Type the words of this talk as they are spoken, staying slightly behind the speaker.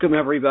Welcome,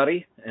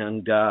 everybody,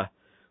 and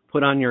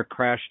put on your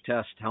crash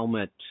test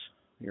helmet,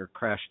 your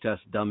crash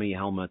test dummy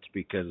helmets,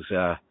 because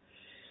I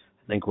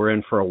think we're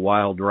in for a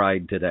wild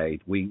ride today.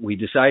 We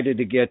decided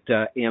to get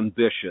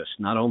ambitious.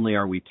 Not only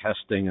are we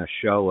testing a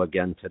show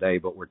again today,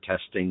 but we're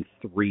testing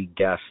 3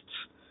 guests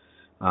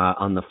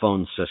on the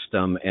phone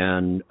system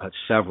and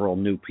several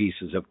new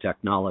pieces of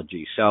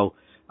technology. So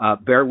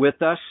bear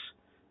with us,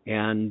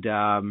 and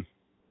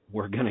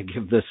we're going to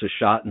give this a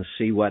shot and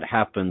see what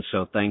happens.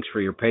 So thanks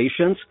for your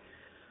patience.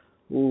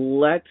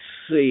 Let's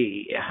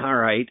see. All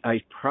right.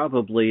 I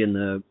probably in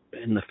the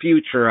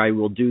future I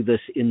will do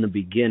this in the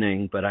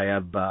beginning, but I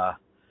have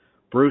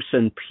Bruce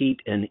and Pete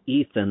and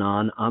Ethan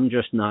on. I'm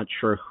just not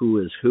sure who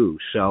is who.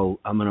 So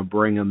I'm going to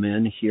bring them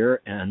in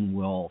here and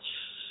we'll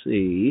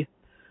see.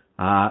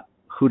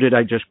 Who did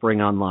I just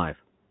bring on live?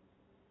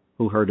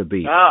 Who heard a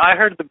beep? I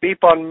heard the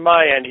beep on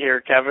my end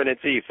here, Kevin.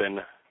 It's Ethan.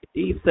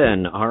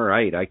 Ethan. All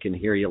right. I can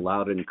hear you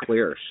loud and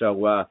clear.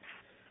 So,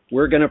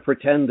 we're going to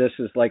pretend this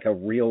is like a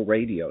real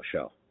radio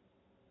show.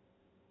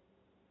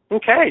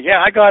 Okay,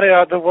 yeah, I got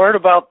the word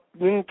about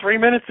 3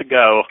 minutes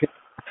ago.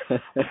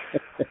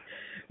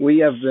 We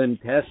have been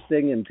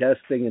testing,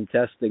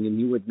 and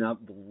you would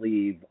not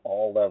believe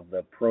all of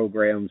the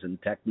programs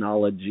and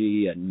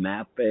technology and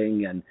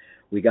mapping, and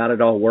we got it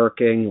all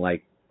working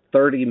like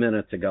 30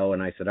 minutes ago,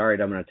 and I said, all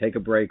right, I'm going to take a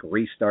break,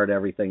 restart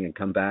everything, and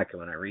come back. And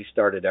when I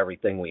restarted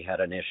everything, we had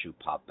an issue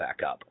pop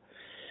back up.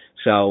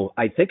 So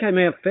I think I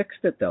may have fixed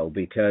it, though,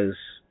 because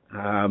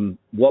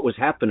what was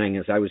happening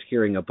is I was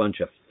hearing a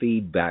bunch of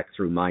feedback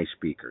through my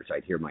speakers.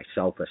 I'd hear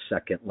myself a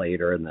second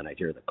later, and then I'd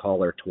hear the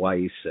caller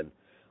twice, and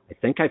I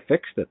think I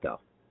fixed it, though.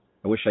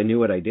 I wish I knew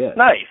what I did.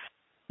 Nice.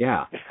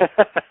 Yeah.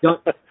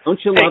 Don't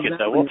you love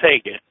that? We'll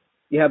take it.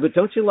 Yeah, but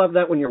don't you love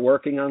that when you're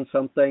working on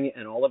something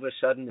and all of a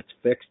sudden it's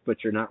fixed, but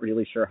you're not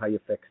really sure how you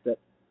fixed it?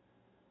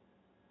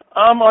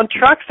 On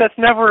trucks, that's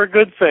never a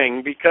good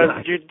thing because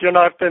you're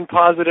not been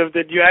positive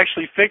that you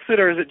actually fix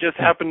it, or is it just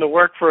happened to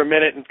work for a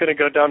minute and it's going to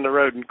go down the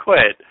road and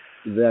quit?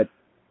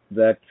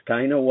 That's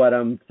kind of what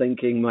I'm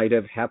thinking might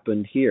have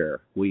happened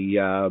here.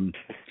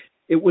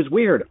 It was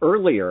weird.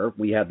 Earlier,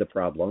 we had the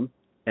problem,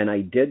 and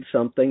I did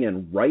something,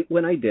 and right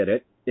when I did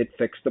it, it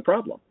fixed the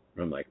problem.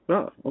 I'm like,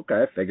 oh,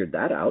 okay, I figured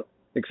that out.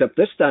 Except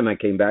this time I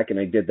came back and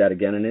I did that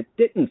again, and it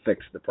didn't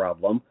fix the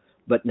problem.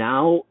 But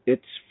now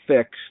it's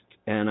fixed.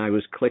 And I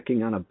was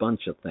clicking on a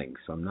bunch of things,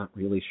 so I'm not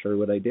really sure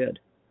what I did.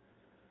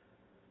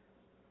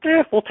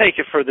 We'll take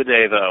it for the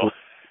day, though.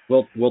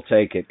 We'll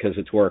take it because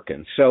it's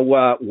working. So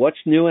what's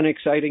new and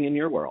exciting in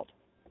your world?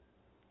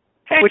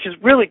 Hey, which is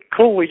really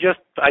cool.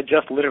 I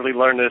just literally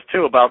learned this,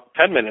 too, about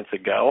 10 minutes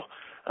ago.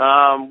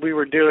 We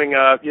were doing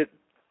a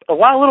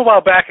little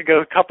while back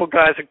ago, a couple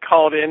guys had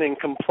called in and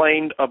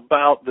complained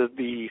about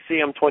the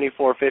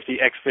CM2450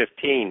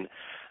 X15.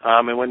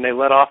 And when they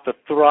let off the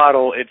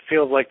throttle, it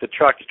feels like the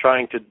truck is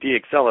trying to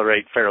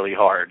deaccelerate fairly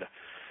hard.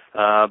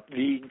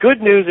 The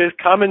good news is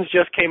Cummins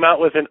just came out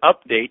with an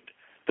update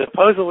that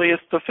supposedly is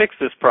to fix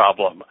this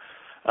problem.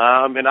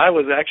 And I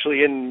was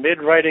actually in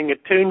mid-writing a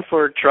tune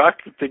for a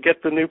truck to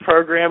get the new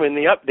program and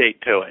the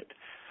update to it.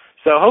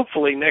 So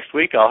hopefully next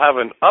week I'll have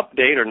an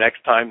update, or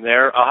next time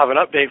there, I'll have an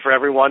update for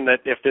everyone that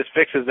if this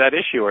fixes that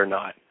issue or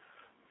not.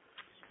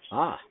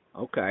 Ah,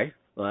 okay.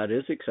 Well, that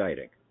is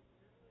exciting.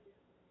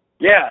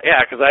 Yeah,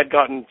 because I'd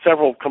gotten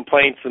several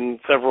complaints and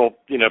several,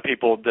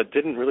 people that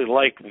didn't really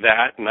like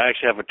that, and I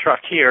actually have a truck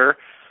here,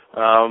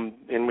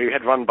 and we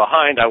had run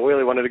behind. I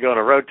really wanted to go on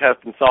a road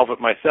test and solve it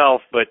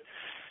myself, but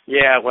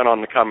yeah, I went on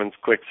the Cummins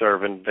Quick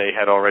Serve, and they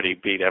had already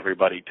beat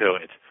everybody to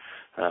it.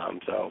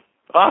 So,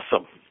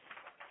 awesome.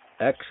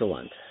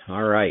 Excellent.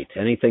 All right.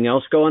 Anything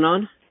else going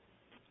on?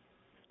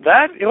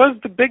 It was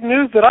the big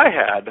news that I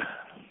had.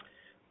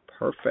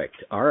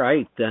 Perfect. All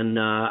right, then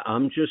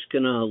I'm just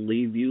going to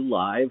leave you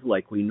live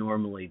like we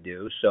normally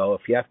do. So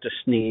if you have to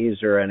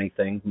sneeze or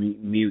anything,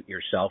 mute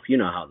yourself. You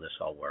know how this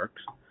all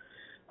works.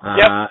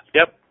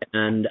 Yep.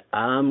 And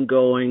I'm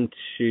going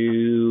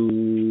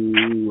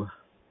to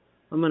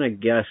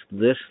guess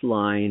this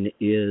line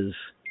is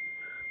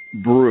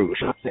Bruce.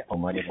 So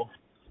I'm going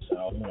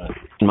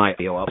to might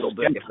be a little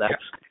bit if that's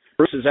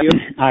Bruce. Is that you?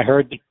 I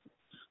heard the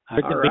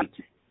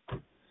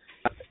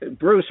beat.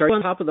 Bruce, are you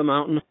on top of the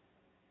mountain?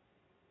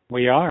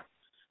 We are.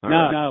 All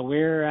No,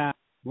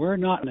 we're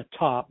not in the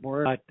top.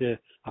 We're at a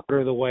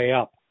quarter of the way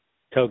up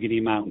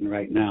Togety Mountain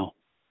right now.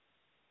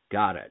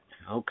 Got it.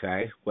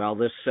 Okay. Well,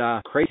 this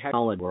great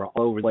technology, we're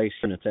all over the place,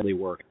 and it's really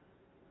working.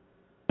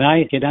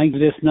 Can I give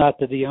this not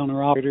to the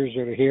owner-operators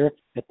that are here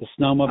at the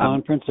Sonoma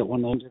conference that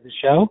want to listen to the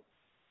show?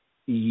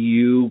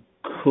 You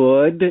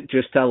could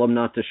just tell them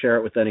not to share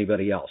it with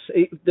anybody else.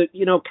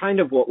 Kind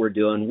of what we're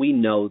doing, we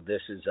know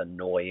this is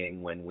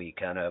annoying when we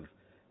kind of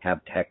have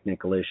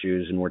technical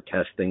issues and we're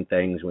testing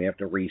things, we have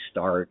to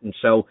restart. And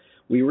so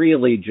we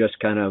really just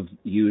kind of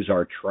use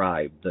our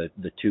tribe, the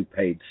 2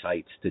 paid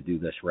sites, to do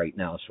this right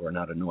now, so we're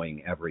not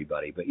annoying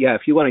everybody. But yeah,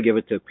 if you want to give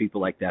it to people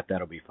like that,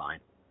 that'll be fine.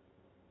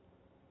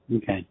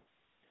 Okay.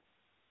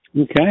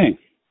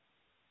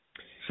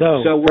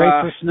 So great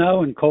for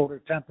snow and colder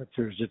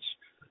temperatures.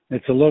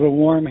 It's a little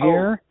warm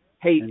here.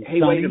 Hey,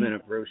 sunny. wait a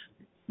minute, Bruce.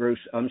 Bruce,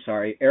 I'm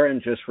sorry. Aaron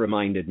just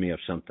reminded me of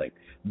something.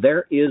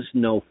 There is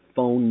no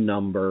phone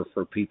number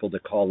for people to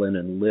call in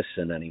and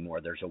listen anymore.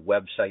 There's a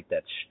website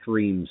that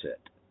streams it.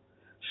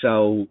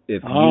 So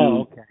if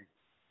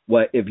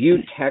you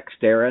text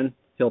Aaron,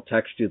 he'll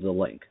text you the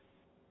link.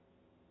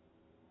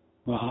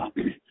 Well,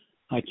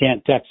 I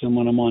can't text him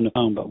when I'm on the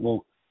phone, but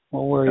we'll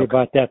worry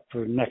about that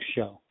for the next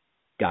show.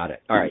 Got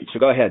it. All right. So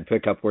go ahead,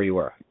 pick up where you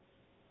were.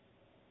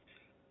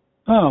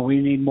 Oh,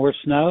 we need more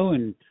snow,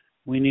 and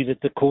we need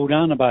it to cool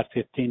down about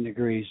 15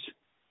 degrees.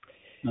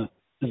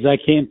 As I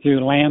came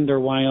through Lander,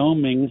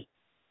 Wyoming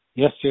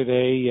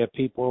yesterday,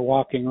 people were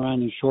walking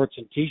around in shorts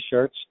and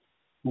T-shirts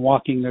and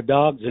walking their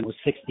dogs, and it was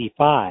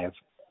 65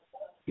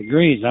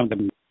 degrees.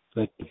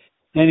 But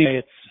anyway,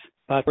 it's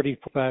about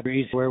 45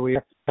 degrees where we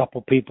are. A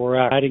couple people are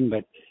out riding, but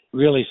it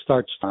really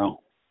starts tomorrow.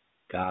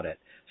 Got it.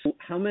 So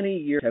how many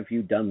years have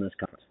you done this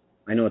conference?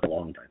 I know it's a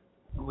long time.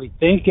 We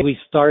think we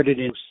started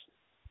in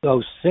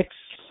 06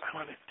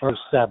 or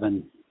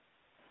 07.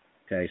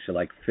 Okay, so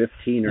like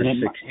 15 or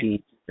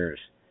 16 years.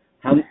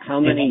 How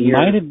many years?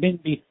 It might have been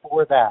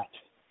before that.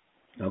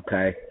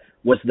 Okay.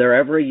 Was there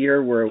ever a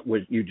year where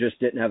you just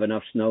didn't have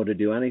enough snow to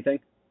do anything?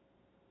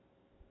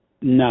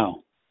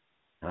 No.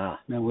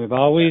 No,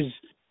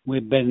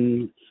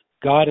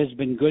 God has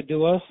been good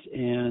to us,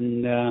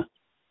 and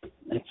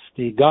it's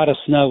the God of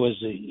Snow is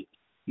a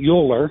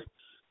Euler,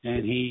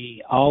 and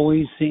he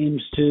always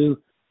seems to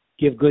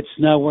give good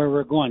snow where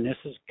we're going. This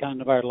is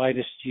kind of our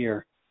lightest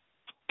year.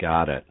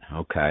 Got it.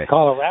 Okay.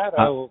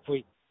 Colorado,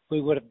 if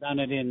we would have done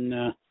it in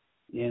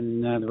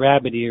the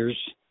rabbit ears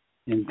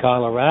in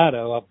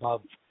Colorado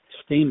above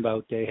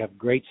Steamboat, they have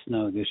great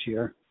snow this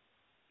year.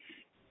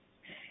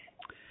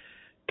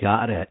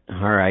 Got it.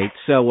 All right.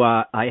 So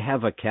I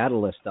have a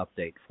catalyst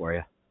update for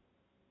you.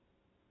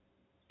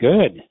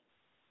 Good.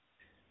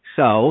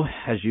 So,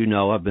 as you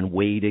know, I've been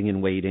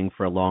waiting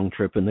for a long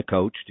trip in the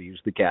coach to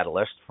use the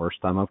catalyst.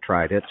 First time I've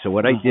tried it. So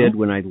what I did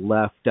when I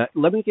left,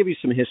 let me give you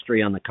some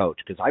history on the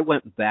coach, because I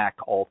went back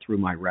all through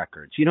my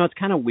records. You know, it's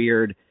kind of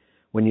weird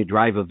when you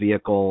drive a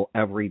vehicle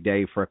every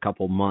day for a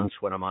couple months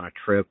when I'm on a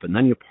trip, and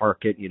then you park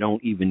it, you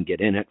don't even get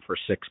in it for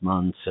 6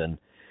 months, and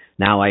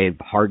now I have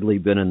hardly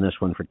been in this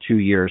one for 2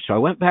 years. So I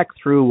went back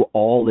through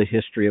all the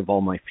history of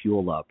all my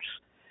fuel ups.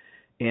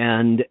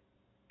 And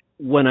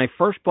when I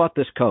first bought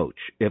this coach,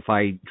 if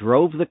I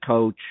drove the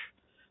coach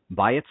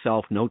by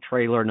itself, no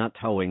trailer, not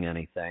towing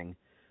anything,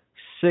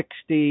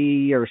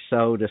 60 or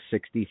so to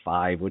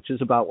 65, which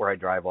is about where I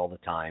drive all the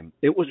time,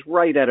 it was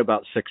right at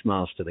about 6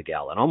 miles to the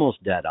gallon,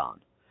 almost dead on.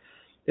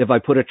 If I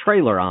put a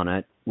trailer on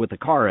it with a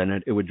car in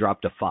it, it would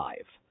drop to 5.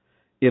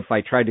 If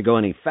I tried to go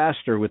any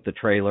faster with the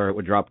trailer, it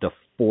would drop to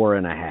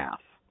 4.5.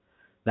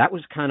 That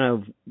was kind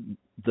of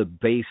the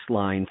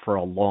baseline for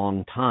a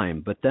long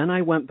time. But then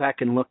I went back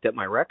and looked at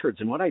my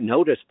records, and what I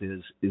noticed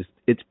is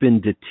it's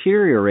been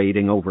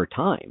deteriorating over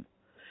time.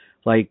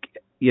 Like,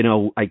 you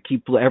know,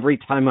 every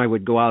time I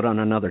would go out on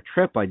another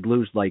trip, I'd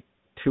lose like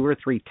 2 or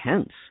 3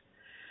 tenths.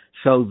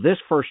 So this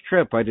first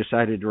trip, I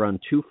decided to run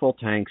 2 full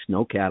tanks,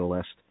 no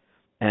catalyst.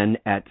 And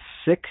at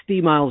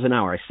 60 miles an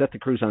hour, I set the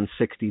cruise on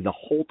 60 the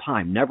whole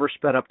time, never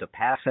sped up to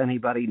pass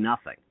anybody,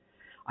 nothing.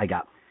 I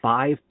got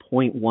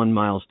 5.1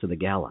 miles to the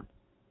gallon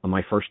on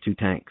my first 2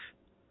 tanks,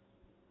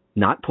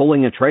 not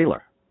pulling a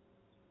trailer,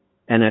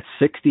 and at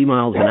 60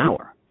 miles an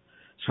hour.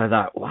 So I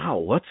thought, wow,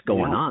 what's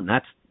going on?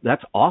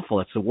 That's awful.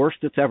 It's the worst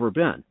it's ever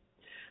been.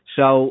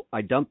 So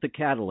I dumped the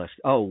catalyst.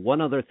 Oh,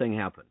 one other thing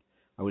happened.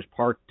 I was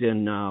parked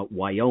in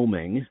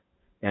Wyoming,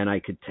 and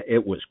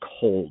it was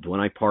cold.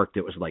 When I parked,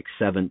 it was like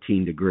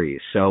 17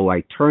 degrees. So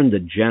I turned the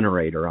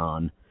generator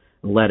on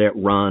and let it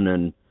run,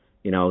 and,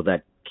 you know,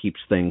 that keeps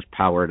things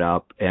powered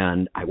up.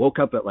 And I woke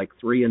up at like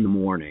 3 in the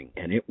morning,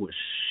 and it was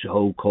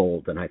so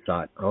cold. And I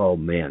thought, oh,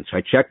 man. So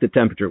I checked the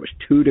temperature. It was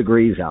 2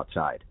 degrees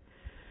outside.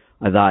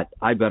 I thought,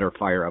 I better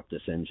fire up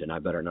this engine. I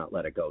better not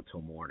let it go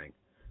till morning.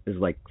 It was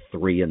like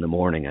 3 in the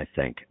morning, I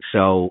think.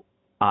 So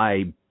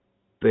I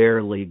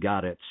barely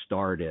got it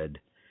started,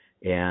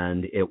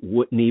 and it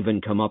wouldn't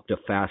even come up to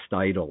fast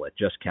idle. It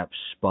just kept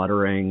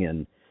sputtering,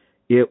 and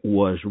it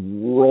was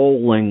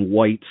rolling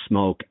white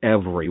smoke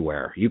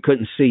everywhere. You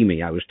couldn't see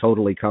me. I was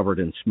totally covered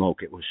in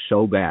smoke. It was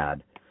so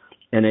bad.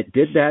 And it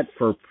did that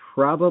for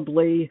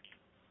probably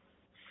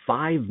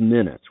 5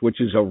 minutes,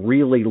 which is a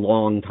really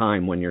long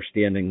time when you're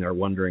standing there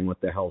wondering what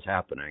the hell's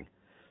happening.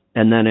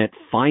 And then it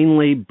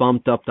finally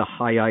bumped up to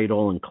high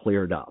idle and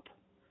cleared up.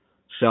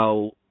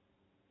 So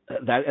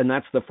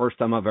that's the first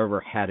time I've ever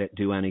had it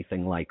do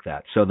anything like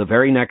that. So the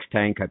very next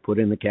tank, I put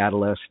in the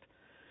catalyst.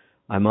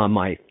 I'm on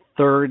my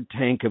 3rd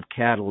tank of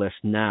catalyst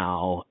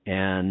now,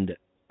 and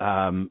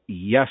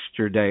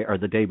yesterday, or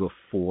the day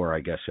before, I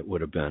guess it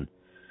would have been,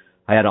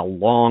 I had a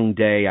long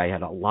day. I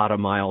had a lot of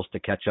miles to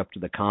catch up to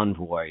the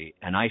convoy,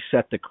 and I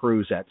set the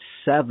cruise at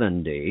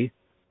 70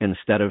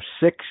 instead of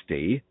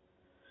 60.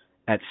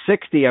 At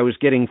 60, I was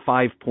getting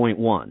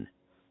 5.1.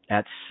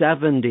 At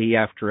 70,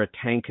 after a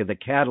tank of the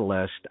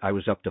catalyst, I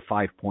was up to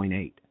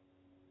 5.8.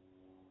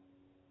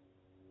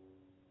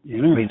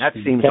 You know, I mean, that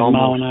seems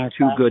almost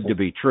too good to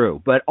be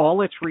true. But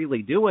all it's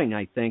really doing,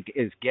 I think,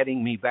 is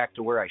getting me back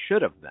to where I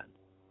should have been,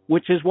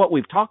 which is what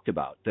we've talked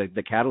about.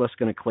 The catalyst's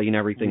going to clean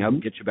everything up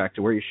and get you back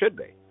to where you should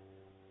be.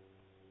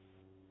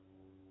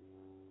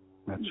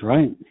 That's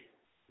right.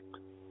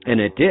 And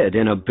it did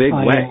in a big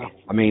way.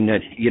 I mean,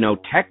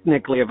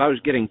 technically, if I was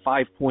getting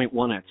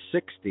 5.1 at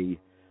 60,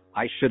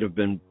 I should have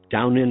been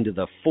down into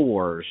the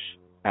 4s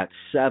at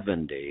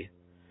 70.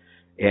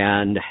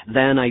 And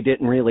then I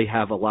didn't really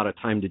have a lot of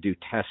time to do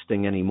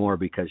testing anymore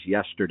because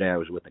yesterday I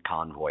was with the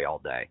convoy all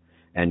day.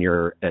 And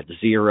you're at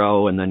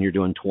 0, and then you're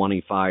doing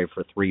 25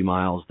 for 3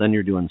 miles. Then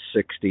you're doing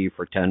 60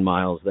 for 10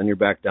 miles. Then you're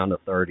back down to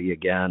 30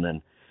 again.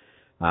 And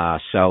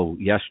so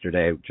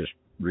yesterday just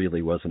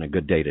really wasn't a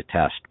good day to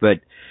test.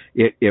 But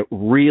it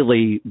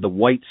really, the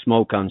white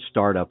smoke on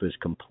startup is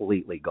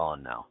completely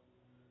gone now.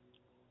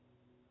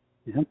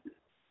 Yep.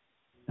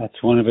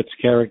 That's one of its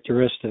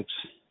characteristics.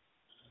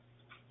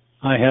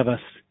 I have a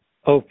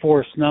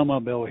 04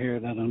 snowmobile here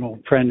that an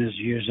old friend is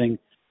using,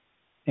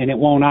 and it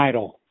won't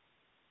idle,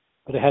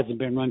 but it hasn't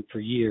been run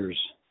for years.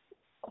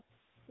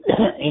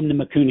 In the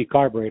Mikuni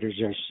carburetors,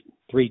 there's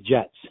 3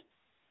 jets.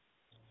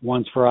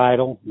 One's for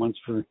idle,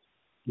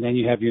 then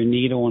you have your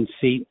needle and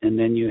seat, and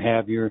then you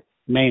have your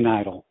main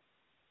idle.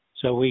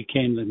 So we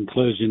came to the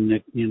conclusion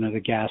that,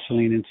 the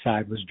gasoline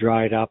inside was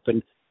dried up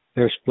and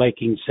there's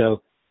flaking,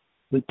 so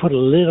we put a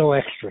little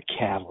extra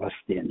catalyst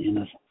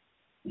in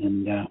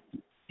and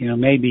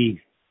maybe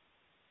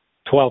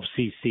 12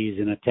 cc's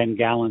in a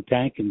 10-gallon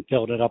tank and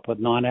filled it up with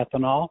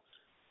non-ethanol.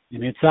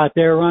 And it's out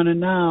there running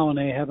now, and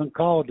they haven't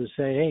called to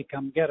say, hey,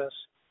 come get us.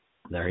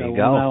 There you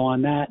go. We'll know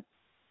on that.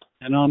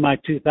 And on my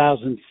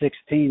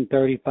 2016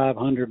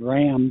 3500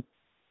 Ram,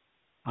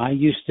 I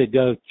used to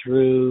go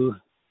through,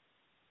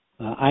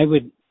 I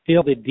would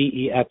fill the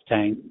DEF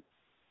tank.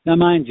 Now,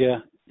 mind you,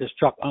 this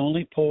truck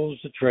only pulls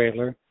the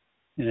trailer,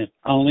 and it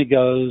only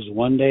goes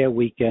one day a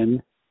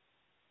weekend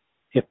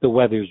if the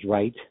weather's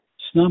right,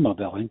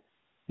 snowmobiling.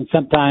 And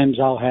sometimes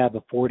I'll have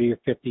a 40 or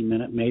 50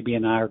 minute, maybe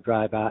an hour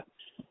drive out,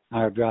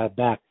 hour drive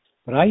back.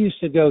 But I used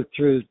to go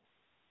through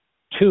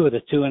 2 of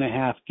the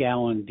 2.5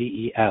 gallon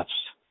DEFs.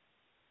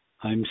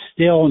 I'm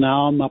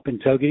up in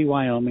Togety,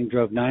 Wyoming,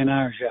 drove 9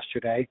 hours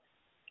yesterday.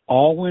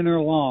 All winter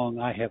long,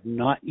 I have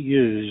not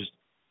used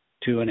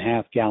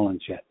 2.5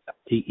 gallons yet,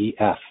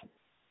 DEF.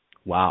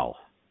 Wow.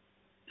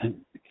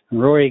 And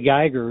Rory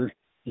Geiger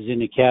is in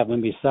the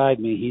cabin beside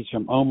me. He's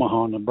from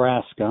Omaha,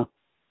 Nebraska.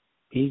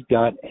 He's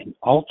got an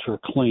ultra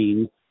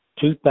clean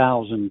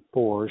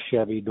 2004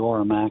 Chevy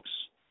Duramax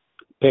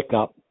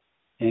pickup,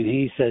 and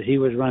he says he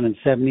was running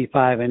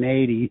 75 and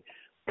 80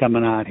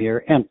 coming out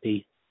here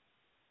empty,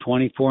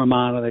 24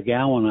 mile to the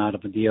gallon out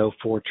of the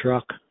 04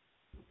 truck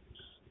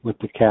with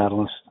the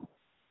catalyst.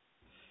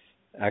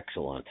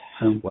 Excellent.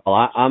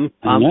 Well, I'm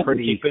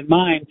pretty. Keep in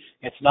mind,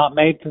 it's not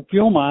made for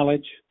fuel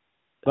mileage,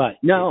 but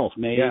it's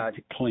made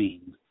to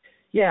clean.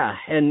 Yeah,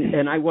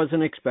 and I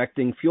wasn't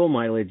expecting fuel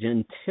mileage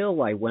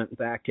until I went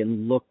back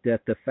and looked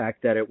at the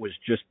fact that it was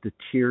just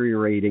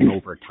deteriorating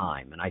over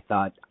time. And I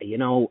thought,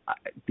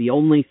 the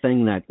only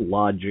thing that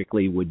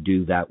logically would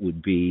do that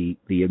would be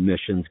the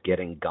emissions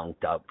getting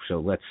gunked up. So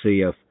let's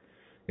see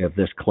if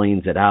this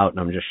cleans it out. And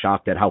I'm just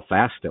shocked at how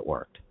fast it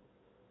worked.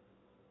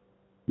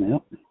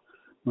 Yep.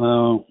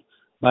 Well,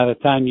 by the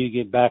time you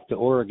get back to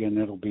Oregon,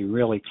 it'll be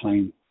really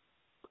clean.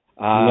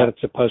 Yet it's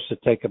supposed to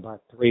take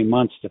about 3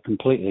 months to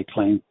completely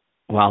clean.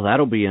 Well,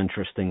 that'll be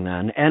interesting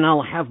then. And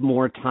I'll have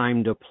more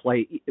time to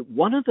play.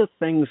 One of the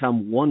things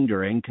I'm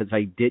wondering, because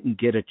I didn't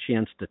get a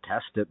chance to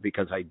test it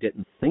because I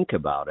didn't think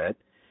about it,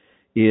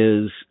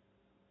 is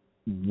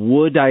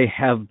would I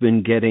have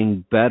been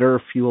getting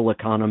better fuel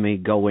economy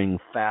going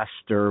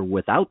faster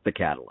without the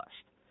catalyst?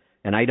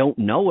 And I don't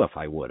know if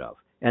I would have.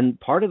 And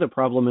part of the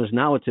problem is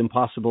now it's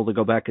impossible to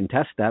go back and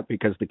test that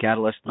because the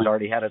catalyst has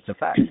already had its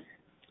effect.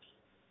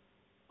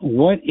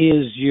 What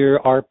is your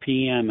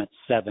RPM at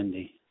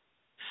 70?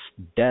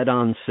 Dead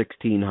on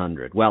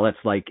 1600. Well, it's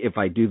like if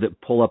I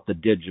pull up the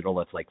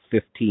digital, it's like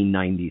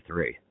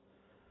 1593.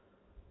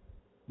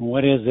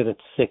 What is it at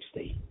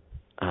 60?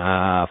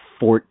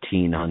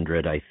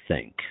 1400, I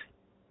think.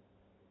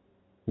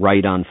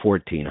 Right on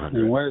 1400.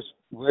 And where's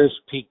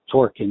peak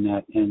torque in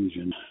that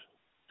engine?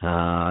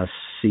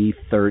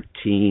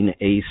 C13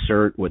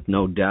 ACERT with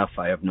no DEF.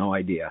 I have no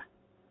idea.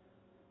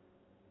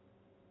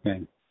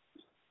 Okay.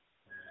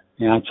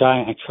 Yeah,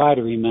 I try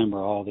to remember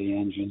all the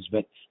engines,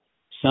 but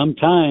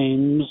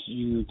sometimes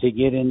to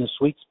get in the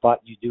sweet spot,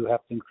 you do have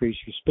to increase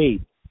your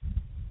speed.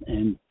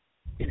 And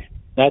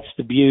that's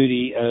the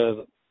beauty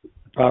of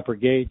proper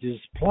gauges.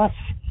 Plus,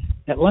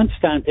 at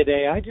lunchtime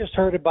today, I just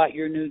heard about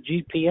your new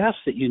GPS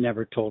that you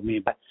never told me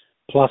about,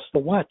 plus the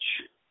watch.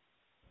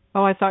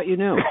 Oh, I thought you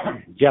knew.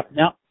 Jeff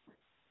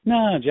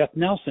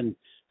Nelson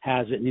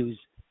has it, and it's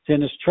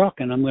in his truck,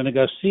 and I'm going to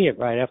go see it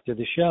right after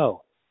the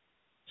show.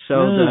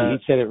 So he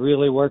said it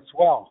really works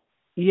well.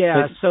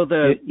 Yeah,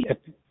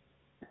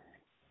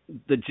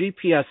 the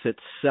GPS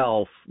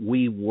itself,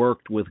 we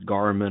worked with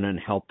Garmin and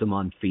helped them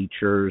on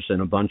features,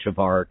 and a bunch of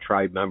our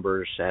tribe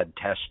members had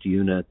test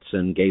units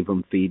and gave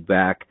them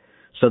feedback.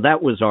 So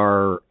that was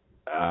our,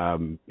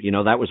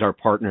 that was our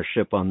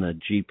partnership on the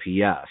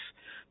GPS.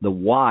 The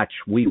watch,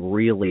 we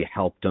really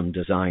helped them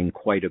design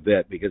quite a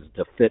bit because it's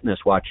a fitness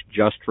watch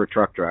just for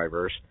truck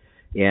drivers.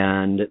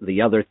 And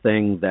the other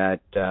thing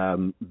that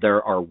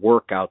there are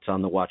workouts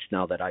on the watch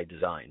now that I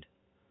designed.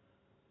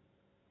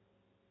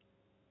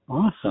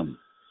 Awesome.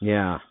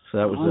 Yeah, so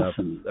that was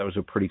awesome. That was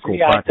a pretty cool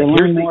project. To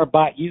learn more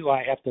about you,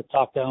 I have to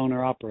talk to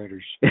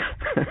owner-operators.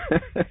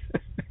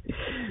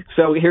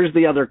 So here's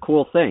the other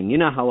cool thing. You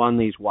know how on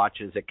these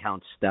watches it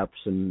counts steps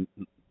and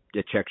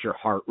it checks your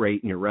heart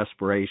rate and your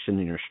respiration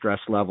and your stress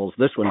levels?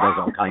 This one does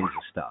all kinds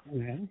of stuff.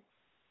 Okay.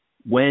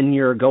 When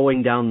you're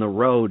going down the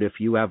road, if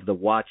you have the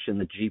watch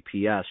and the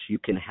GPS, you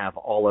can have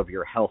all of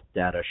your health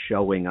data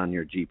showing on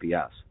your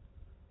GPS.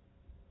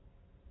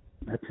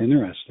 That's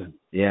interesting.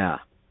 Yeah,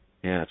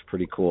 it's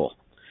pretty cool.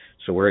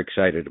 So we're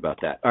excited about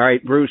that. All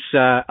right, Bruce,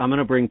 I'm going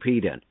to bring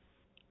Pete in.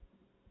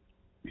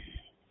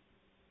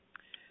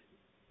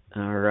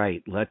 All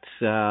right,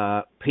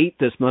 Pete,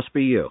 this must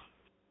be you.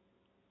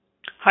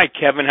 Hi,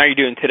 Kevin. How are you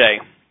doing today?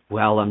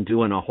 Well, I'm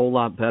doing a whole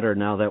lot better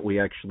now that we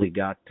actually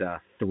got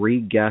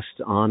 3 guests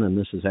on, and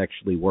this is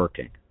actually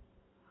working.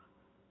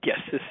 Yes,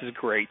 this is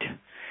great.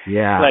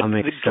 Yeah, I'm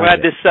excited. Glad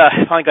this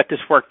finally got this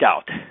worked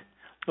out.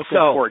 Looking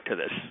forward to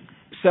this.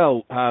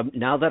 So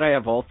now that I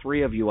have all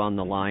 3 of you on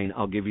the line,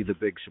 I'll give you the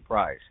big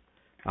surprise.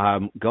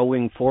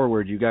 Going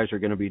forward, you guys are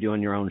going to be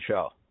doing your own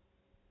show.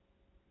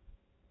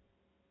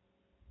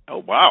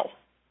 Oh, wow.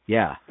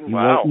 Yeah, you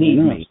won't need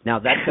me. Now,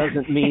 that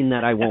doesn't mean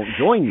that I won't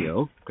join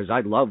you, because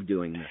I love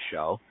doing this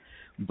show,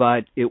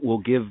 but it will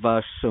give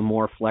us some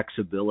more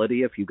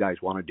flexibility if you guys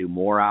want to do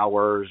more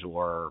hours,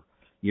 or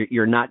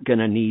you're not going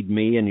to need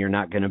me and you're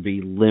not going to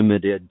be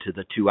limited to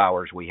the 2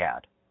 hours we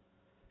had.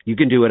 You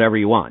can do whatever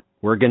you want.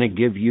 We're going to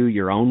give you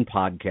your own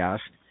podcast.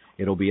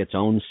 It'll be its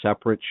own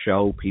separate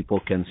show. People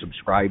can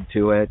subscribe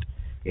to it,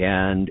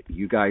 and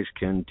you guys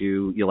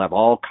you'll have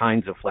all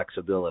kinds of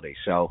flexibility.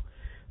 So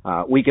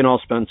we can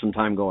all spend some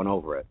time going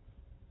over it.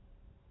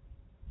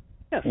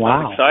 Yeah,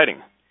 wow.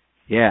 Exciting.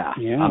 Yeah,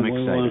 I'm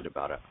excited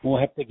about it. We'll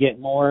have to get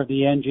more of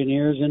the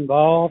engineers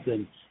involved,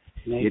 and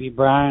maybe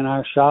Brian,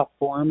 our shop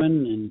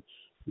foreman,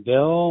 and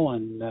Bill,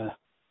 and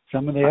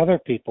some of the other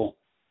people.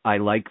 I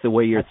like the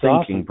way you're thinking,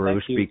 awesome.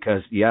 Bruce,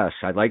 because, yes,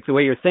 I like the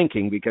way you're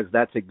thinking because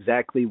that's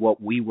exactly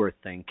what we were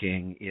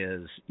thinking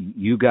is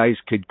you guys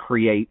could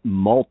create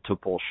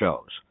multiple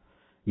shows.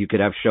 You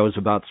could have shows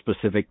about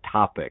specific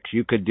topics.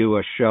 You could do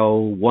a show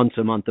once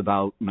a month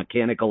about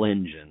mechanical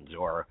engines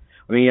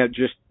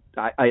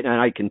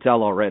I can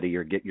tell already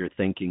you're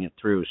thinking it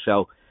through.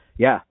 So,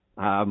 yeah,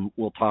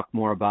 we'll talk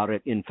more about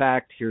it. In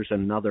fact, here's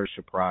another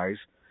surprise.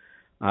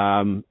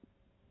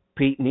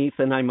 Pete and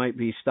Ethan, I might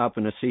be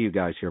stopping to see you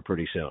guys here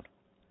pretty soon.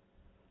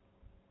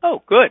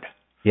 Oh, good.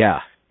 Yeah.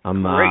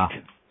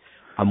 Great.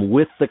 I'm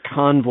with the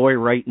convoy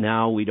right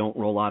now. We don't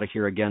roll out of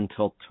here again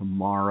till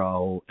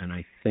tomorrow, and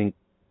I think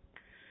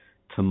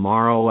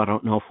tomorrow, I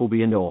don't know if we'll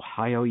be into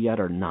Ohio yet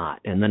or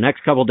not. And the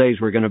next couple of days,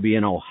 we're going to be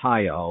in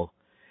Ohio,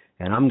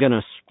 and I'm going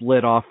to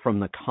split off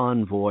from the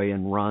convoy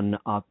and run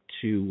up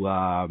to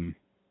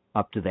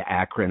the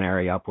Akron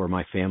area, up where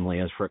my family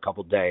is, for a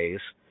couple of days.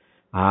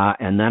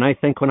 And then I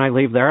think when I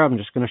leave there, I'm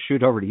just going to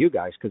shoot over to you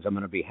guys because I'm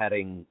going to be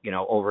heading,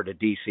 over to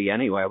D.C.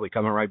 anyway. I'll be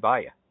coming right by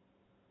you.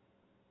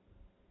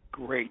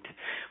 Great.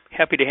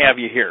 Happy to have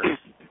you here.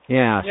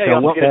 Yeah. So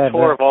we'll get a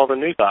tour of all the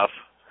new stuff.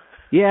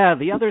 Yeah.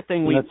 The other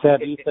thing let's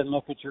have Ethan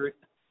look at your.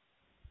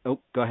 Oh,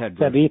 go ahead.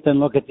 Let's have Ethan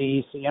look at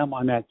the ECM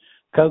on that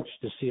coach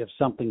to see if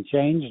something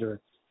changed or if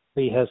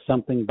he has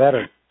something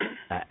better.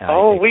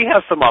 We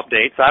have some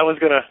updates. I was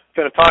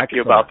gonna talk to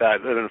you about that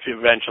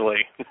eventually.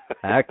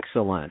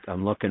 Excellent.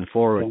 I'm looking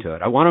forward to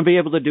it. I want to be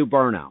able to do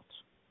burnouts.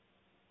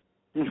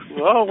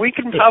 Well, we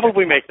can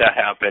probably make that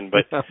happen,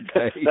 but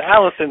the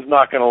Allison's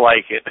not going to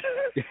like it.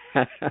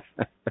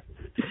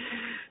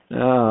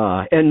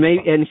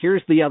 And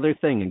here's the other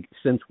thing.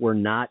 Since we're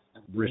not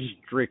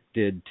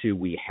restricted to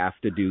we have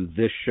to do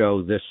this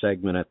show, this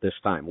segment at this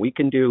time, we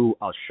can do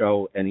a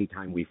show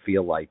anytime we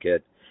feel like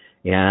it.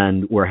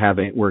 And we're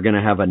going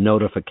to have a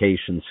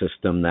notification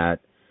system that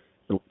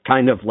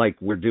kind of like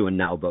we're doing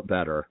now, but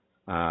better.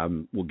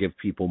 Will give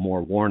people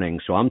more warning.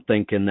 So I'm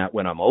thinking that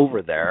when I'm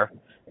over there,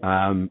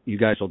 you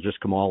guys will just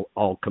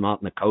all come out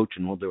in the coach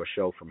and we'll do a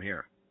show from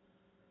here.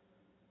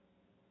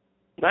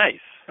 Nice.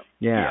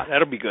 Yeah.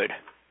 That'll be good.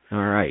 All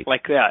right.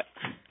 Like that.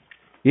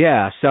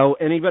 Yeah. So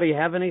anybody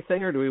have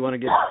anything, or do we want to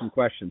get some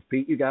questions?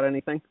 Pete, you got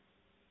anything?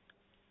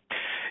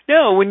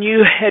 No, when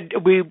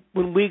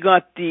we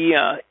got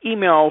the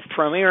email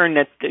from Aaron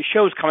that the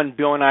show's coming,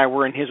 Bill and I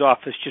were in his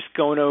office just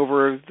going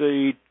over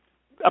the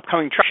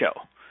upcoming truck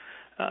show.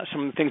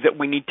 Some of the things that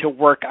we need to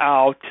work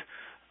out,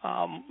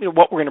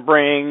 what we're going to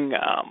bring,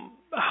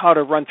 how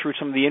to run through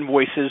some of the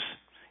invoices.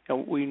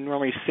 We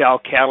normally sell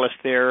Catalyst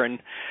there and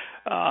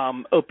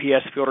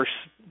OPS filters,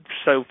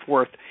 so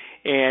forth,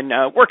 and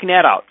working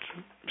that out.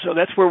 So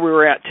that's where we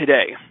were at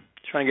today.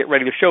 Trying to get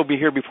ready. The show will be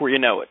here before you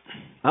know it.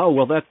 Oh,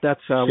 well, that's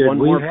one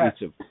more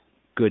piece of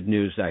good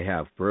news I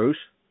have, Bruce.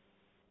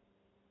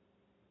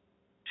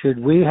 Should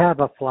we have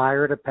a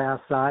flyer to pass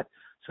out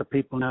so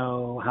people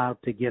know how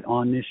to get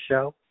on this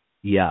show?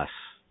 Yes,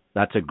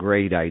 that's a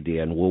great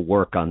idea, and we'll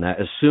work on that.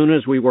 As soon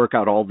as we work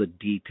out all the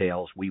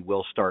details, we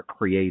will start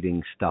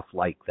creating stuff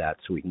like that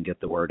so we can get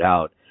the word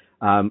out.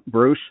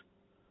 Bruce,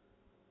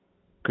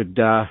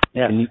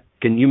 yes.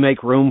 Can you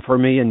make room for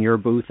me in your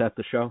booth at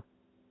the show?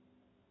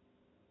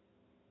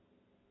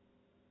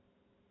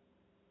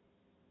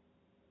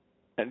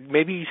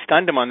 Maybe you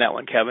stunned him on that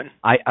one, Kevin.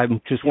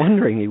 I'm just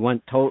wondering. He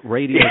went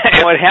radio.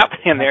 Yeah, what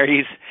happened in there?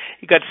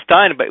 He got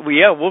stunned, but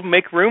we'll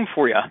make room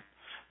for you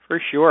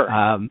for sure.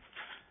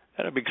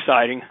 That'll be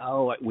exciting.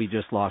 Oh, we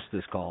just lost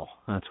his call.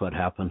 That's what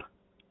happened.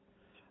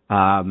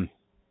 Wasn't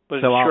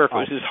sure if it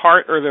was his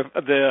heart or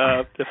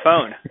the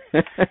phone.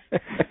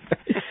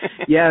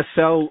 Yeah.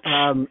 So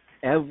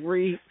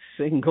every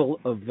single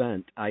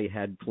event I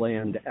had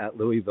planned at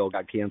Louisville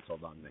got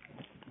canceled on me.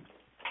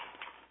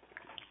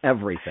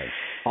 Everything.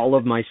 All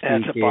of my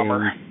speaking,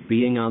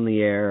 being on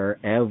the air,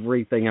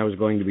 everything I was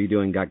going to be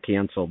doing got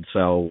canceled.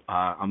 So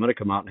I'm going to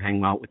come out and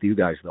hang out with you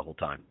guys the whole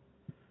time.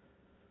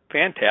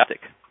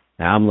 Fantastic.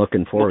 I'm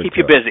looking forward to it.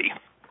 We'll keep you busy.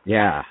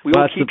 Yeah. We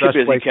will keep you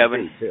busy,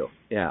 Kevin. Too.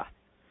 Yeah.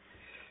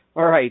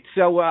 All right.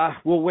 So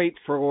we'll wait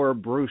for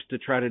Bruce to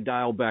try to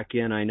dial back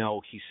in. I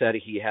know he said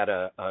he had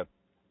a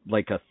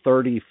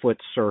 30-foot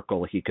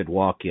circle he could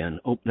walk in.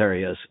 Oh, there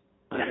he is.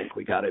 I think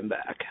we got him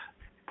back.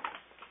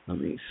 Let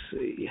me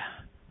see.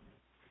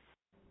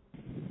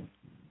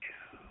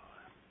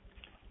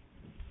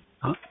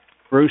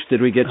 Bruce,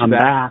 did we get you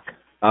back? Back.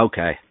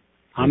 Okay.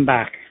 I'm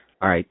back.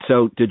 All right.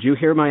 So did you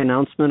hear my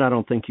announcement? I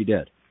don't think you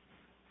did.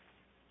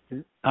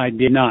 I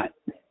did not.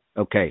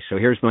 Okay. So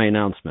here's my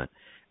announcement.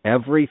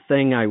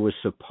 Everything I was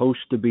supposed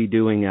to be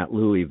doing at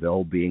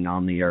Louisville, being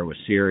on the air with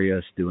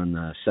Sirius, doing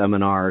the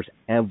seminars,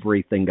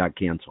 everything got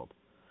canceled.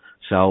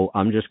 So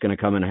I'm just going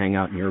to come and hang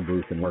out in your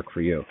booth and work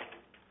for you.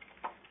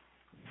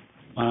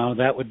 Well,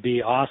 that would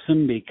be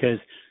awesome because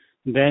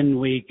then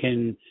we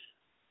can,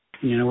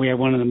 we have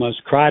one of the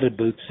most crowded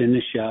booths in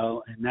the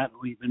show, and that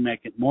we can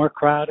make it more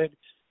crowded,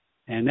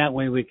 and that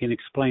way we can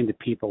explain to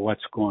people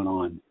what's going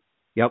on.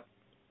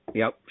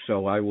 Yep.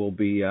 So I will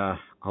be,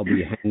 I'll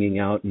be hanging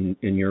out in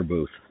your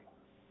booth.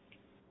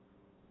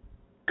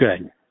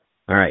 Good.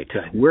 All right.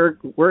 Good.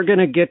 We're going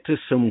to get to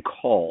some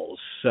calls.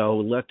 So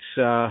let's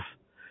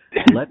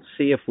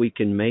see if we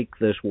can make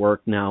this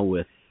work now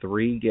with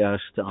 3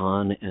 guests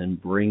on and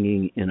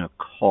bringing in a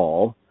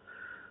call.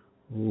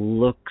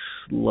 Looks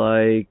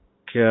like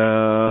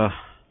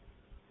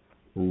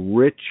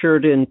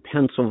Richard in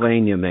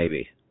Pennsylvania,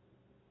 maybe.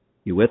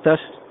 You with us?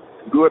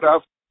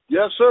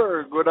 Yes,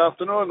 sir. Good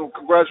afternoon.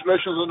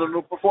 Congratulations on the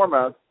new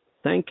performance.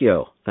 Thank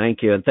you.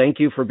 And thank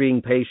you for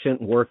being patient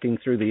and working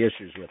through the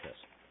issues with us.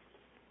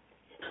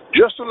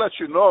 Just to let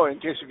you know, in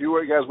case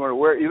you guys weren't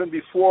aware, even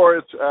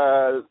before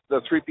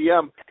the 3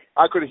 p.m.,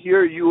 I could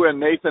hear you and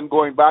Nathan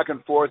going back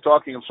and forth,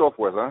 talking and so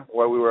forth,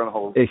 while we were on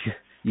hold.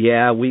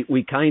 Yeah,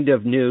 we kind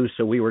of knew,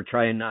 so we were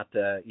trying not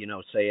to,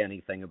 say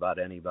anything about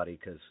anybody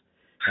because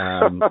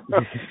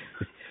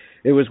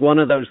it was one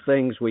of those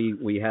things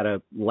we had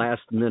a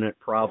last-minute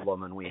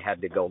problem and we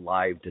had to go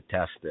live to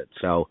test it.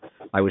 So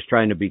I was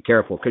trying to be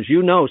careful because,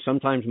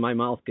 sometimes my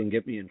mouth can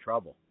get me in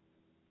trouble.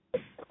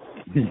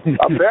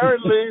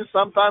 Apparently,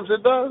 sometimes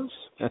it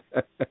does.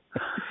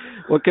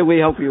 What can we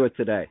help you with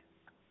today?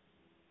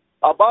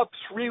 About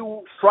 3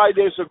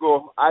 Fridays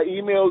ago, I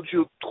emailed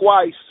you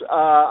twice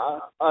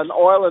an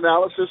oil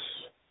analysis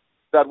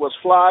that was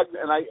flagged,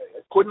 and I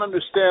couldn't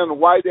understand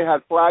why they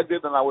had flagged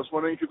it, and I was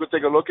wondering if you could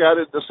take a look at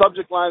it. The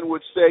subject line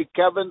would say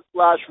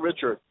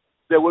Kevin/Richard.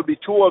 There would be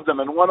 2 of them,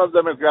 and one of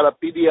them has got a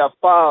PDF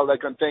file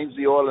that contains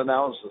the oil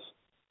analysis.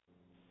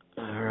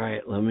 All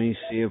right, let me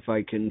see if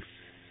I can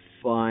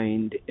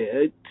find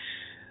it.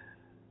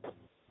 Do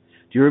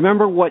you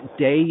remember what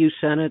day you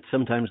sent it?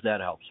 Sometimes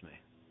that helps me.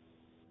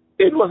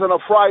 It was on a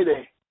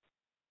Friday.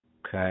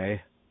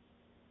 Okay.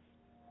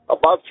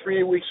 About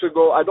 3 weeks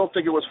ago. I don't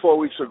think it was 4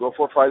 weeks ago,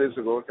 4 Fridays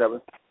ago,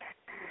 Kevin.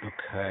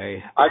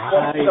 Okay. I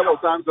called several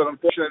times, but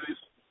unfortunately,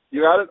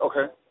 you got it?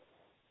 Okay.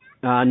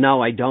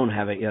 No, I don't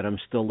have it yet. I'm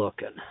still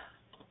looking.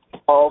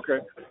 Oh,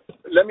 okay.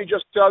 Let me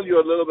just tell you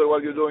a little bit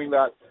while you're doing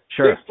that.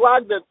 Sure. They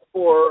flagged it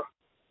for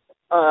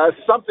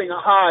something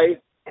high,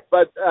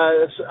 but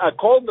I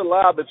called the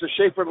lab. It's a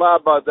Schaefer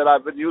lab that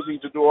I've been using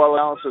to do oil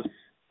analysis.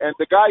 And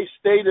the guy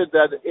stated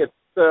that it's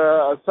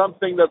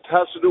something that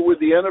has to do with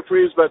the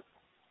antifreeze, but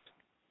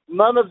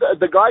none of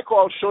the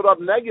glycol showed up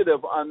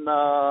negative on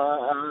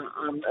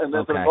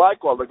the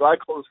glycol. The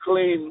glycol is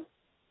clean.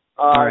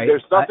 All right.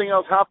 There's nothing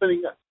else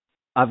happening.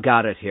 I've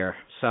got it here,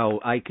 so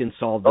I can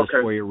solve this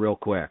for you real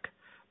quick.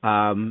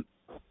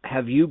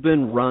 Have you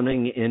been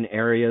running in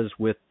areas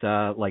with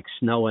like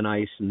snow and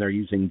ice, and they're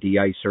using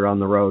de-icer on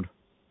the road?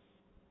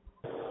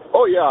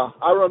 Oh yeah,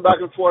 I run back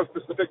and forth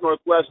Pacific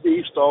Northwest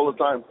East all the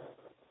time.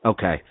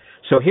 Okay,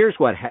 so here's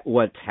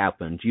what's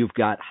happened. You've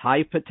got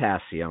high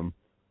potassium,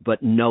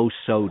 but no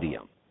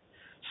sodium.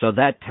 So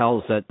that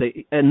tells that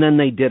and then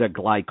they did a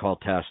glycol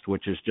test,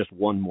 which is just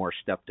one more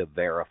step to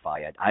verify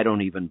it. I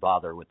don't even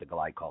bother with the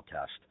glycol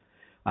test.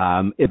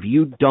 If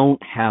you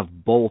don't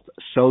have both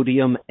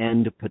sodium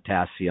and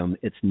potassium,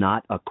 it's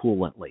not a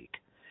coolant leak.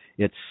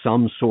 It's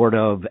some sort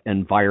of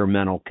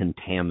environmental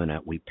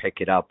contaminant. We pick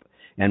it up,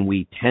 and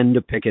we tend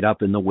to pick it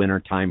up in the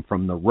wintertime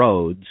from the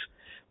roads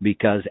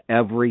because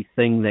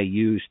everything they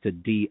use to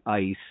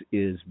de-ice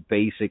is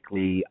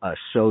basically a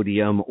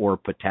sodium or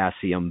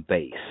potassium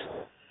base.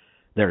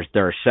 There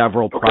are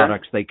several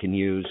products they can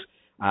use,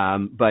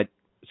 but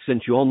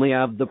since you only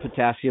have the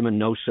potassium and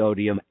no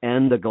sodium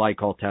and the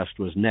glycol test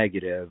was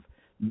negative,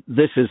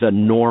 this is a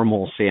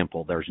normal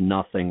sample. There's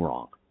nothing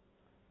wrong.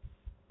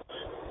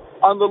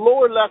 On the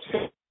lower left,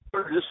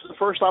 this is the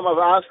first time I've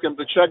asked him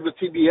to check the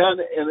TBN,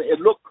 and it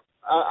looked,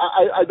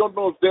 I don't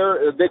know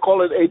if they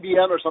call it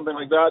ABN or something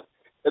like that.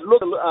 It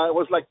looked, it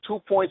was like 2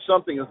 point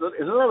something. Isn't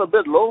that a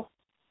bit low?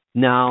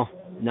 No,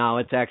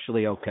 it's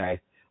actually okay.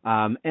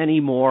 Any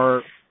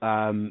more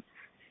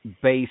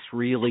base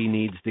really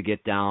needs to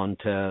get down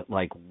to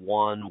like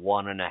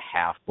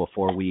 1.5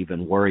 before we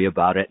even worry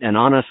about it. And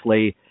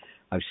honestly,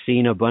 I've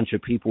seen a bunch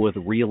of people with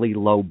really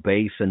low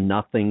base and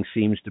nothing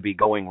seems to be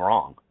going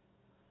wrong.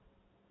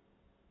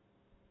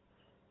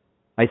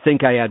 I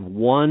think I had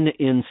one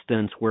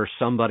instance where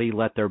somebody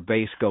let their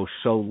base go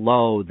so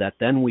low that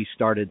then we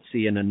started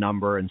seeing a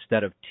number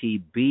instead of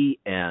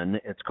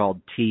TBN, it's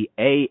called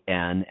TAN,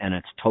 and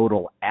it's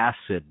total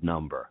acid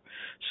number.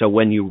 So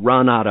when you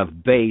run out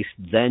of base,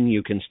 then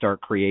you can start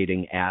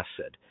creating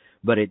acid.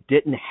 But it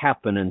didn't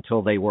happen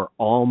until they were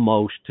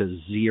almost to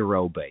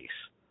zero base.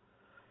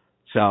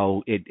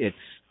 So it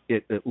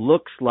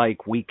looks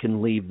like we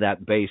can leave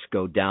that base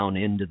go down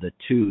into the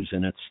 2s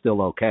and it's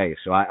still okay.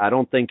 So I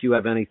don't think you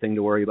have anything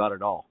to worry about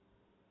at all.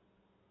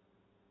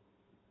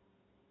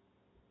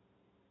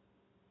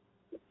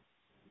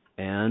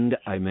 And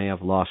I may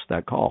have lost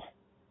that call.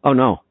 Oh,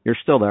 no, you're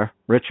still there.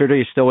 Richard, are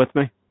you still with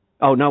me?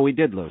 Oh, no, we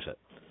did lose it.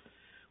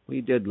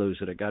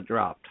 It got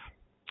dropped.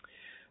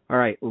 All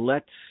right,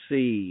 let's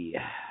see.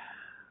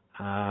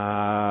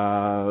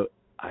 I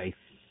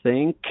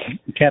think,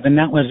 Kevin,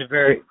 that was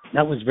very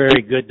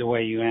good the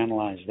way you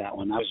analyzed that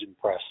one. I was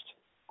impressed.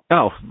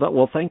 Oh,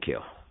 well, thank you.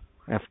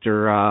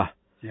 After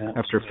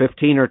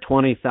 15 or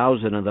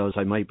 20,000 of those,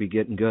 I might be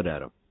getting good at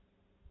them.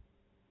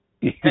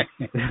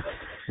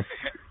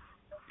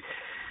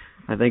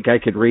 I think I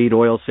could read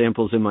oil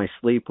samples in my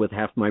sleep with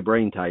half my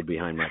brain tied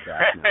behind my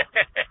back now.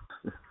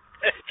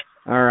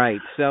 All right,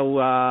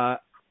 so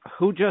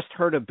who just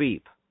heard a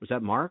beep? Was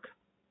that Mark?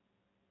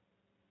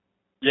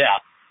 Yeah.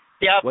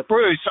 Yeah, what?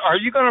 Bruce, are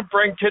you going to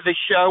bring to the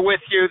show with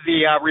you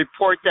the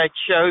report that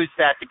shows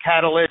that the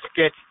catalyst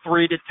gets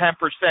 3 to 10%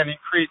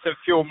 increase of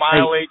fuel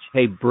mileage?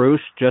 Hey,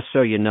 Bruce, just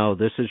so you know,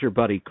 this is your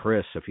buddy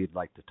Chris, if you'd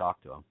like to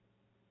talk to him.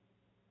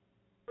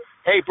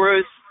 Hey,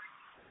 Bruce,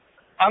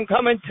 I'm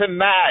coming to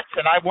Matt's,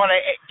 and I want to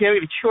give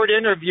a short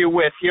interview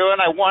with you,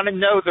 and I want to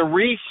know the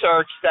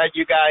research that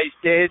you guys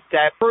did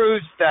that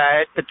proves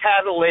that the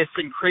catalyst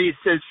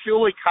increases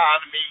fuel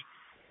economy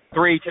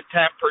 3 to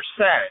 10%.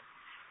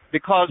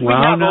 Because we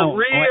have a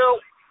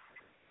real...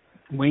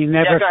 We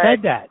never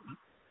said that.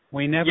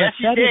 We never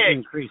said it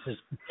increases.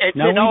 We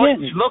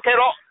didn't. Look at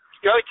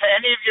go to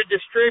any of your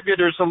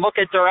distributors and look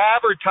at their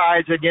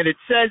advertising, and it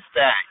says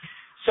that.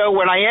 So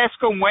when I ask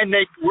them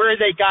where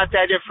they got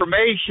that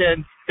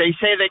information, they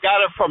say they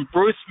got it from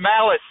Bruce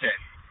Mallison.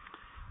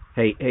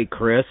 Hey,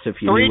 Chris,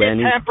 if you knew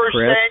any... 3 to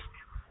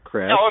 10%.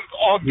 Chris.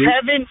 On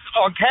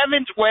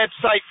Kevin's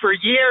website for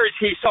years,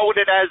 he sold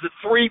it as a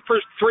 3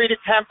 to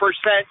 10%.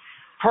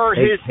 Per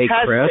his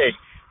testing, Chris,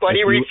 but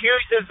he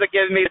refuses to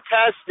give me the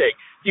testing.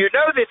 You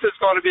know this is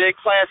going to be a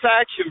class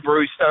action,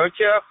 Bruce, don't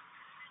you?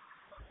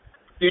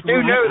 You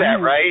do know that,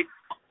 right?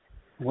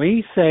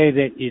 We say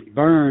that it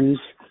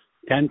burns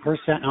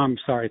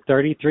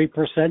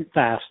 33%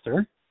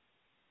 faster,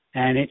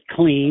 and it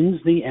cleans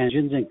the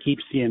engines and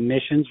keeps the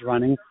emissions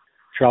running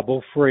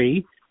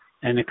trouble-free,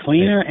 and a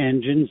cleaner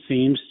engine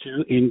seems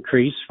to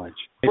increase much.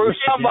 Bruce,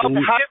 how do you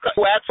come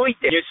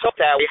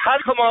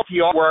up with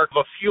your work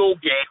of a fuel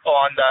gauge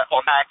on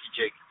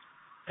packaging?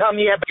 Tell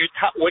me about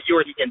what you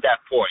were thinking at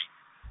that point.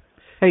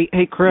 Hey,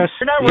 Chris.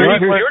 You're not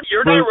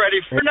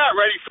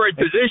ready for a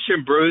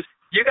position, Bruce.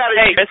 You got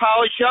to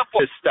polish up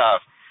with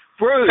stuff.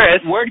 Bruce,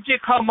 where did you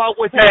come up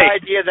with the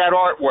idea of that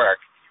artwork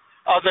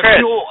of the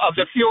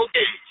fuel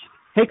gauge?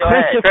 Hey,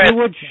 Chris, if you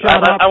would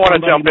shut up, I want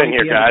to jump in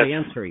here, guys.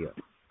 Answer you.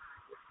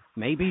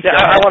 Maybe. Yeah,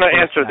 I want to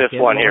answer this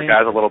one here,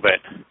 guys, a little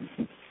bit.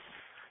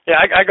 Yeah,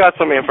 I got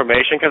some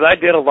information because I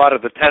did a lot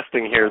of the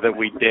testing here that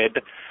we did.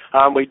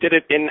 We did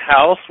it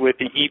in-house with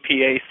the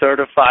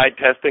EPA-certified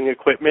testing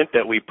equipment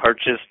that we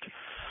purchased.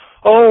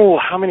 Oh,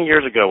 how many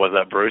years ago was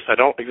that, Bruce? I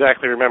don't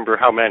exactly remember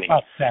how many.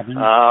 About 7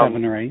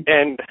 or 8.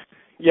 And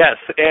yes,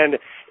 and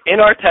in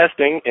our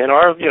testing,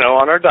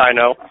 on our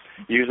dyno,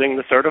 using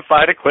the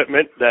certified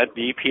equipment that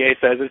the EPA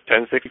says is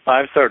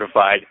 1065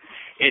 certified,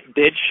 it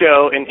did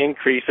show an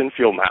increase in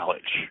fuel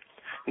mileage.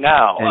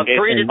 Now, on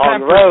 3 to 10%.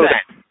 On road,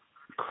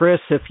 Chris,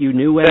 if you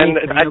knew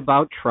anything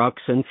about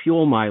trucks and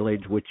fuel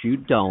mileage, which you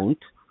don't,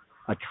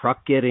 a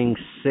truck getting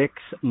 6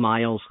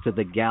 miles to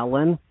the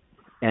gallon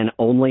and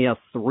only a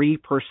 3%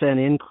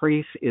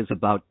 increase is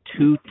about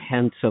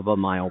 0.2 of a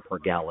mile per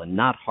gallon.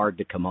 Not hard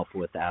to come up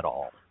with at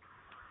all.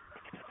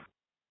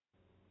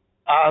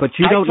 But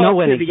you don't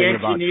know anything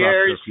about trucks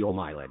or fuel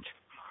mileage.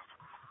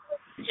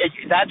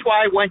 That's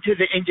why I went to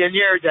the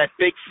engineers at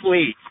Big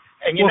Fleet.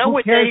 And you know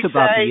what they say? Who cares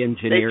about the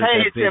engineers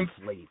at Big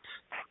Fleet?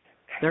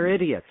 They're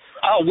idiots.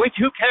 Oh,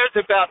 who cares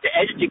about the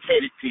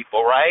educated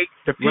people, right?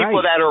 The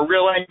people that are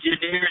real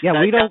engineers. Yeah,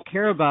 we don't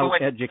care about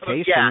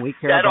education. Yeah, we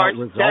care about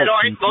results. That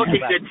aren't looking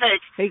to take.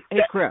 Hey,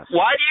 Chris.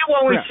 Why do you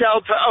only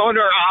sell to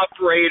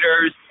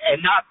owner-operators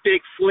and not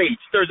big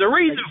fleets? There's a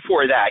reason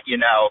for that, you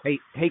know.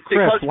 Hey, Chris.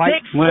 Because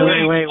big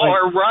fleets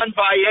are run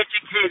by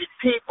educated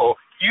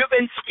people. You've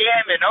been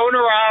scamming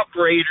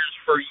owner-operators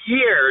for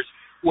years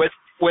with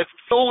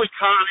fuel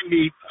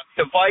economy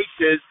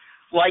devices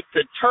like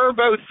the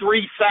Turbo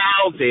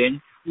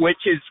 3000, which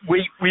is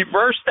we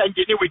reverse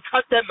engineer. We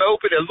cut them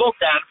open and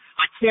looked at them.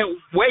 I can't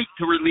wait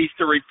to release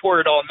the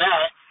report on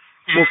that.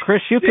 Well,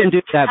 Chris, you can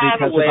do that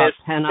because about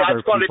 10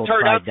 other people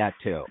tried that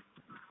too.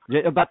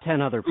 About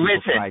 10 other people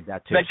tried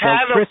that too.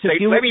 Chris,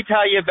 let me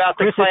tell you about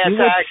the class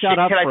action.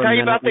 Can I tell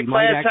you about the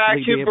class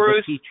action,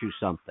 Bruce? Teach you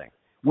something.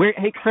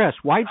 Hey, Chris,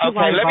 why'd you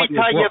lie about your book? Okay, let me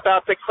tell you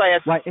about the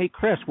class. Hey,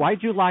 Chris,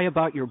 why'd you lie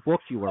about your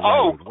book you were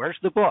writing? Where's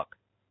the book?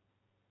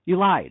 You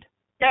lied.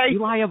 Yeah,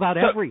 you lie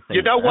about everything.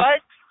 You know what?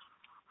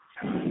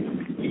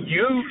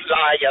 You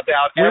lie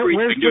about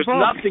everything. There's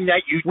nothing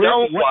that you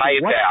don't lie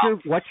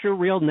about. What's your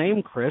real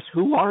name, Chris?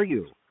 Who are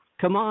you?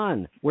 Come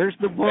on. Where's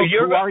the book?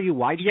 Who are you?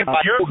 Why do you...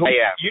 You're who I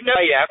am. You know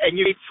I am. And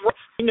I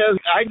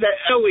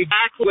know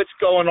exactly what's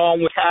going on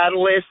with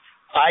Catalyst.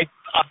 I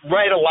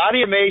read a lot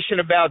of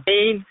information about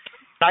Dane.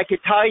 I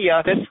could tell you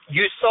that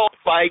you sold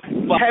by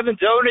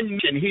Heaven's own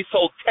admission, he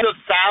sold 10,000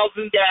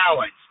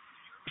 gallons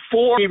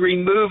before he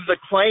removed the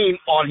claim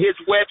on his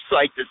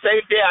website the same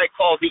day I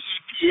called the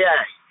EPA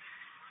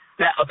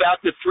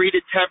about the 3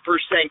 to 10%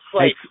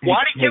 claim.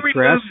 Why did you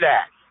remove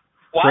that?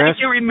 Why did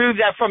you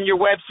remove that from your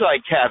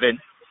website, Kevin?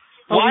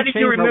 Why did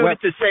you remove it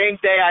the same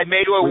day I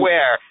made you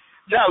aware?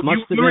 No,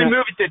 you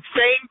removed it the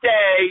same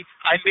day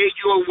I made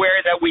you aware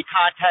that we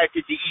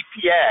contacted the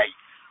EPA.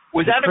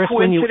 Was that Chris, a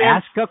coincidence? When you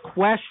ask a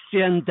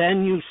question,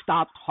 then you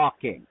stop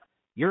talking.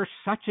 You're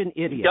such an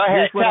idiot. Go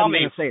ahead, Here's what tell I'm me.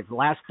 going to say. It's the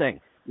last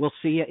thing. We'll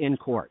see you in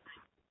court.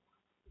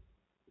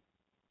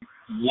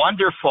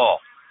 Wonderful.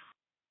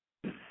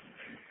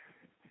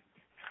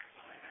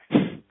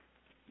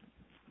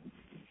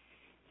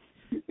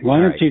 Why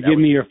don't you give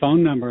me your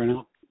phone number and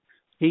I'll...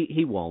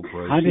 He won't,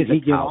 Bruce. How did he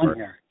get on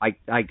here?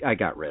 I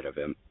got rid of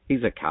him.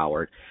 He's a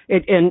coward.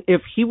 And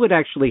if he would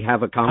actually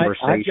have a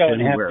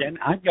conversation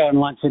I'd go and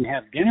lunch and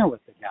have dinner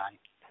with the guy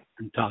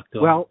and talk to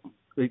him. Well,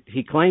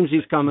 he claims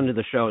he's coming to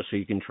the show, so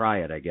you can try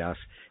it, I guess.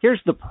 Here's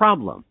the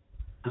problem.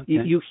 Okay.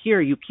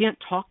 You can't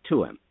talk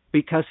to him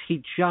because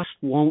he just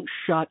won't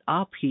shut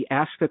up. He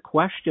asks a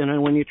question,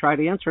 and when you try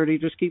to answer it, he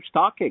just keeps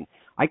talking.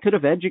 I could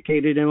have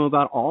educated him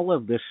about all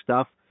of this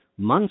stuff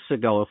months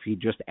ago if he'd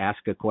just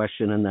ask a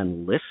question and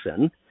then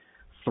listen.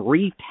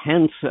 3%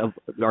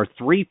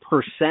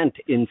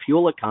 in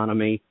fuel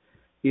economy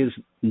is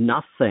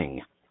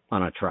nothing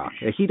on a truck.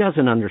 He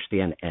doesn't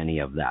understand any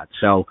of that.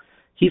 So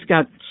he's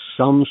got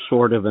some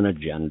sort of an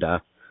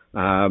agenda,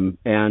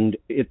 and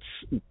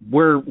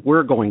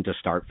we're going to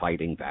start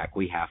fighting back.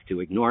 We have to.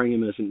 Ignoring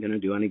him isn't going to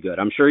do any good.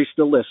 I'm sure he's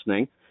still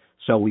listening,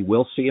 so we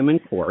will see him in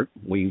court.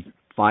 We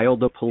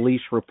filed a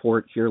police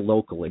report here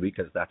locally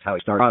because that's how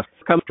he started.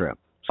 Come to him.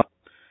 So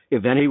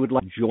if any would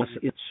like to join us,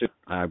 it's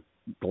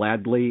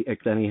gladly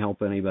any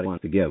help anybody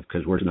wants to give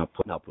because we're not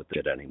putting up with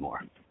it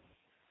anymore.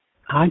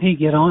 How did he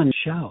get on the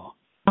show?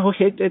 Oh,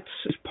 it's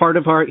part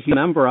of our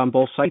member on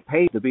both sides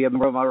paid to be a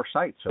member of our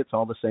site, so it's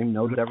all the same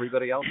note that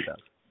everybody else does.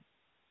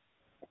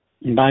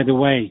 And by the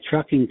way,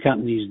 trucking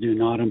companies do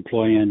not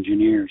employ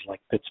engineers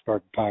like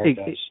Pittsburgh Power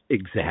does.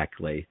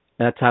 Exactly.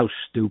 That's how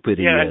stupid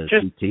he is.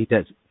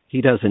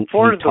 He doesn't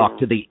talk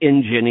to the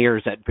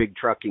engineers at big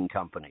trucking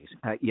companies.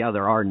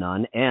 There are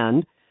none.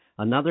 And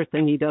another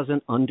thing he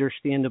doesn't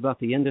understand about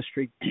the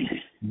industry,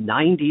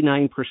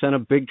 99%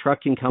 of big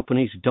trucking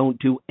companies don't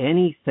do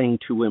anything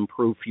to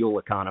improve fuel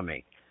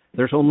economy.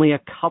 There's only a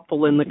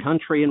couple in the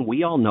country, and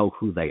we all know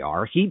who they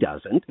are. He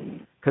doesn't,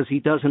 because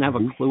he doesn't have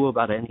a clue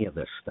about any of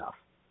this stuff.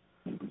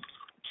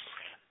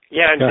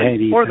 Yeah,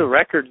 and for the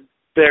record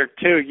there,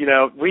 too,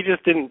 we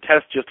just didn't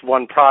test just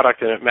one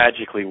product and it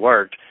magically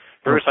worked.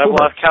 Bruce, I've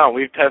lost count.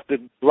 We've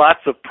tested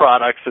lots of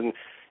products, and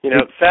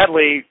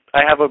sadly,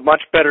 I have a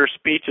much better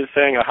speech as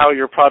saying how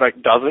your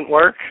product doesn't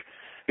work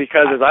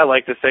because, as I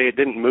like to say, it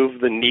didn't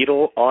move the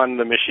needle on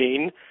the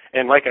machine.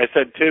 And like I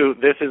said, too,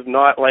 this is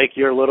not like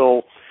your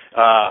little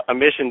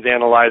emissions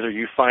analyzer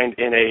you find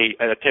in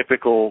a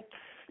typical,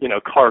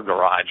 car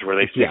garage where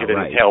they stick it in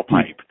the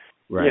tailpipe.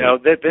 Right.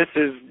 This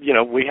is,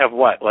 we have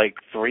like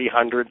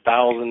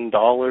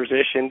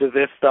 $300,000-ish into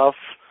this stuff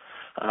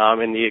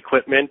in the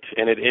equipment,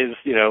 and it is,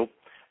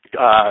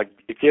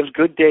 it gives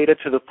good data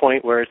to the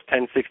point where it's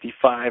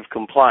 1065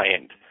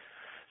 compliant.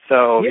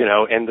 So,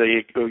 and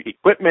the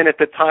equipment at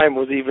the time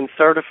was even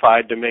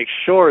certified to make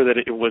sure that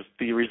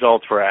the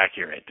results were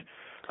accurate.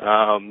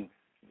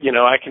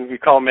 I can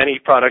recall many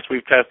products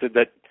we've tested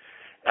that,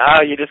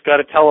 you just got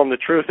to tell them the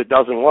truth, it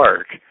doesn't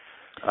work.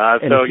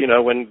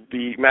 When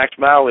the max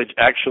mileage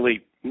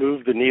actually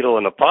moved the needle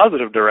in a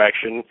positive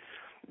direction,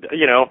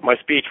 my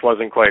speech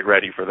wasn't quite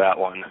ready for that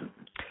one.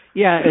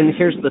 Yeah, and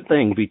here's the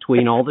thing.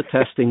 Between all the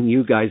testing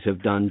you guys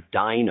have done,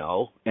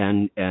 dyno,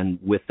 and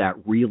with that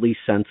really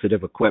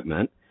sensitive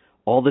equipment,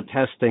 all the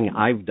testing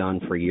I've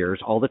done for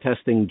years, all the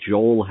testing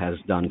Joel has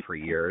done for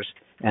years,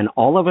 and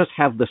all of us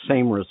have the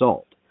same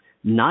result.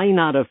 9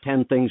 out of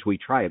 10 things we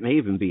try, it may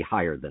even be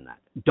higher than that,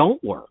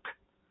 don't work.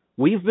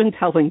 We've been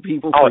telling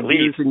people for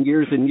years and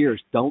years and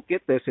years, don't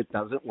get this, it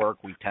doesn't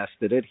work. We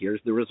tested it,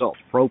 here's the results.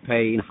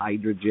 Propane,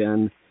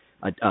 hydrogen,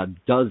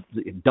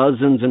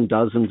 dozens and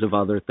dozens of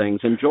other things.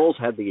 And Joel's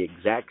had the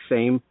exact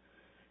same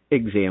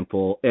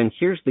example. And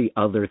here's the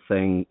other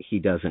thing he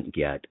doesn't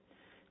get.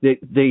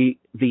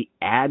 The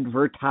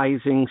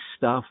advertising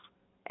stuff,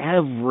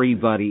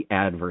 everybody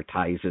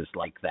advertises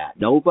like that.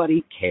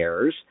 Nobody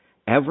cares.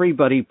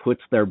 Everybody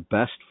puts their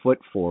best foot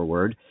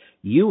forward.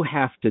 You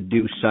have to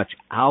do such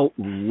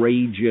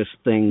outrageous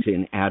things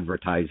in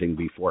advertising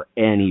before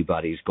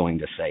anybody's going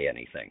to say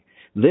anything.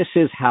 This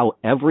is how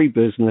every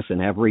business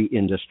and every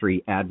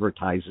industry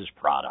advertises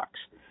products.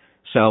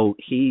 So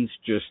he's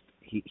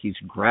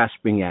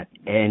grasping at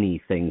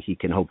anything he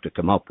can hope to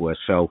come up with.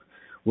 So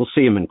we'll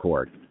see him in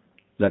court.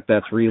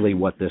 That's really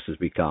what this has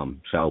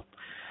become. So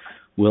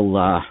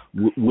we'll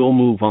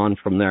move on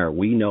from there.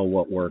 We know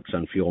what works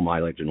on fuel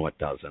mileage and what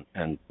doesn't.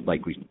 And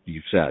like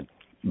you said,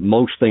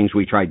 most things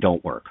we try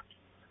don't work.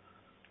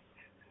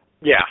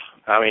 Yeah.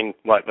 I mean,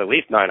 at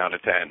least 9 out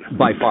of 10.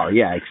 By far,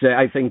 yeah.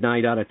 I think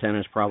 9 out of 10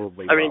 is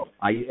probably low.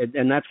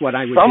 And that's what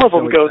I was some of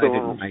them go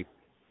when I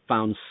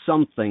found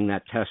something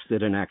that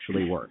tested and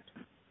actually worked.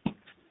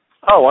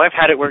 Oh, I've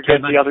had it where it goes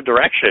the other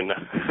direction.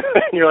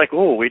 And you're like,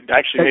 oh, we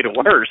actually made it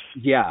worse.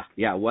 Yeah,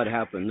 what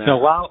happened there? So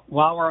while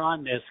we're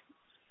on this,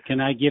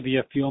 can I give you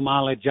a fuel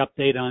mileage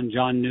update on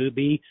John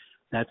Newby?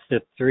 That's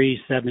the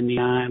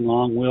 379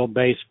 long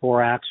wheelbase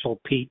 4-axle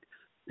Pete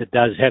that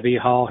does heavy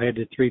haul,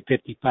 headed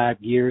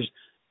 355 gears.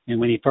 And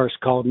when he first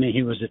called me,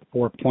 he was at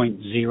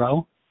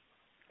 4.0.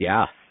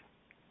 Yeah.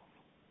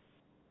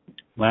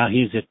 Well,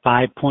 he's at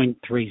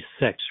 5.36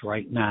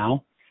 right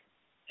now.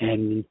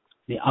 And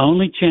the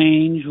only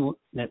change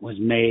that was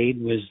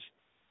made was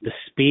the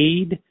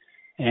speed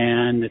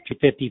and the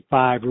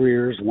 355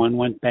 rears. One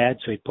went bad,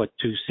 so he put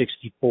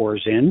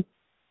 264s in.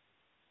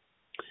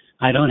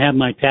 I don't have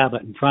my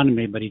tablet in front of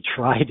me, but he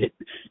tried it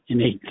in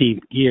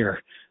 18th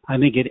gear. I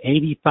think at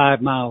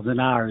 85 miles an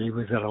hour, he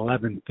was at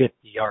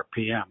 1150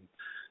 RPM.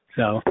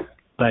 So,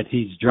 but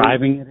he's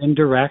driving it in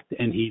direct,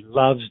 and he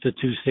loves the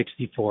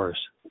 264s.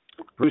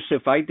 Bruce,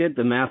 if I did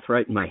the math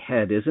right in my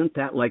head, isn't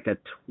that like a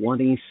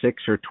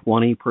 26 or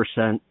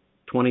 20%,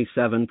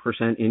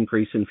 27%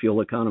 increase in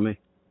fuel economy?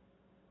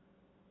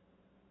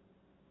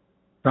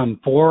 From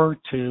 4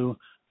 to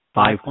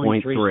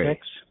 5.36?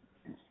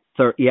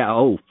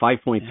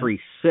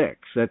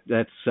 5.36.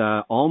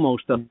 That's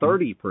almost a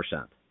 30%.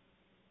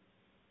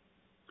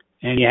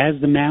 And he has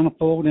the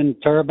manifold and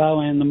turbo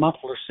and the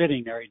muffler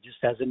sitting there. He just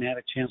hasn't had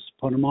a chance to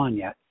put them on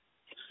yet.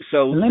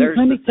 So let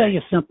me tell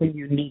you something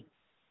unique.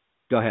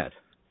 Go ahead.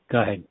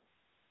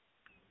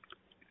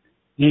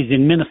 He's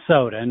in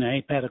Minnesota, and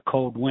they've had a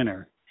cold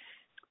winter.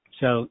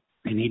 So,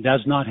 and he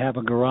does not have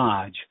a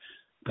garage.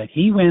 But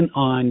he went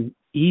on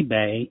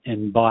eBay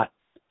and bought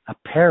a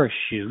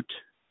parachute.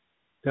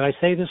 Did I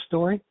say this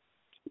story?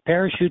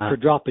 Parachute for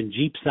dropping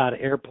Jeeps out of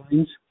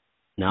airplanes.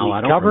 No,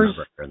 I don't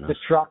remember hearing this.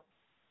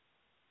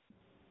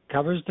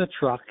 Covers the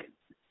truck.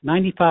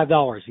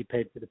 $95 he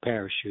paid for the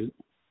parachute.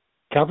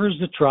 Covers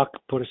the truck,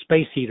 put a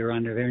space heater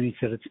under there, and he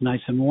said it's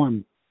nice and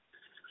warm.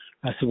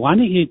 I said, why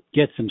don't you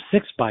get some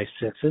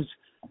 6x6s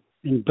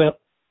and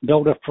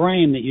build a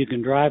frame that you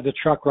can drive the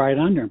truck right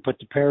under and put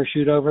the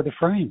parachute over the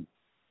frame?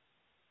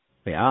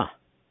 Yeah.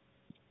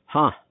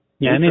 Huh.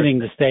 Yeah, anything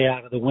to stay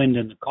out of the wind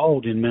and the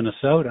cold in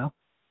Minnesota.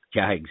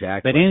 Yeah,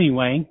 exactly. But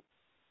anyway,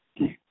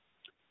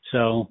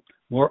 so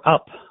we're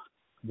up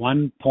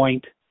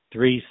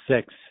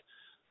 1.36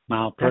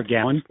 mile per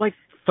gallon. It's like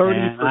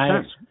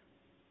 30%.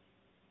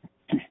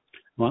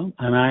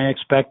 And I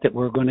expect that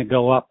we're going to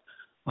go up.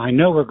 I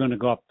know we're going to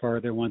go up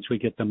further once we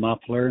get the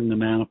muffler and the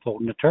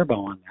manifold and the turbo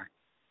on there.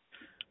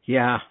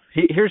 Yeah.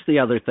 Here's the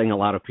other thing a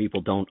lot of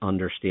people don't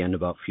understand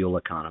about fuel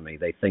economy.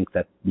 They think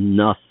that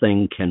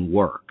nothing can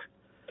work.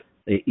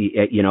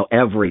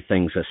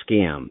 Everything's a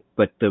scam.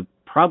 But the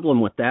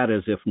problem with that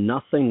is if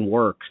nothing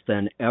works,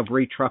 then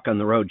every truck on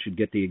the road should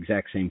get the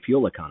exact same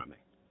fuel economy.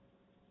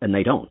 And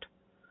they don't.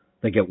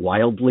 They get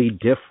wildly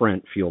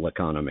different fuel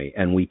economy.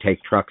 And we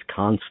take trucks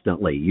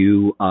constantly.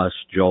 You, us,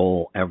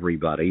 Joel,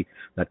 everybody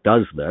that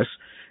does this.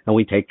 And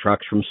we take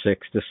trucks from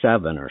 6 to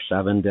 7 or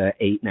 7 to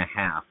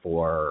 8.5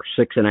 or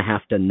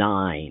 6.5 to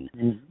 9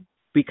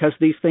 because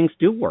these things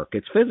do work.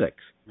 It's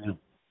physics. Yeah.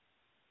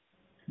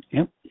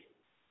 Yep.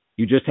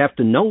 You just have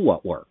to know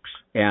what works.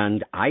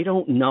 And I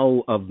don't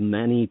know of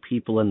many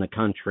people in the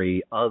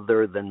country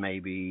other than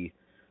maybe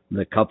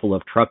the couple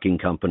of trucking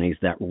companies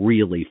that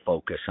really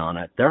focus on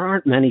it. There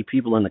aren't many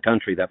people in the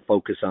country that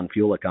focus on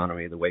fuel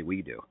economy the way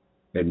we do.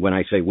 And when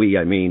I say we,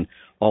 I mean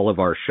all of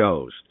our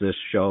shows. This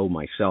show,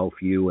 myself,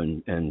 you,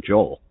 and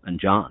Joel and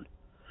John.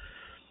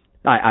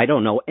 I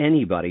don't know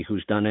anybody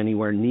who's done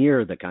anywhere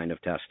near the kind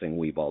of testing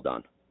we've all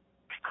done.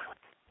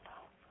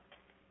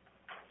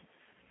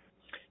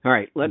 All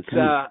right, let's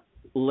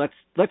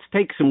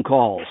take some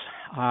calls.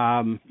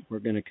 We're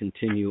going to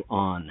continue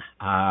on.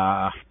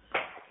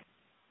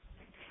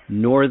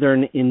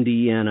 Northern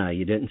Indiana.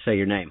 You didn't say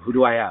your name. Who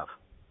do I have?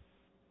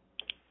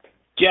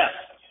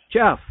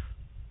 Jeff.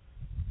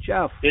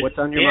 Jeff, what's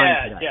on your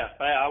mind today? Yeah, Jeff.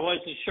 I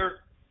wasn't sure.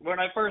 When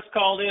I first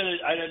called in,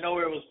 I didn't know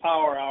it was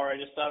Power Hour. I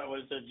just thought it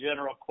was a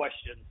general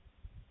question.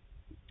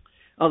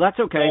 Oh, that's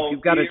okay. So if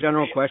you've got a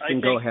general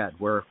question, go ahead.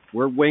 We're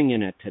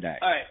winging it today.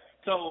 All right.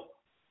 So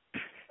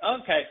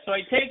I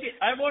take it.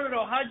 I want to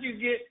know, how'd you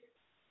get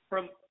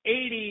from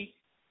 80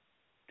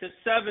 to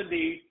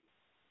 70,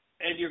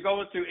 and you're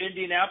going through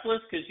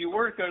Indianapolis? Because you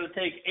weren't going to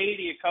take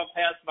 80 and come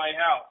past my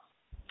house.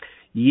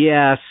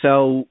 Yeah,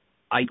 so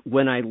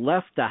when I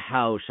left the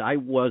house, I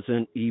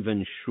wasn't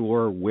even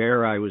sure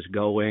where I was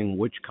going,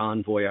 which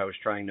convoy I was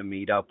trying to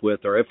meet up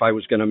with, or if I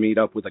was going to meet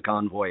up with a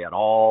convoy at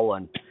all,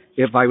 and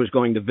if I was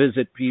going to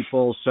visit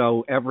people.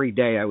 So every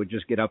day I would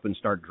just get up and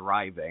start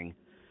driving.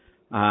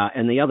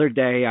 And the other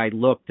day I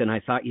looked and I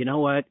thought, you know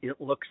what?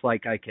 It looks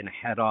like I can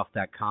head off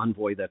that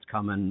convoy that's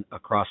coming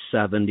across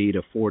 70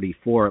 to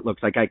 44. It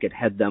looks like I could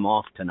head them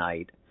off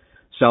tonight.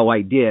 So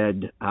I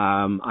did.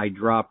 I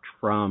dropped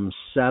from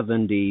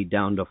 70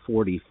 down to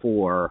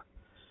 44.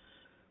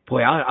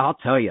 Boy, I'll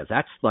tell you,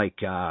 that's like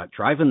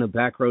driving the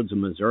back roads of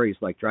Missouri is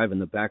like driving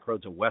the back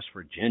roads of West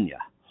Virginia.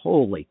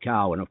 Holy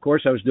cow. And, of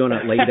course, I was doing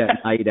it late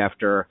at night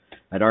after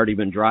I'd already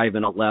been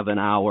driving 11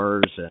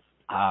 hours.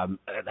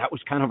 That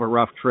was kind of a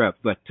rough trip.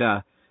 But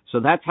so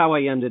that's how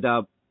I ended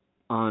up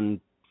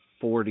on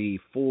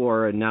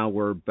 44, and now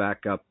we're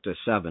back up to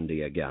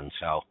 70 again.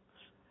 So,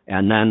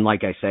 and then,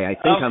 like I say, I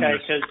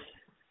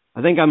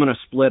think I'm going to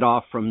split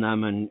off from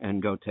them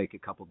and go take a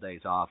couple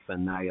days off,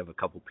 and I have a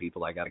couple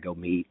people I got to go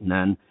meet, and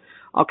then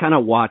I'll kind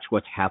of watch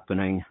what's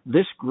happening.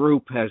 This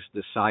group has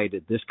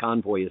decided this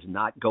convoy is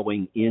not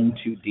going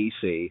into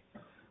D.C.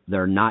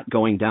 They're not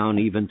going down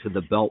even to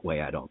the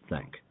Beltway, I don't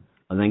think.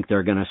 I think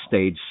they're going to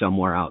stage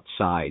somewhere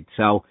outside.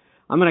 So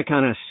I'm going to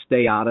kind of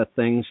stay out of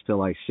things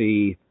till I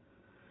see.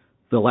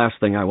 The last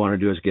thing I want to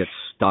do is get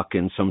stuck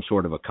in some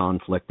sort of a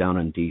conflict down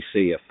in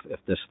D.C. if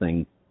this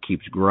thing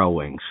keeps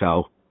growing.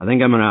 So I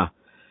think I'm going to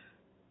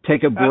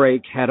take a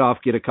break, head off,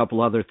 get a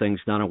couple other things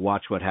done, and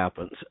watch what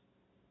happens.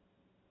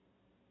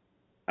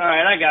 All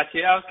right, I got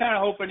you. I was kind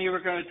of hoping you were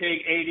going to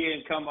take 80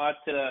 and come out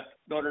to the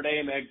Notre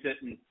Dame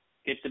exit and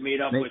get to meet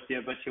up with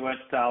you, but you went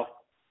south.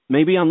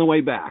 Maybe on the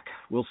way back.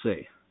 We'll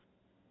see.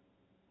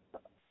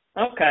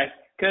 Okay,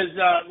 because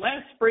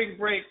last spring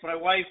break, my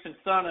wife and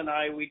son and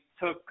I, we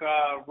took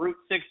Route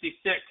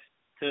 66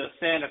 to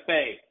Santa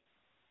Fe.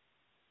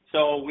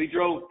 So we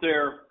drove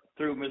there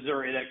through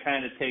Missouri. That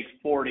kind of takes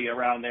 40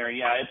 around there.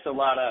 Yeah, it's a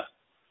lot of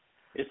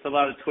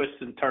twists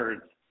and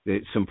turns.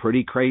 It's some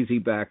pretty crazy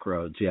back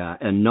roads, yeah,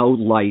 and no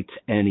lights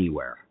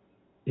anywhere.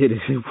 It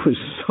was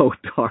so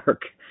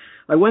dark.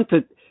 I went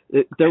to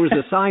there was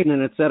a sign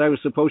and it said I was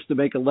supposed to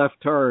make a left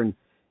turn,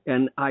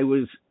 and I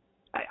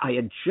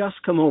had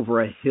just come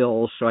over a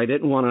hill, so I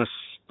didn't want to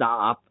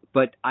stop,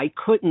 but I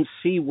couldn't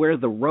see where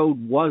the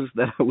road was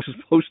that I was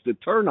supposed to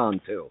turn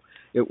onto.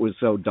 It was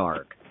so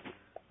dark.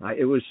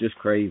 It was just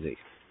crazy.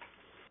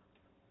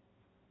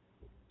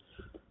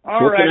 All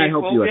right. What can I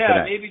help you with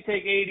today? Maybe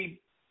take 80.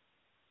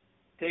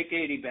 Take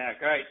 80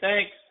 back. All right,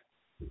 thanks.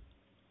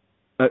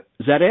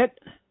 Is that it?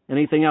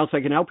 Anything else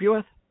I can help you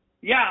with?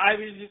 Yeah, I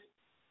was just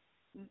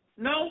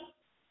no.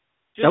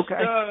 Just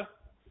okay.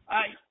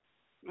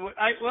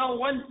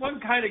 One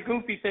kind of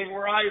goofy thing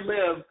where I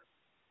live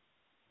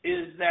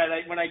is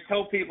that when I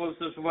tell people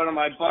this is one of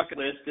my bucket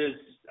lists is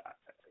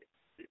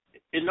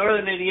in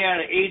Northern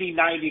Indiana,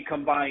 80-90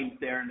 combines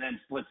there and then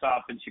splits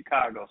off in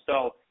Chicago.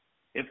 So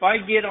if I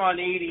get on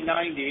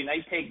 80-90 and I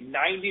take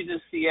 90 to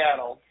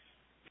Seattle,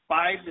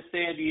 5 to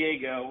San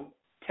Diego,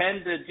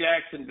 10 to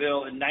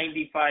Jacksonville, and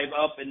 95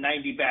 up and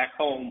 90 back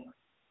home,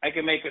 I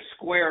can make a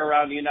square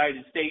around the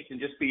United States and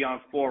just be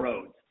on 4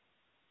 roads.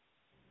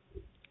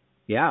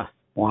 Yeah.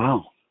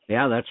 Wow.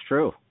 Yeah, that's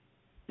true.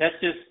 And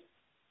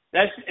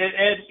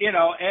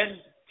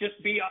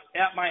just be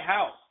at my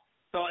house.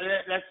 So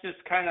that's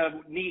just kind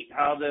of neat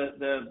how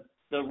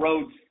the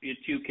roads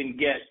that you can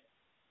get.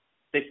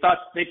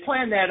 They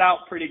planned that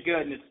out pretty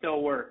good, and it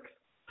still works.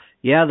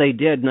 Yeah, they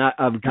did.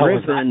 I've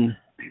driven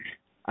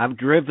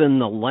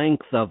the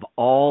length of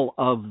all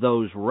of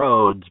those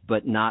roads,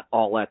 but not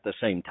all at the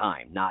same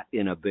time, not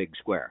in a big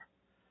square.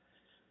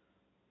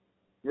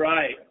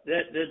 Right.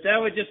 That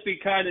would just be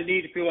kind of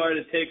neat if you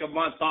wanted to take a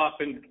month off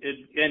and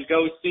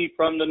go see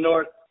from the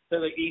north to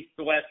the east,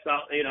 west,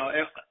 south,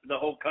 the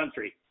whole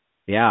country.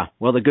 Yeah.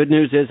 Well, the good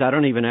news is I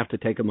don't even have to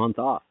take a month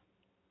off.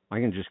 I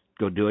can just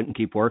go do it and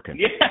keep working.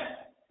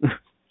 Yeah.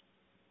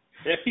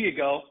 There you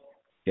go.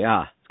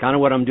 Yeah. It's kind of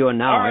what I'm doing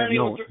now. All right,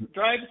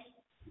 drive.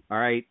 All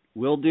right.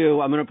 Will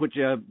do. I'm going to put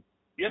you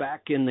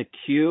back in the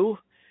queue,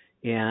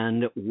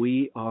 and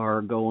we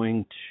are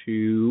going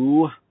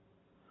to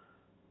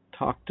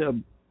talk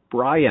to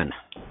Brian.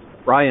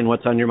 Brian,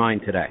 what's on your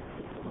mind today?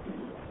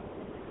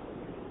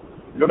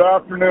 Good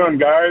afternoon,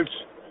 guys.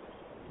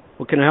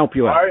 What can I help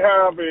you with? I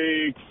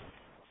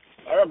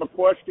have a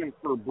question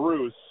for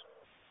Bruce.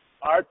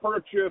 I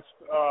purchased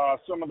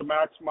some of the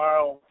Max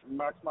Mile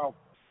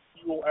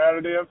fuel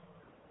additive,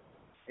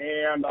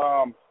 and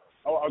I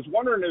was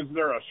wondering, is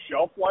there a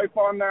shelf life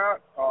on that?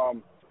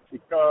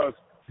 Because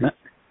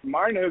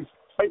mine has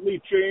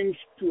slightly changed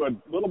to a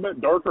little bit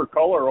darker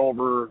color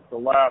over the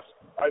last.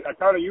 I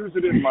kind of use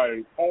it in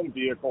my home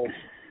vehicles,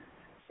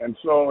 and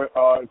so it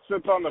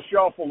sits on the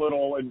shelf a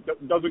little.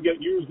 It doesn't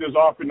get used as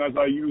often as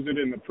I use it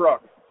in the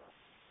truck.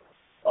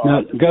 No,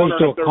 it goes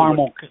to a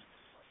caramel.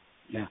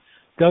 Yeah,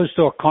 goes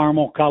to a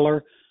caramel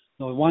color.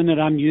 The one that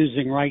I'm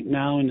using right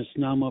now in the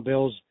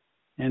snowmobiles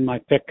and my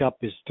pickup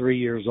is 3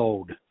 years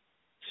old.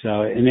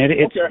 So, and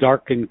it's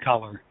dark in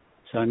color.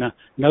 So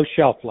no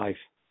shelf life.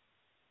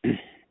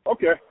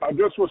 Okay, I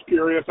just was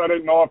curious. I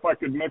didn't know if I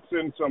could mix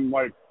in some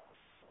like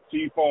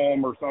sea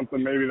foam or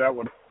something. Maybe that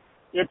would,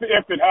 if it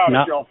had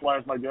a shelf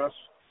life, I guess.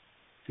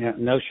 Yeah,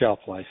 no shelf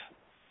life.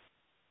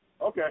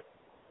 Okay.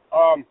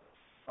 All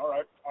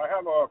right. I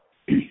have a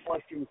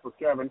question for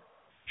Kevin.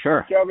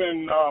 Sure.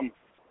 Kevin,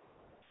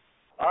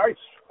 I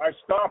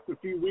stopped a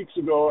few weeks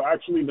ago,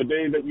 actually the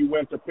day that you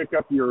went to pick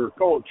up your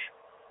coach,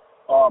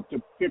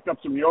 to pick up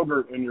some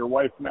yogurt, and your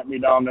wife met me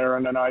down there,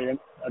 and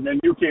then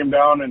you came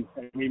down and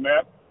we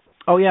met.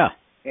 Oh yeah.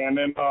 And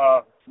then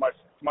my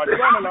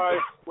son and I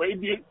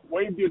waved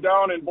you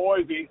down in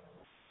Boise,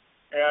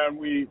 and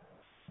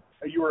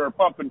you were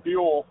pumping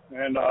fuel,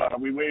 and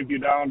we waved you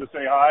down to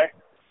say hi.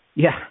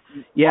 Yeah.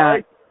 Yeah.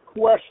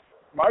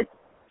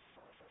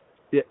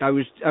 I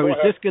was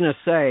just gonna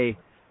say,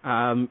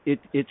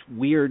 it's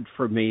weird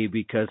for me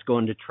because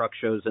going to truck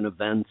shows and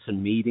events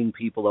and meeting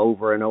people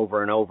over and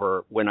over and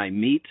over, when I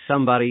meet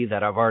somebody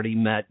that I've already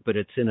met, but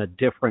it's in a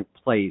different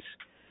place.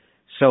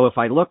 So if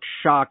I looked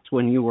shocked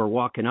when you were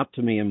walking up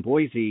to me in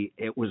Boise,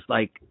 it was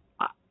like,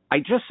 I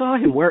just saw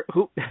him.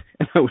 Who?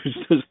 And I was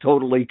just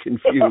totally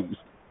confused.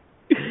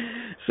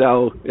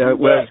 So it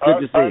was good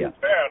to see you.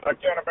 I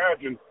can't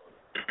imagine.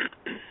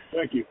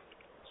 Thank you.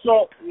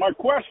 So my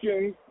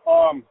question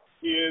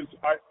is,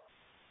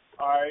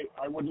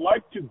 I would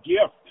like to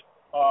gift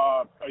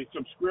a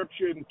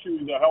subscription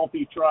to the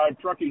Healthy Tribe,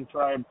 Trucking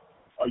Tribe,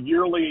 a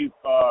yearly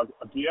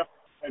gift,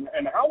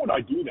 and how would I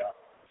do that?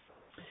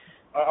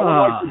 I would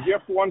like to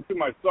gift one to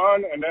my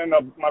son and then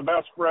my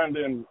best friend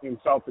in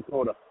South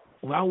Dakota.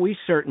 Well, we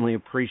certainly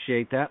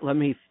appreciate that. Let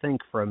me think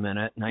for a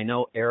minute. And I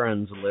know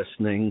Aaron's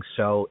listening,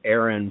 so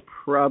Aaron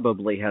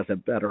probably has a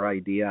better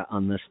idea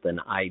on this than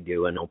I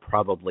do, and he'll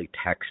probably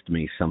text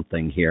me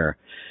something here.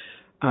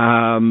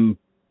 You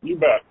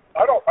bet.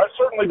 I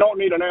certainly don't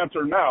need an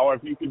answer now.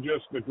 If you could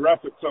just address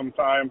it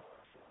sometime,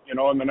 in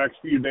the next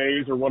few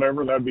days or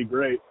whatever, that'd be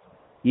great.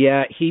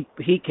 Yeah, he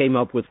came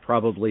up with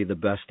probably the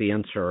best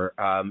answer.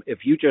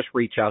 If you just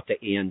reach out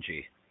to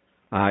Angie,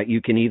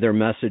 you can either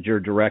message her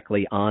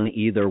directly on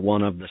either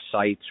one of the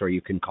sites, or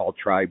you can call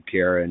Tribe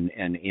Care, and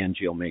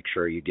Angie will make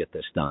sure you get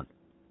this done.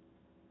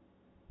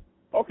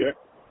 Okay.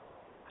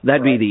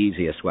 That'd be the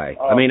easiest way.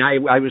 I mean,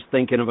 I was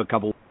thinking of a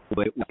couple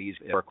ways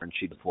working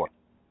she before.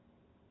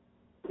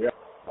 Yeah.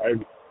 I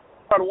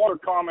had one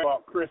comment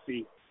about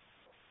Chrissy.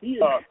 He's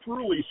a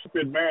truly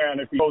stupid man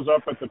if he goes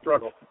up at the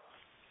truck.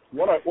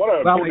 What a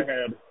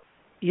pinhead.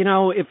 If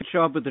you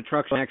show up at the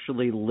truck and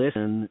actually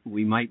listen,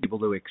 we might be able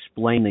to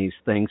explain these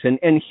things.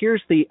 And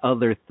here's the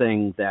other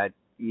thing that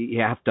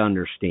you have to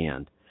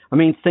understand. I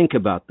mean, think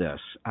about this.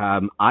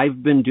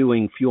 I've been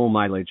doing fuel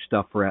mileage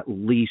stuff for at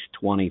least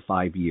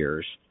 25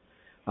 years.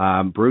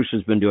 Bruce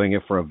has been doing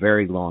it for a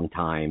very long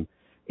time.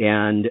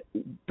 And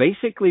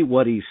basically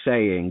what he's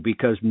saying,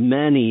 because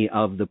many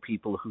of the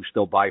people who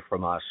still buy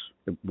from us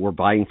were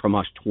buying from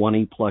us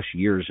 20 plus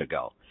years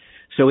ago.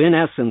 So in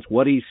essence,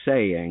 what he's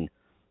saying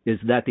is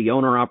that the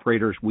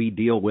owner-operators we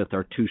deal with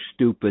are too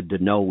stupid to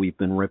know we've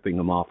been ripping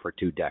them off for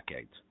 2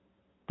 decades.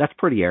 That's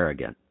pretty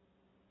arrogant.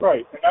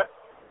 Right.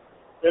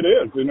 It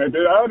is, and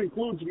that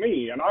includes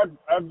me. And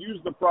I've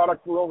used the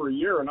product for over a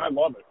year, and I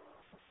love it.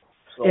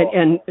 So,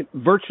 and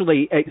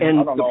virtually,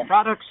 and the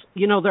products,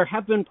 there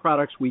have been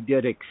products we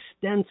did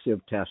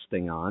extensive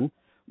testing on,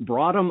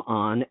 brought them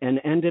on,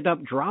 and ended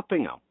up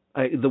dropping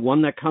them. The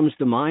one that comes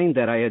to mind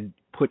that I had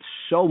put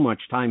so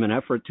much time and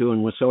effort to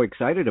and was so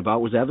excited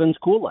about was Evans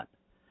Coolant.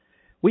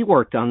 We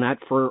worked on that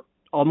for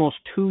almost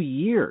 2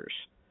 years,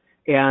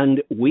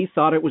 and we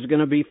thought it was going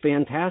to be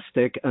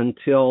fantastic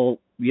until,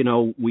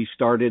 we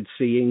started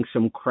seeing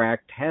some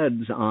cracked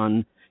heads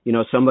on,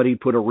 somebody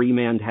put a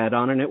remand head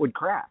on and it would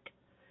crack.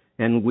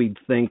 And we'd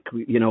think,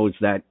 is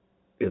that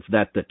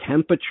the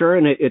temperature?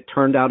 And it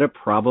turned out it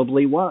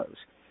probably was.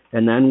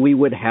 And then we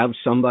would have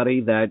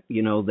somebody that,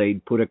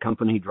 they'd put a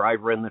company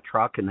driver in the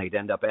truck and they'd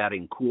end up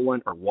adding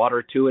coolant or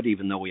water to it,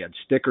 even though we had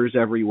stickers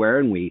everywhere,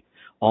 and we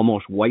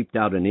almost wiped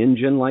out an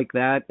engine like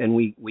that. And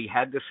we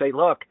had to say,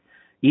 look,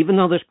 even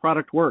though this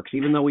product works,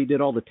 even though we did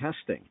all the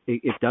testing,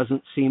 it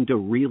doesn't seem to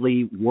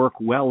really work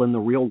well in the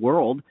real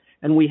world,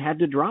 and we had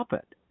to drop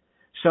it.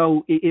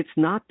 So it's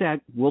not that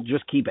we'll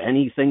just keep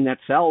anything that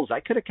sells. I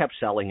could have kept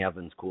selling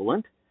Evans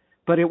coolant,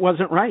 but it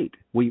wasn't right.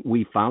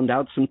 We found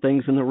out some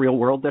things in the real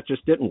world that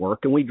just didn't work,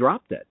 and we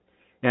dropped it.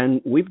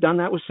 And we've done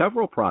that with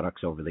several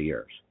products over the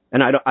years.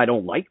 And I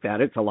don't like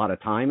that. It's a lot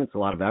of time. It's a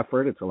lot of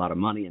effort. It's a lot of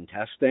money in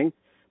testing.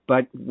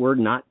 But we're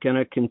not going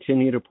to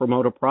continue to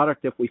promote a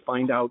product if we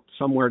find out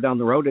somewhere down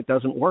the road it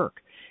doesn't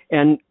work.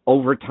 And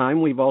over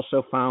time, we've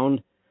also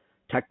found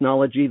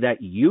technology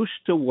that used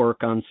to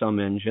work on some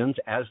engines.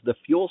 As the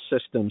fuel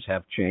systems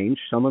have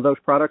changed, some of those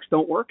products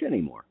don't work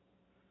anymore.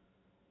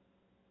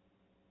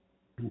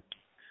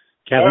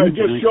 Kevin, it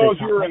just shows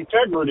your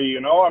integrity,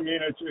 I mean,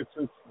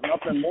 it's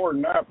nothing more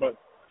than that, but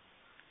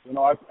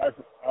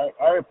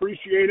I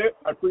appreciate it.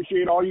 I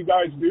appreciate all you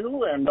guys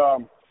do, and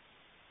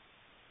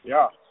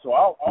so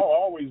I'll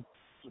always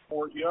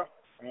support you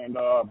and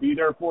be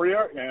there for you,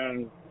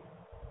 and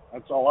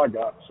that's all I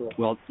got. So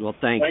well,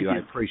 thank you. I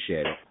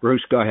appreciate it.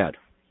 Bruce, go ahead.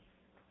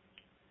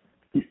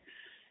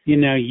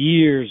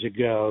 Years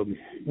ago,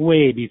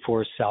 way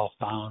before cell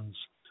phones,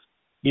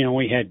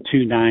 we had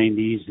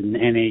 290s and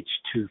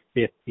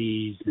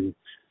NH250s, and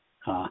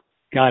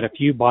God, if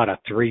you bought a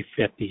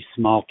 350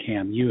 small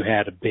cam, you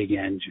had a big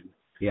engine.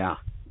 Yeah.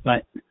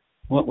 But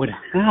what would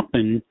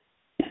happen,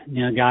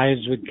 guys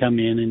would come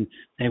in and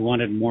they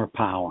wanted more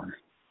power.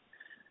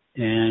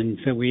 And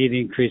so we'd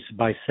increase it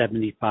by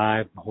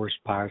 75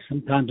 horsepower,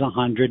 sometimes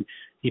 100,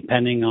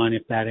 depending on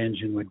if that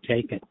engine would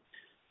take it.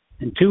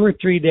 And 2 or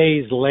 3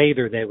 days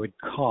later, they would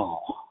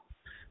call.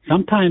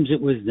 Sometimes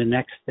it was the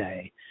next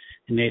day.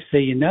 And they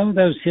say,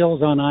 those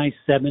hills on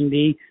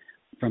I-70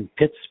 from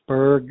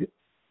Pittsburgh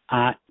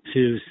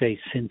to, say,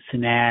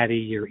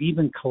 Cincinnati or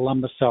even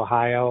Columbus,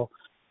 Ohio?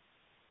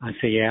 I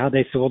say, yeah.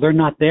 They say, well, they're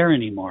not there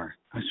anymore.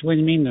 I said, what do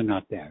you mean they're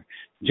not there?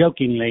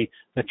 Jokingly,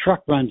 the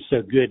truck runs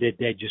so good that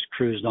they just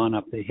cruised on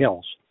up the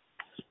hills.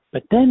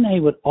 But then they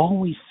would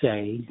always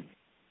say,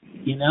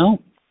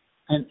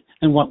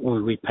 and what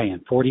were we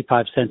paying,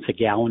 45 cents a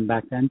gallon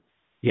back then?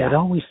 Yeah. They'd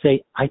always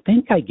say, I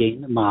think I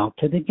gained a mile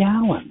to the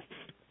gallon.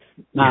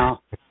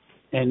 Now,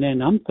 and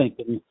then I'm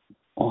thinking,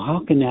 well,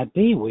 how can that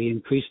be? We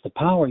increased the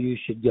power, you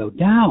should go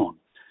down.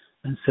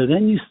 And so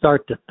then you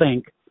start to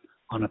think,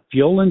 on a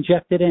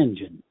fuel-injected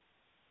engine,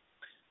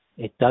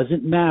 it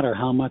doesn't matter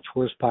how much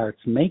horsepower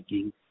it's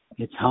making,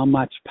 it's how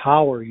much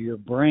power your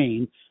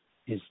brain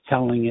is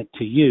telling it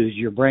to use.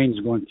 Your brain's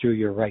going through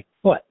your right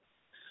foot.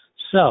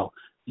 So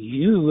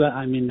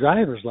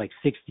drivers like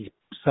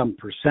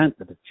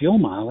 60-some% of the fuel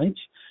mileage,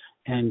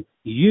 and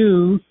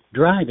you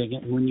driving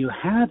it, when you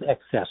have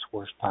excess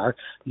horsepower,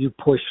 you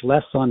push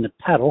less on the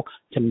pedal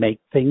to make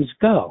things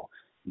go.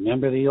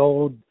 Remember the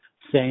old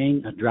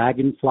saying, a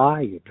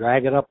dragonfly, you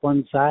drag it up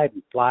one side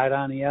and fly it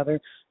on the other,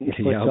 your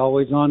foot's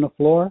always on the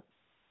floor?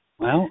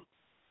 Well,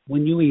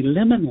 when you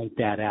eliminate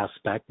that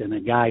aspect and a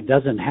guy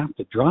doesn't have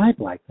to drive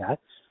like that,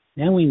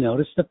 then we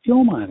notice the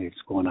fuel mileage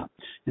is going up.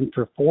 And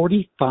for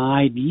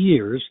 45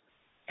 years,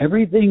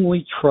 everything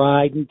we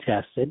tried and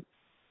tested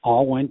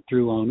all went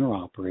through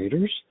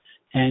owner-operators,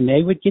 and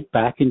they would get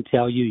back and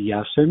tell you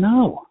yes or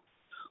no.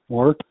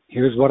 Or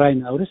here's what I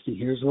noticed and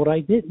here's what I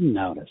didn't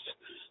notice.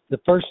 The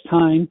first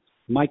time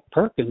Mike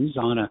Perkins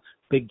on a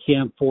Big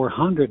Cam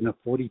 400 and a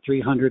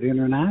 4300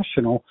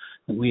 International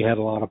that we had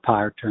a lot of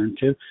power turned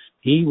to,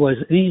 he's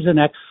an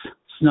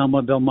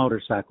ex-snowmobile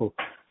motorcycle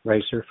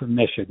racer from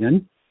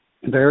Michigan,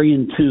 very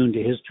in tune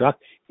to his truck,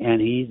 and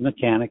he's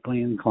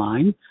mechanically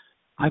inclined.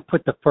 I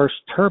put the first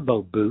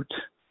turbo boot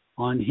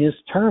on his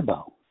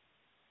turbo.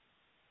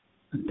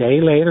 A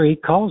day later, he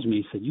calls me.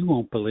 He said, you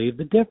won't believe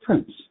the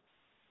difference.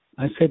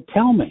 I said,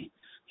 tell me.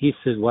 He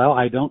said, well,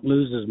 I don't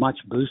lose as much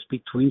boost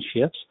between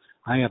shifts.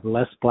 I have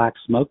less black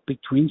smoke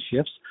between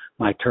shifts.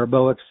 My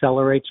turbo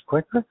accelerates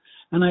quicker.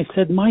 And I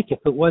said, Mike, if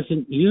it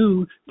wasn't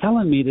you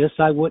telling me this,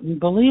 I wouldn't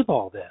believe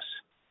all this.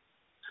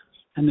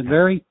 And the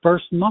very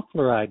first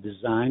muffler I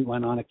designed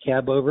went on a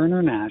Cab Over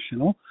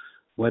International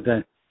with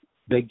a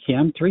Big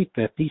Cam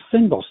 350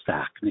 single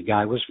stack. And the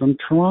guy was from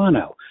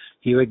Toronto.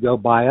 He would go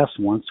by us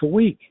once a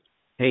week.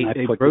 Hey,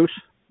 Bruce,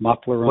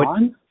 muffler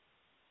on.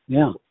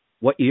 Yeah.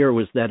 What year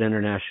was that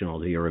International?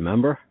 Do you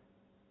remember?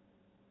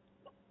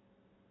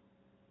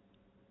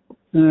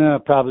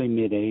 Probably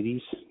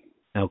mid-'80s.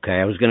 Okay,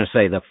 I was going to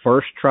say the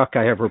first truck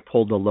I ever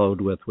pulled a load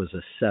with was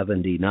a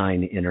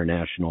 79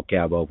 International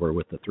Cab Over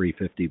with the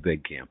 350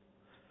 Big Cam.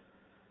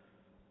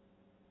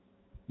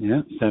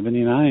 Yeah,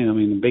 79. I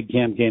mean, the Big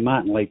Cam came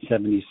out in late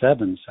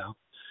 77, so.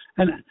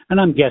 And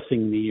I'm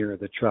guessing the year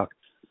of the truck.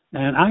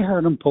 And I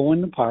heard him pull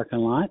in the parking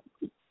lot,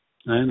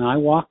 and I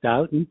walked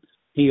out, and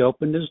he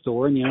opened his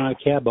door, and, a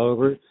cab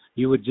over,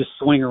 you would just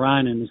swing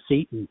around in the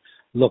seat and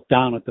look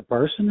down at the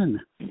person. And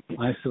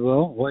I said,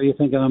 well, what do you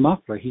think of the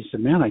muffler? He said,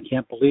 man, I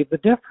can't believe the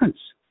difference.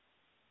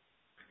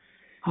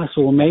 I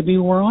said, well, maybe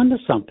we're onto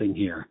something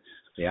here.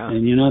 Yeah.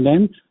 And,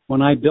 then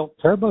when I built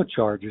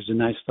turbochargers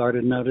and I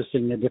started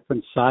noticing the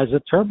different size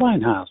of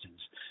turbine housings,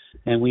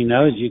 and we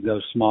know as you go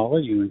smaller,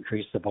 you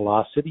increase the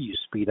velocity, you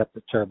speed up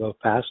the turbo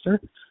faster.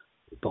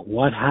 But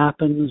what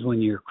happens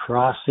when you're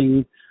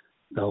crossing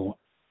the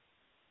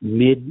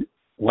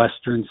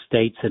Midwestern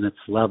states in its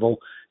level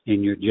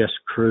and you're just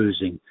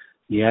cruising?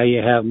 Yeah,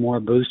 you have more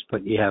boost,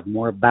 but you have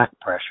more back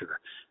pressure.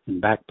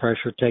 And back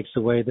pressure takes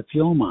away the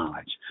fuel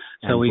mileage.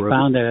 So we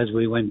found that as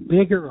we went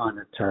bigger on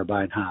the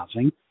turbine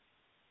housing,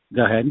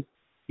 go ahead.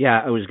 Yeah,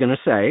 I was going to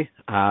say,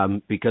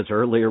 because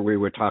earlier we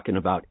were talking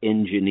about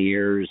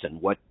engineers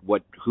and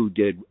who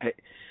did.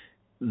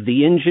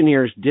 The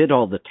engineers did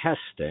all the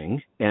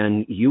testing,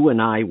 and you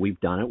and I, we've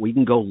done it. We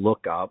can go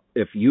look up.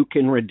 If you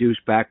can reduce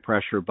back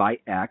pressure by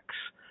X,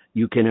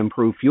 you can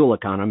improve fuel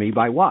economy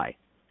by Y.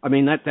 I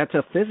mean, that's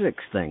a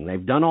physics thing.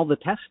 They've done all the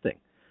testing.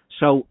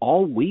 So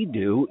all we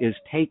do is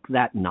take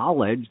that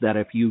knowledge that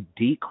if you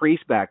decrease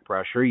back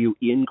pressure, you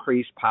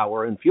increase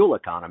power and fuel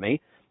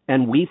economy,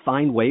 and we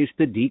find ways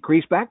to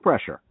decrease back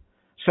pressure.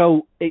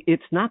 So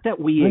it's not that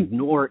we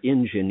ignore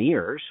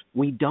engineers.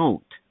 We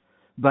don't.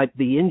 But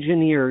the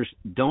engineers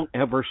don't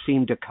ever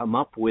seem to come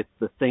up with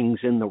the things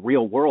in the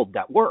real world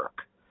that work.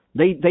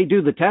 They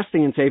do the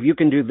testing and say, if you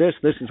can do this,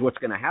 this is what's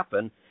going to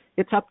happen.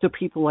 It's up to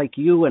people like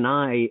you and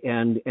I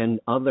and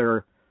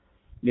other,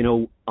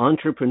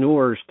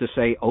 entrepreneurs to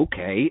say,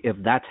 okay, if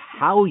that's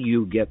how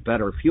you get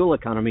better fuel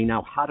economy,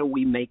 now how do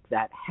we make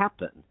that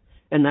happen?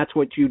 And that's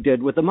what you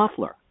did with the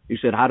muffler. You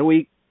said, how do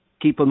we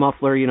keep a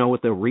muffler,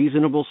 with a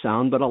reasonable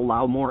sound but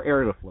allow more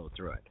air to flow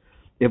through it?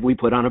 If we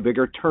put on a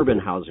bigger turbine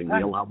housing,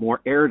 we allow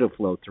more air to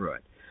flow through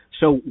it.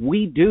 So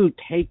we do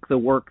take the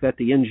work that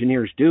the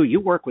engineers do. You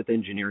work with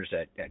engineers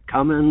at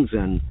Cummins,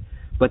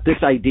 but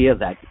this idea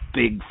that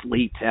big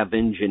fleets have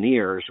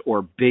engineers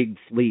or big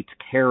fleets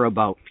care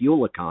about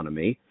fuel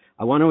economy,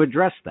 I want to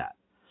address that.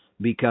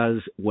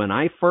 Because when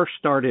I first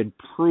started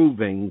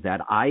proving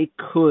that I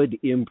could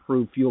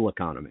improve fuel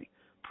economy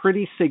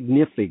pretty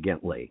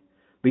significantly,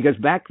 because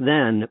back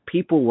then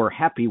people were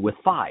happy with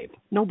 5.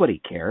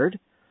 Nobody cared.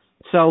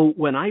 So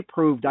when I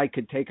proved I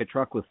could take a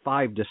truck with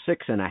 5 to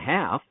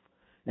 6.5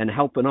 and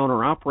help an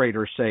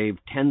owner-operator save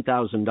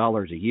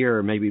 $10,000 a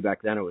year, maybe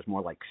back then it was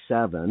more like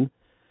 7,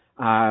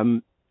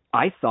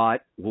 I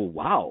thought, well,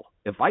 wow,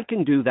 if I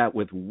can do that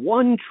with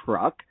 1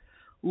 truck,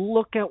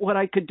 look at what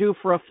I could do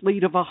for a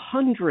fleet of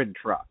 100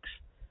 trucks.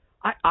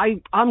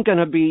 I'm going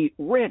to be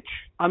rich.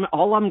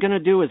 All I'm going to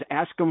do is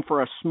ask them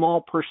for a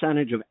small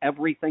percentage of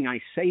everything I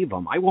save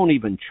them. I won't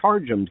even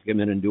charge them to come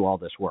in and do all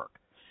this work.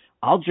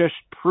 I'll just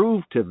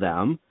prove to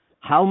them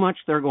how much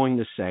they're going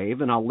to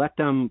save, and I'll let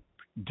them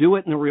do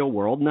it in the real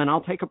world, and then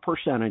I'll take a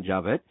percentage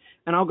of it,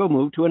 and I'll go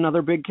move to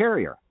another big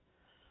carrier.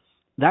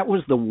 That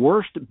was the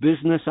worst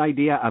business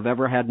idea I've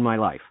ever had in my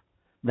life.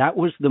 That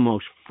was the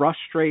most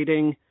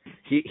frustrating.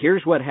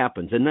 Here's what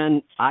happens. And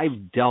then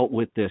I've dealt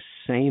with this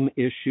same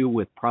issue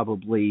with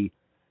probably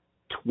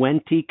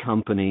 20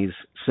 companies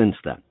since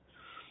then.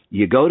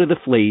 You go to the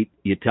fleet,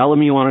 you tell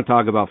them you want to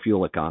talk about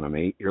fuel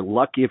economy. You're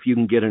lucky if you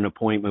can get an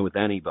appointment with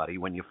anybody.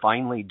 When you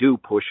finally do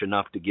push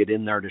enough to get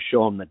in there to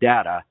show them the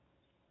data,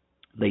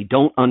 they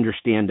don't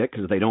understand it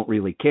because they don't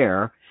really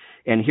care.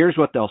 And here's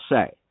what they'll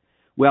say.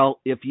 Well,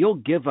 if you'll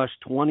give us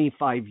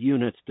 25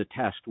 units to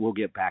test, we'll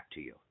get back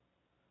to you.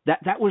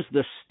 That was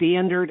the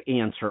standard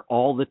answer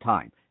all the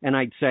time. And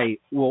I'd say,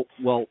 well,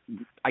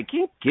 I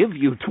can't give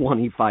you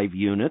 25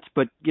 units,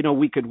 but,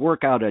 we could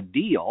work out a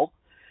deal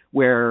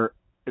where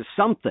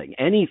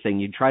anything,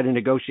 you'd try to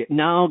negotiate.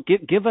 No,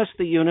 give us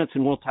the units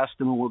and we'll test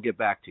them and we'll get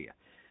back to you.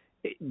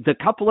 The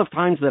couple of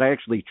times that I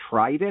actually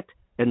tried it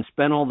and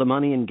spent all the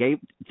money and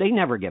they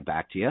never get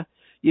back to you.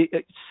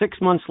 6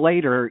 months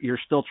later, you're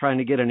still trying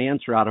to get an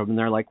answer out of them.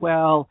 They're like,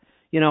 well,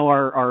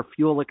 our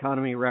fuel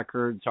economy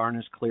records aren't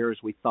as clear as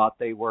we thought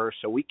they were,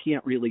 so we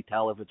can't really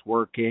tell if it's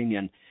working.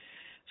 And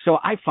so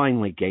I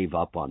finally gave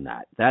up on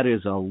that. That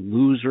is a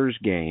loser's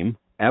game.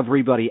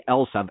 Everybody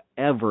else I've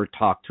ever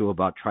talked to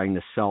about trying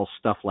to sell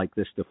stuff like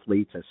this to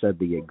fleets has said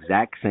the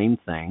exact same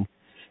thing.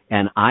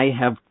 And I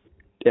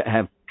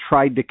have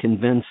tried to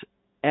convince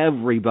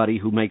everybody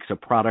who makes a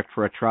product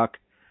for a truck,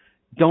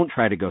 don't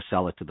try to go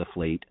sell it to the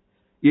fleet.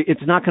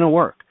 It's not going to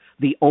work.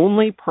 The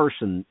only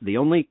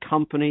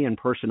company and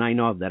person I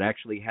know of that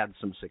actually had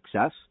some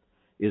success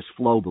is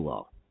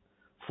Flowbelow.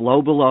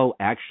 Flowbelow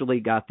actually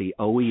got the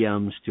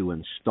OEMs to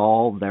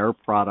install their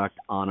product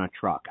on a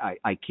truck.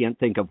 I can't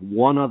think of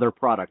one other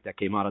product that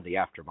came out of the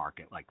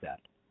aftermarket like that.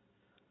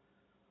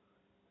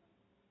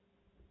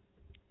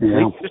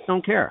 Yeah. They just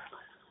don't care.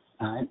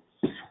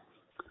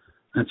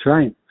 That's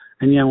right.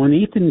 And when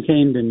Ethan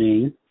came to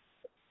me,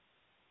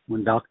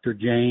 when Dr.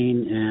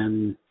 Jane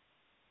and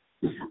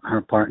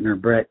her partner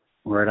Britt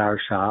were at our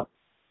shop,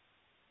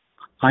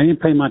 I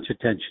didn't pay much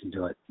attention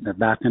to it. They're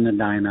back in the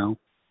dyno.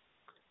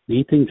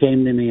 Ethan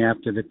came to me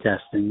after the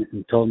testing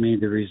and told me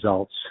the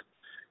results.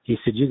 He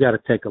said, you got to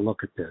take a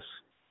look at this.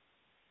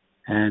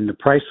 And the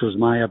price was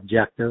my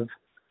objective,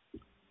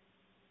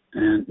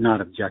 and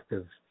not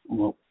objective,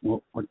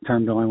 what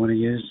term do I want to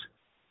use?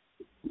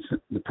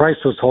 The price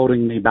was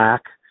holding me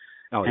back,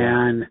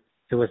 and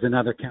it was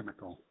another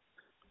chemical.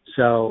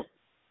 So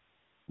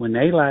when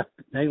they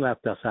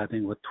left us, I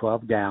think, with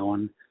 12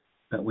 gallon,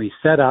 but we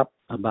set up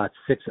about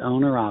 6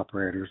 owner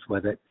operators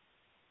with it,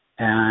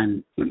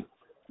 and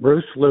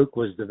Bruce Luke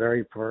was the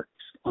very first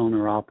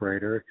owner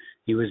operator.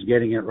 He was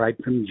getting it right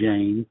from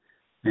Jane,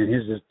 and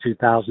his is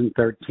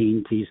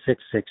 2013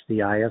 T660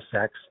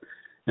 ISX.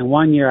 And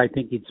one year, I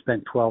think he'd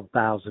spent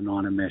 $12,000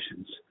 on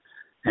emissions,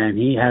 and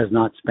he has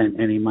not spent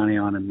any money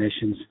on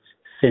emissions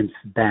since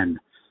then.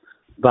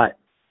 But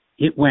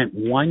it went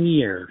 1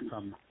 year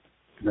from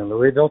the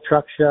Louisville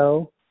Truck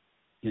Show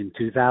in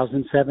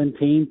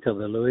 2017 till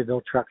the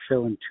Louisville Truck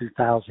Show in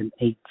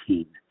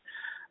 2018.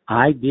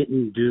 I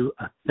didn't do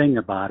a thing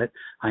about it.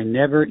 I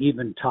never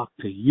even talked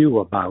to you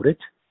about it.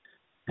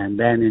 And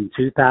then in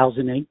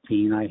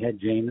 2018, I had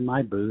Jane in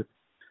my booth,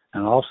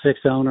 and all 6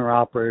 owner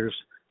operators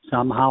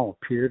somehow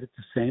appeared at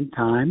the same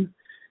time,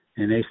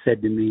 and they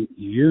said to me,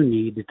 you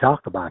need to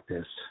talk about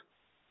this.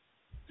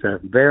 So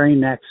the very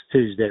next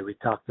Tuesday, we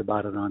talked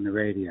about it on the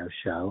radio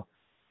show,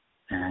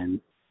 and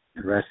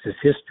the rest is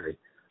history.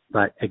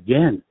 But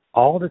again,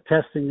 all the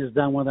testing is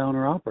done with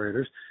owner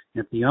operators.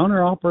 If the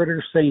owner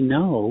operators say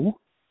no,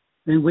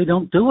 then we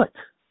don't do it.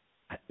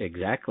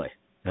 Exactly.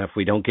 And if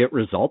we don't get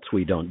results,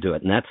 we don't do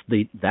it. And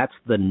that's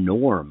the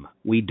norm.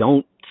 We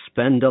don't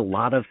spend a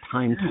lot of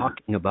time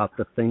talking about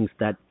the things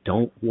that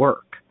don't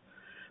work,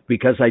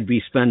 because I'd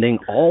be spending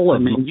all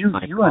of my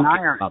time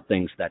talking about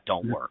things that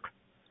don't work.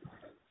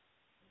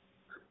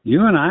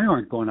 You and I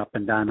aren't going up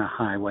and down a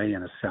highway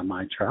in a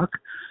semi-truck,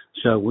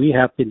 so we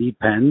have to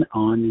depend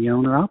on the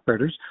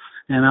owner-operators.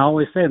 And I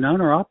always say an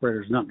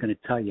owner-operator is not going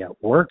to tell you it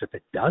worked if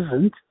it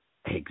doesn't.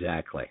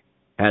 Exactly.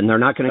 And they're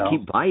not going to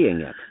keep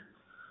buying it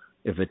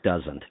if it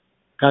doesn't.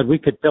 God, we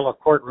could fill a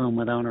courtroom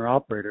with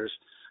owner-operators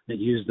that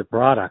use the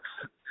products,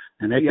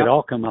 and they could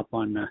all come up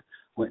on the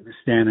witness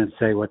stand and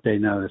say what they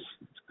noticed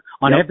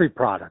on every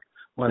product,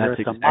 whether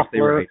it's a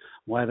muffler,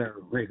 whether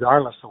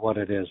regardless of what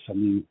it is. I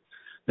mean,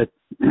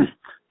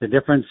 the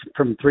difference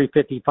from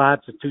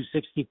 355 to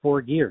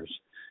 264 gears.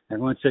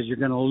 Everyone says you're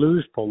going to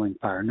lose pulling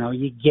power. No,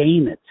 you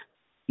gain it.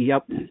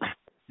 Yep,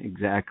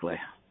 exactly.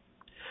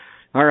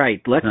 All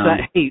right, let's.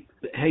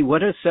 Hey,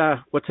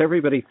 what's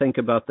everybody think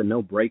about the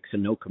no breaks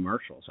and no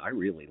commercials? I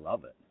really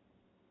love it.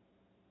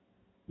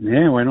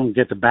 Yeah, we don't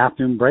get the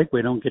bathroom break.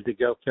 We don't get to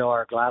go fill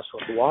our glass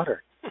with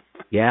water.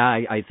 Yeah,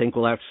 I think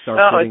we'll have to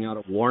start putting out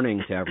a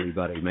warning to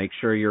everybody. Make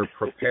sure you're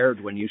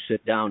prepared when you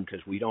sit down,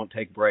 because we don't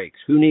take breaks.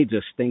 Who needs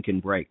a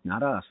stinking break?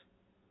 Not us.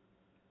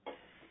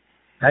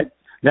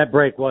 That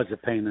break was a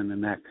pain in the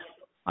neck.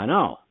 I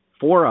know.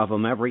 4 of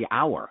them every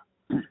hour.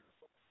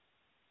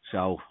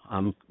 So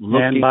I'm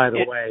looking. And by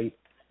the way,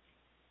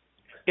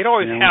 it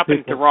always happens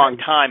at the wrong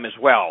time as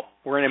well.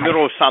 We're in the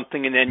middle of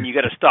something, and then you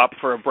got to stop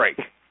for a break.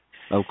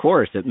 Of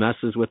course, it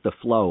messes with the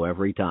flow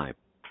every time.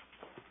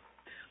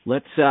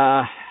 Let's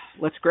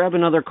grab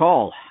another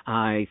call.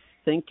 I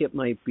think it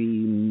might be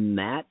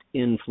Matt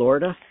in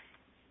Florida.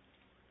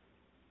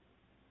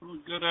 Well,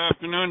 good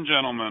afternoon,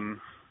 gentlemen.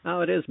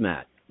 Oh, it is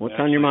Matt. What's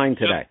on your mind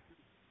today?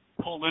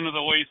 Pulled into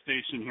the way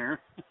station here.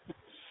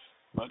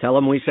 Tell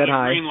them we said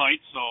hi. Green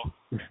light, so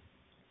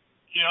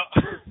yeah.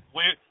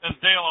 Wave, as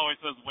Dale always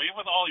says, wave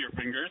with all your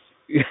fingers.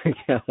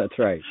 Yeah, that's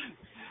right.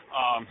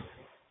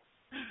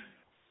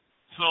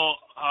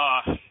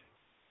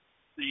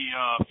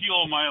 The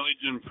fuel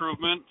mileage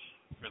improvement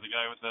for the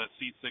guy with the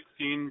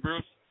C16,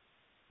 Bruce.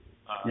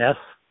 Yes.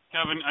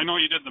 Kevin, I know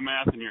you did the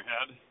math in your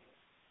head,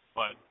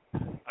 but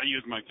I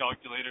used my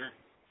calculator.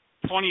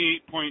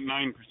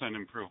 28.9%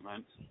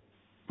 improvement.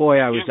 Boy,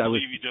 I can't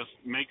believe you just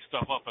make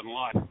stuff up and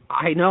lie.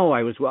 I know.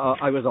 I was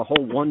a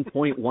whole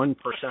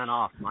 1.1%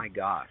 off. My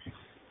gosh.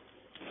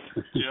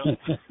 Yeah.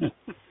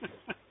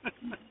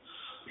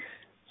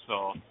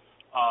 So,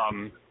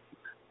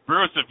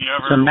 Bruce, if you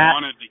ever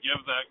wanted to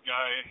give that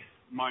guy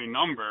my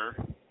number,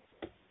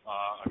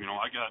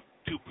 I got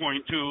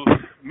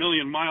 2.2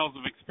 million miles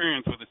of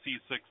experience with a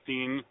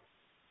C16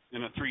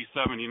 in a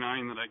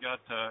 379 that I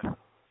got to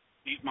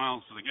 8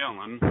 miles to the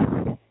gallon.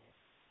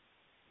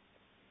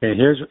 Okay,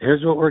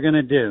 here's what we're going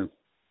to do,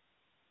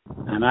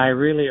 and I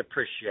really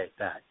appreciate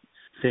that.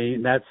 See,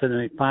 that's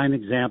a fine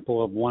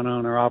example of one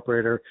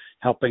owner-operator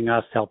helping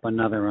us help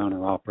another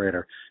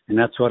owner-operator, and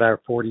that's what our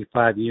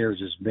 45 years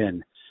has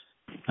been.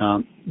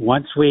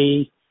 Once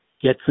we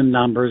get some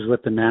numbers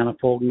with the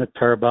manifold and the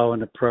turbo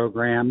and the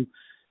program,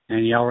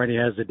 and he already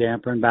has the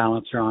damper and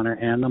balancer on it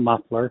and the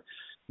muffler,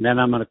 then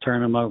I'm going to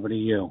turn him over to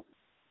you.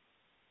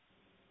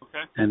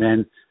 Okay. And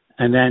then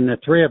the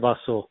 3 of us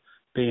will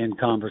be in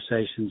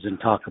conversations and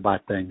talk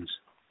about things.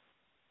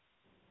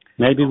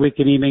 Maybe we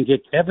can even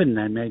get Kevin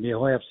then. Maybe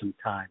he'll have some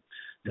time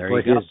to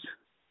put his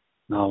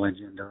knowledge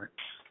into it.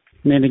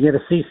 I mean, to get a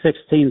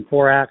C16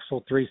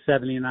 4-axle,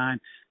 379,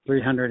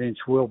 300-inch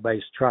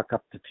wheelbase truck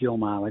up to fuel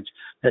mileage,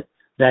 that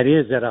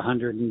is at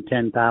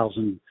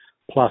 110,000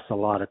 plus a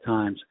lot of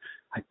times.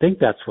 I think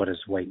that's what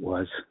his weight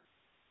was.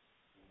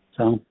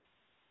 So,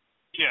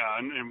 Yeah,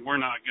 and we're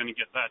not going to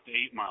get that to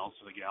 8 miles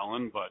to the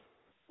gallon, but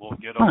we'll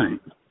get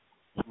them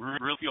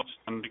really good.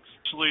 And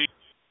especially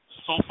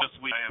so far this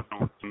week, I have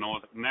no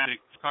Natick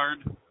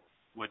card,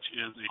 which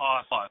is a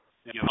cost.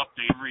 You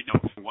update every day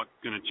for what's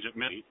going to change at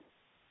midnight.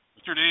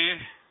 Today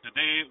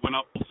it went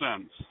up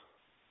cents.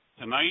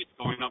 Tonight,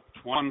 going up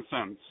 21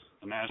 cents.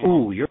 The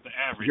national, the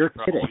average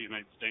across the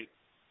United States.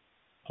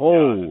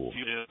 Oh,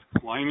 it is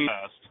climbing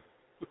fast.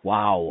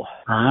 Wow.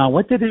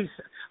 What did he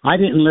say? I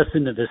didn't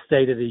listen to the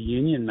State of the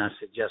Union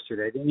message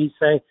yesterday. Didn't he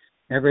say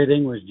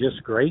everything was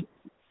just great?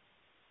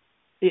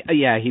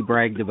 Yeah, he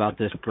bragged about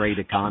this great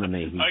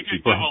economy. I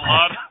could give a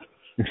lot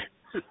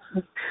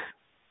of...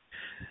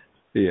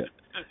 Yeah.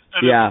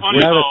 And yeah. It's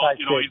funny how,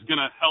 he's going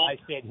to help. I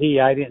said he.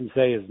 I didn't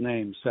say his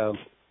name, so...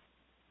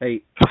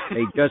 Hey,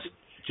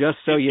 just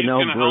so you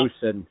know,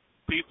 Bruce and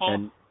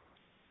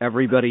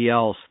everybody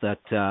else, that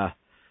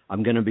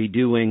I'm going to be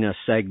doing a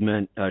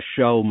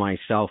show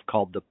myself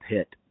called The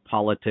Pit,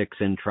 Politics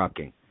in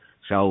Trucking.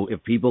 So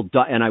if people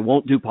and I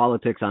won't do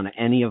politics on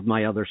any of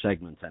my other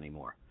segments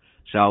anymore.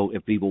 So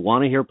if people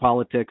want to hear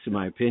politics, in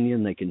my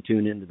opinion, they can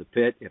tune into The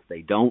Pit. If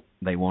they don't,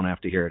 they won't have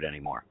to hear it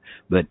anymore.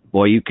 But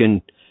boy, you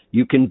can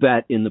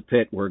bet in The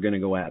Pit we're going to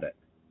go at it.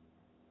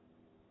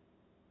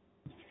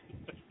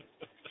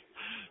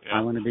 Yeah.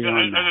 I want to be on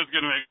that. I was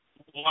going to make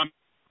one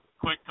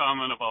quick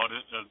comment about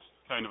it as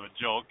kind of a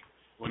joke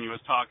when he was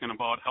talking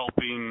about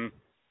helping,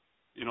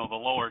 the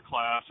lower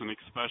class and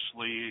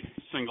especially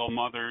single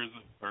mothers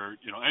or,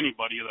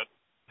 anybody that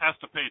has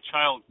to pay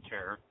child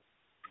care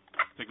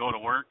to go to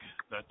work.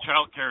 That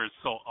child care is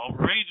so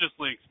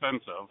outrageously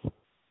expensive.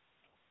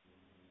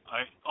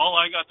 All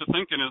I got to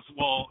thinking is,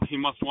 well, he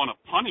must want to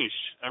punish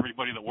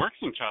everybody that works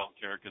in child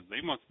care because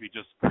they must be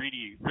just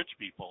greedy rich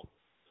people.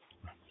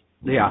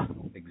 Yeah,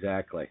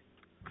 exactly.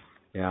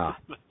 Yeah.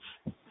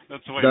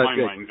 That's the way my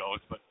mind goes.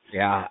 But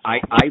yeah, I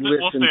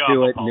listened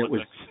to it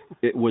and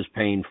it was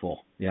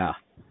painful. Yeah.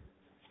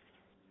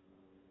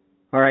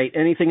 All right.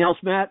 Anything else,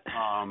 Matt?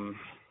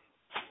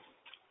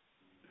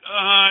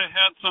 I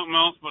had something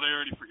else, but I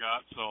already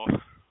forgot. So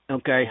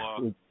okay,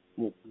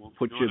 we'll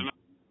put you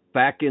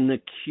back in the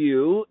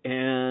queue,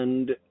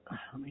 and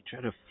let me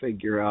try to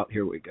figure out.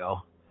 Here we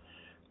go.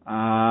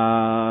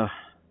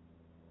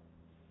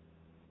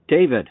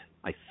 David,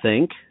 I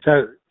think.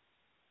 So,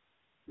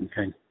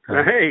 okay.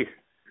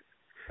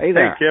 Hey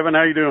there. Hey, Kevin,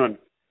 how you doing?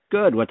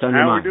 Good. What's on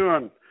your mind? How we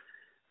doing?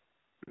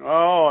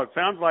 Oh, it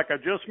sounds like I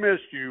just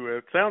missed you.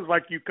 It sounds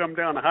like you come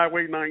down to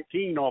Highway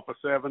 19 off of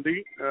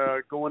 70,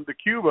 going to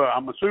Cuba,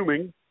 I'm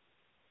assuming.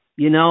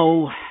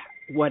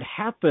 What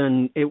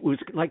happened, it was,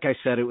 like I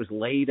said, it was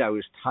late. I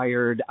was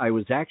tired. I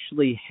was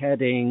actually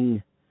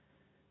heading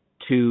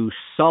to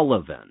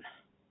Sullivan.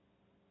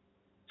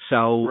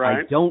 So right.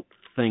 I don't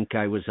think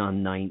I was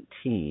on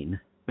 19.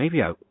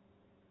 Maybe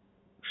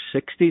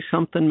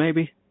 60-something,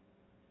 maybe?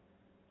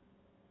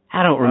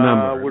 I don't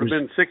remember. Would have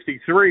been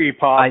 63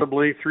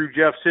 possibly through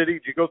Jeff City.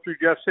 Did you go through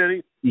Jeff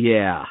City?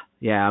 Yeah,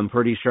 I'm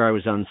pretty sure I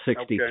was on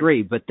 63.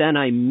 Okay. But then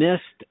I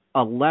missed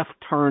a left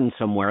turn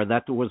somewhere.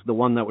 That was the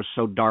one that was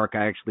so dark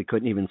I actually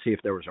couldn't even see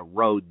if there was a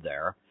road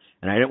there.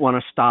 And I didn't want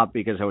to stop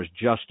because I was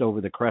just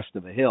over the crest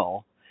of a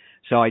hill.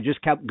 So I just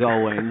kept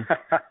going.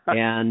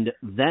 And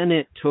then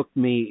it took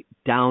me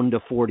down to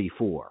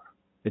 44.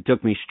 It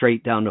took me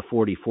straight down to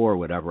 44,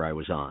 whatever I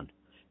was on.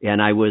 And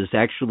I was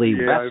actually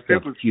west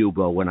of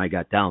Cuba when I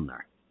got down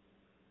there.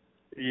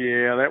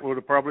 Yeah, that would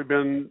have probably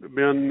been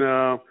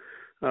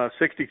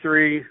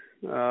 63.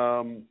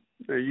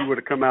 You would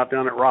have come out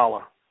down at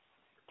Rolla.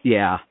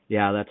 Yeah,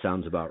 that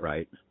sounds about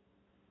right.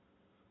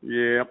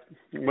 Yeah.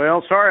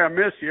 Well, sorry I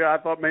missed you. I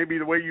thought maybe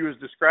the way you was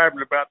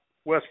describing about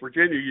West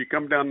Virginia, you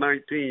come down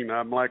 19.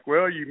 I'm like,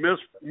 well, you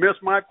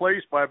missed my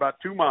place by about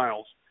 2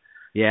 miles.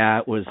 Yeah,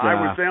 it was. I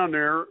was down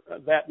there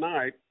that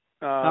night.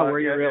 Were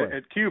you really?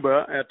 At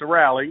Cuba at the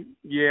rally,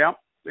 yeah.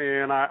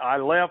 And I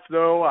left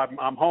though.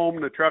 I'm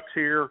home. The truck's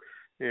here,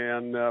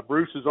 and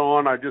Bruce is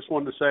on. I just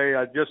wanted to say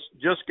I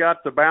just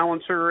got the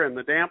balancer and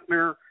the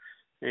dampener,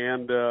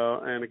 and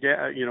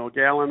a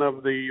gallon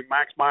of the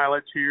max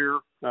mileage here.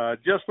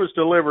 Just was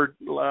delivered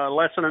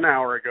less than an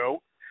hour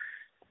ago.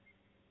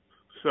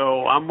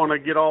 So I'm going to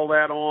get all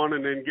that on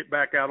and then get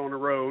back out on the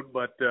road.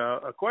 But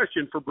a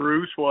question for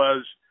Bruce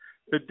was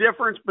the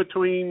difference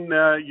between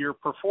your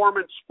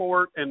performance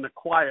sport and the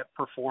quiet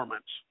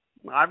performance.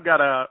 I've got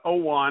a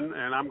 01,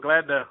 and I'm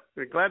glad to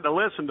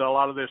listen to a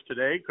lot of this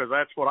today because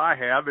that's what I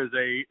have is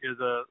a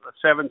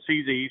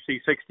 7CZ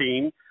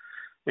C16,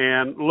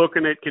 and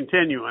looking at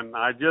continuing.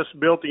 I just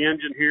built the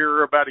engine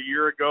here about a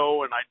year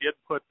ago, and I did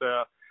put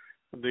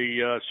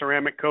the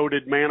ceramic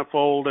coated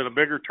manifold and a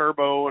bigger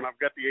turbo, and I've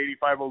got the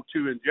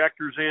 8502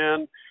 injectors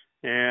in.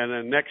 And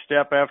the next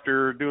step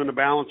after doing the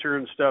balancer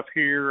and stuff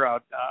here, I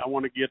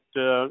want to get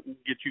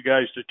you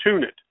guys to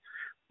tune it.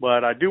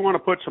 But I do want to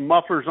put some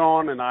mufflers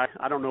on, and I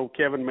don't know,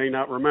 Kevin may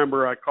not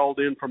remember, I called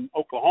in from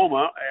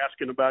Oklahoma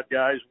asking about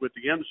guys with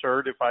the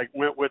insert, if I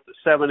went with the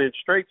 7-inch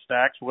straight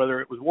stacks, whether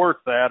it was worth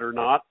that or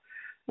not.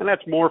 and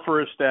that's more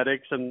for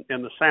aesthetics and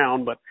the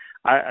sound. But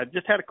I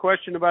just had a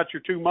question about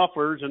your two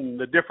mufflers and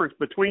the difference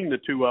between the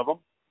two of them.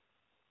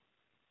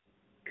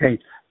 Okay,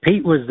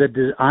 Pete was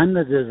I'm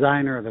the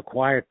designer of the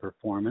Quiet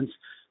Performance.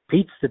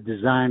 Pete's the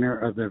designer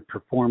of the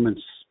Performance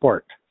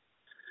Sport.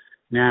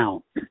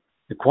 Now,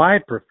 the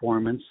Quiet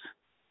Performance,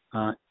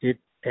 it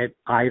at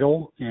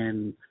idle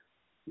and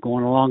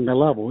going along the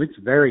level, it's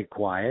very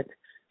quiet.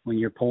 When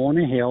you're pulling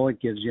a hill, it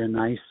gives you a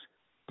nice,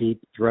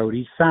 deep,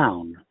 throaty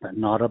sound, but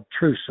not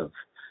obtrusive.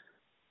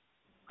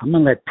 I'm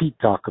going to let Pete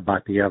talk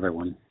about the other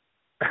one.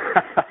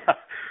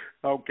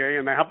 Okay,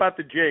 and how about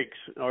the Jakes?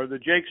 Are the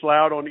Jakes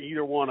loud on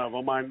either one of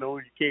them? I know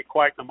you can't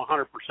quiet them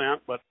 100%,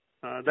 but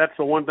that's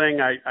the one thing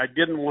I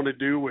didn't want to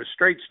do with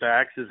straight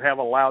stacks is have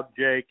a loud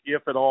Jake,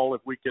 if at all,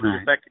 if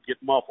that could get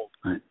muffled.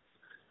 Right.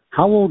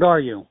 How old are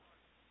you?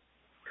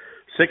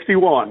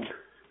 61.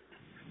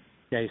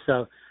 Okay,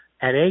 so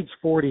at age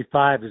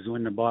 45 is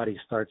when the body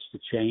starts to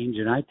change,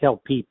 and I tell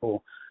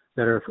people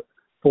that are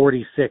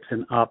 46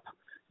 and up,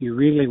 you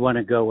really want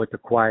to go with the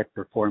Quiet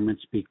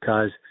Performance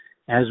because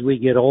as we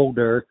get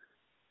older,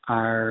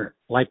 our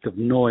like of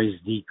noise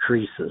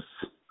decreases,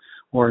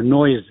 or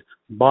noise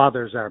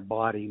bothers our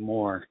body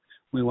more.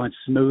 We want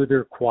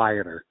smoother,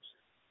 quieter.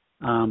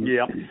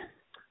 Yeah.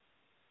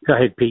 Go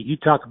ahead, Pete. You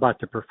talk about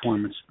the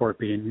Performance Sport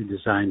being you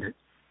designed it.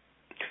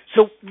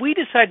 So we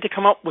decided to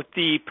come up with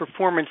the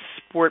Performance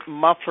Sport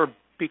muffler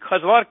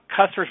because a lot of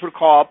customers would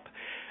call up,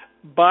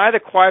 buy the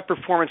Quiet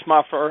Performance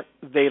muffler.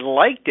 They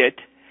liked it,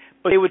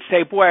 but they would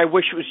say, boy, I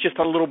wish it was just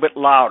a little bit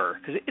louder,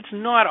 because it's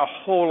not a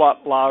whole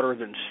lot louder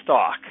than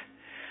stock.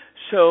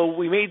 So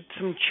we made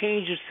some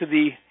changes to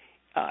the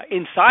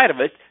inside of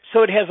it,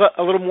 so it has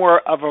a little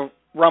more of a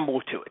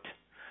rumble to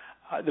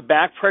it. The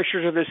back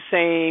pressures are the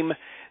same.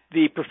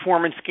 The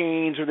performance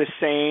gains are the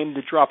same.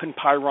 The drop in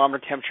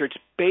pyrometer temperature, it's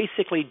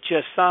basically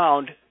just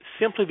sound,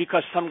 simply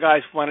because some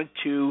guys wanted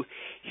to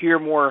hear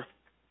more,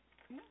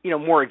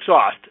 more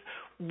exhaust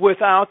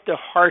without the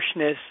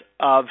harshness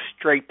of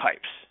straight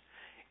pipes.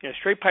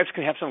 Straight pipes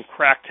can have some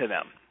crack to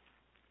them.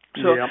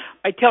 So yeah.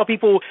 I tell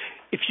people,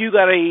 if you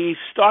got a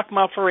stock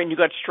muffler and you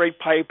got straight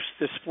pipes,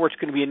 the Sport's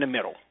going to be in the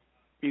middle.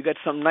 You got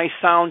some nice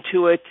sound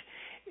to it.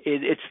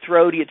 It's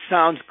throaty. It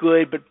sounds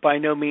good, but by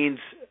no means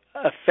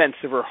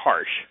offensive or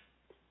harsh.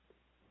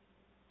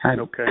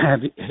 Okay.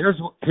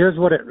 Here's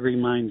what it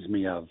reminds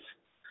me of.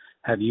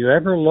 Have you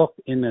ever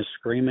looked in the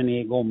Screaming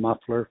Eagle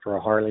muffler for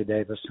a Harley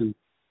Davidson?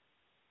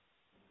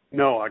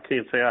 No, I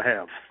can't say I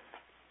have.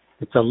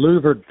 It's a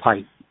louvered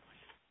pipe.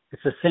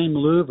 It's the same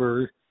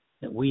louver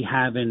that we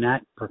have in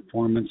that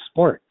Performance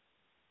Sport.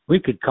 We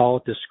could call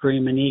it the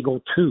Screaming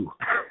Eagle 2.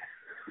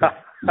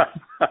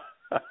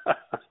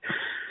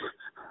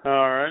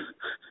 All right.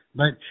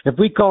 But if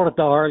we called it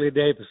the Harley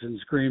Davidson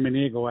Screaming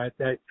Eagle,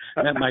 that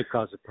might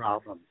cause a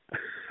problem.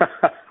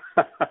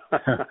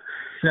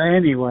 So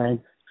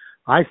anyway,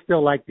 I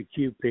still like the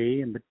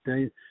QP, but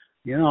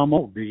I'm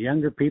old. The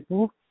younger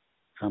people,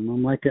 some of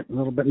them like it a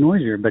little bit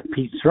noisier. But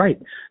Pete's right.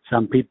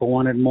 Some people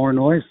wanted more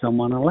noise, some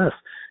wanted less.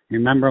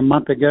 Remember a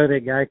month ago,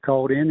 that guy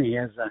called in. He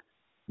has a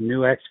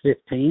new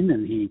X15,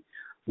 and he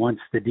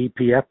wants the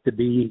DPF to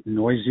be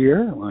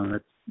noisier. Well,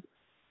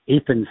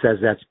 Ethan says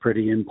that's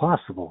pretty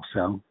impossible.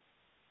 So.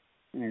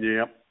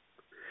 Yeah.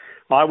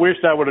 Well, I wish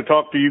I would have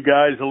talked to you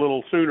guys a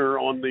little sooner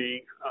on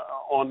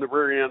the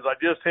rear ends. I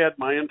just had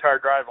my entire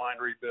driveline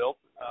rebuilt,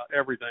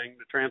 everything,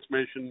 the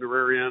transmission, the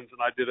rear ends,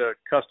 and I did a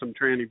custom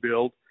tranny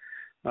build.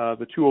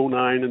 The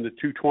 209 and the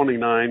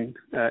 229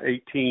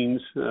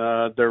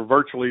 18s, they're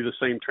virtually the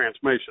same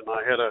transmission.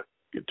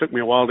 It took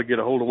me a while to get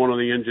a hold of one of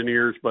the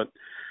engineers, but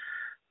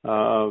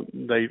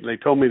they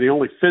told me the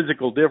only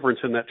physical difference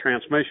in that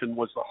transmission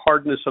was the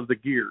hardness of the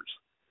gears.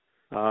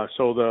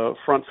 So the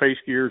front face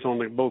gears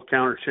on both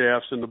counter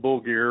shafts and the bull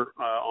gear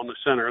on the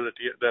center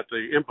that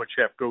the input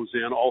shaft goes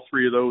in, all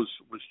three of those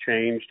was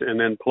changed, and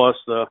then plus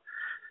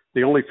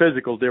the only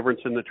physical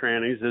difference in the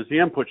trannies is the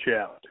input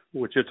shaft,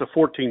 which it's a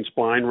 14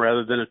 spline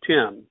rather than a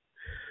 10.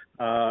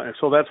 And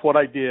so that's what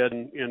I did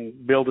in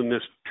building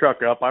this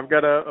truck up. I've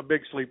got a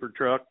big sleeper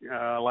truck,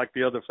 like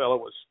the other fellow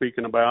was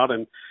speaking about,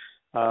 and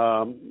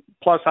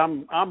plus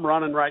I'm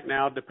running right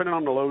now, depending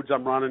on the loads,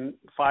 I'm running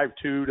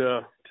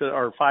 5.2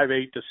 or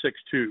 5.8 to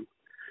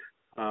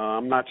 6.2.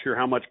 I'm not sure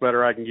how much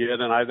better I can get,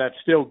 and that's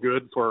still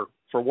good for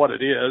what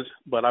it is.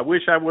 But I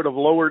wish I would have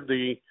lowered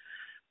the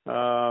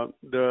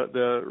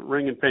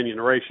ring and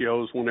pinion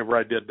ratios whenever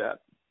I did that.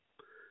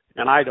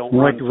 And I don't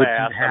run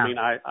fast. I mean,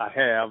 I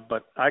have,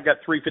 but I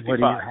got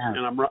 355s,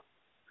 and I'm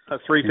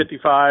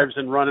 355s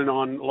and running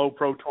on low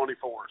Pro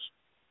 24s.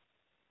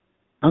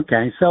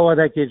 Okay, so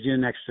that gives you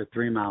an extra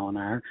 3 mile an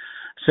hour.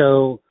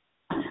 So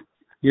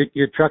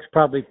your truck's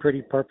probably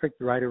pretty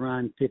perfect, right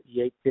around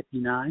 58,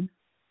 59?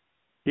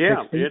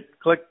 Yeah, 60? It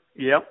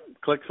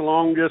clicks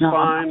along just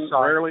fine.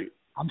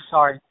 I'm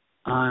sorry.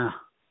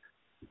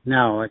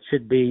 No, it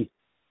should be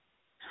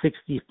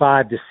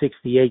 65 to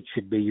 68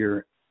 should be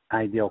your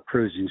ideal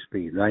cruising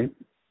speed, right?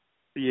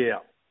 Yeah.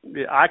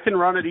 I can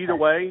run it either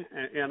way,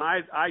 and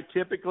I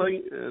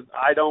typically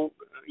I don't,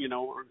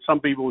 some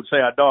people would say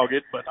I dog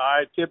it, but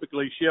I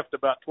typically shift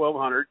about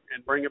 1,200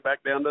 and bring it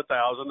back down to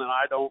 1,000, and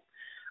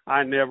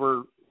I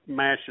never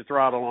mash the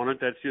throttle on it.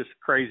 That's just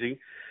crazy.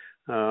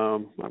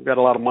 I've got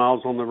a lot of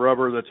miles on the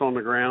rubber that's on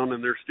the ground,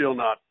 and they're still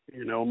not,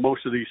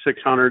 most of these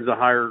 600s, the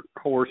higher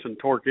horse and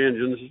torque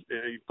engines,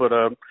 you put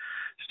a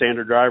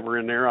standard driver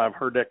in there. I've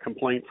heard that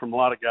complaint from a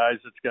lot of guys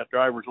that's got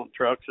drivers on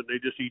trucks, and they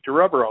just eat the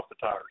rubber off the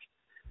tires.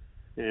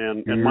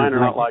 And mine are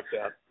not like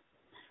that.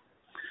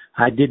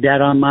 I did that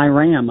on my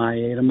Ram. I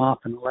ate them off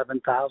in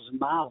 11,000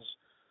 miles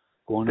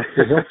going up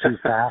the hill too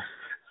fast.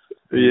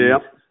 Yeah.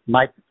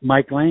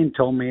 Mike Lane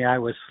told me I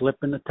was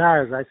slipping the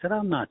tires. I said,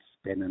 I'm not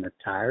spinning the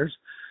tires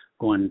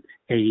going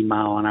 80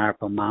 mile an hour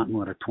up a mountain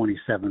with a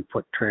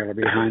 27-foot trailer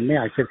behind me.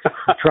 I said,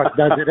 the truck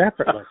does it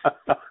effortless.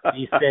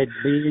 He said,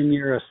 being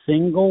you're a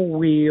single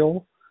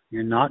wheel,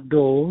 you're not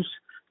duals,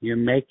 you're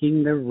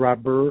making the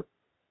rubber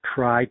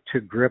try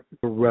to grip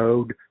the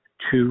road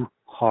too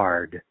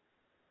hard.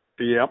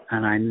 Yep.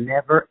 And I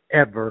never,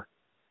 ever,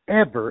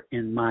 ever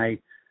in my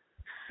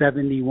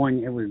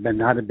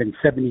 71, I'd have been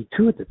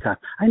 72 at the time.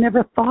 I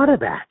never thought of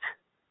that.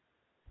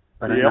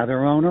 But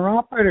another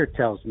owner-operator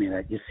tells me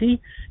that. You see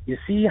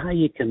how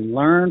you can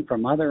learn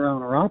from other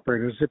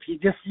owner-operators if you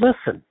just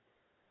listen.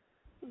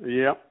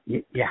 Yep.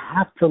 You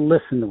have to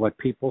listen to what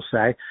people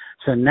say.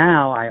 So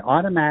now I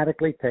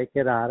automatically take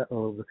it out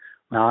of,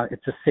 well,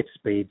 it's a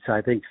 6-speed, so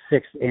I think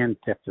 6 and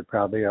tips are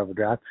probably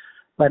overdrive.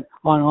 But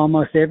on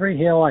almost every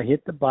hill, I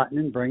hit the button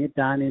and bring it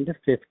down into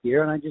 5th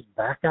gear, and I just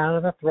back out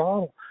of the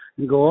throttle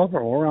and go over,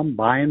 or I'm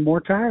buying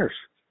more tires.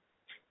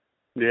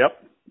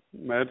 Yep,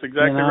 that's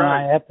exactly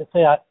right. I have to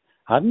say,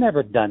 I've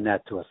never done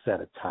that to a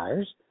set of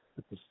tires.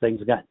 But this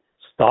thing's got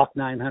stock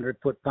 900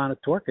 foot-pound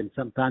of torque, and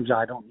sometimes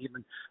I don't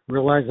even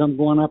realize I'm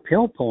going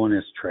uphill pulling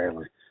this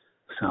trailer.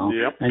 So,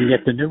 and yet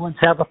the new ones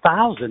have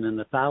 1,000 and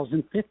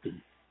 1,050.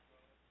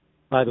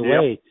 By the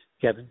way,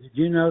 Kevin, did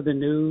you know the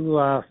new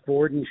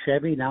Ford and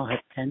Chevy now have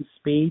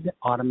 10-speed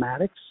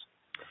automatics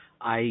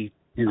in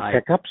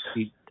pickups?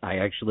 I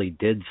actually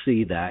did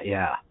see that,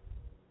 yeah.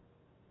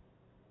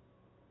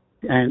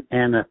 And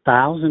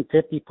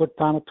 1,050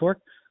 foot-pound of torque.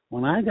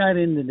 When I got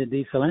into the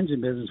diesel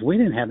engine business, we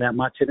didn't have that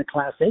much in a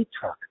Class 8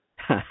 truck.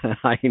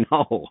 I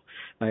know.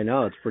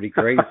 It's pretty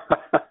crazy.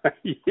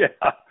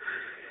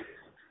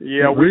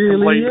 Yeah, we really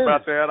complained is.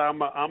 about that.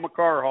 I'm a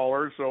car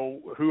hauler,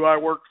 so who I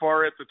worked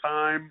for at the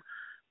time,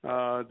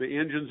 the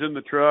engines in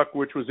the truck,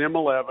 which was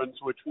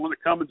M11s, which one of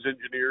the Cummins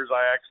engineers,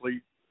 I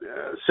actually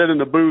sat in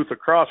the booth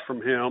across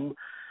from him,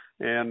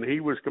 and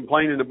he was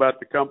complaining about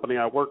the company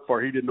I worked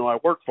for. He didn't know I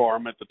worked for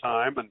him at the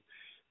time, and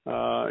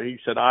he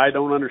said, I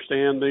don't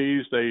understand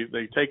these.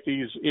 They take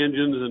these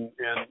engines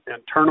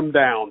and turn them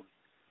down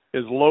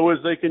as low as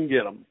they can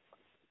get them.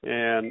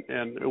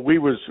 And we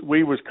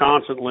was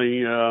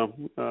constantly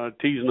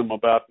teasing them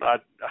about,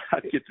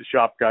 I'd get the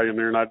shop guy in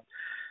there and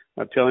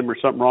I'd tell him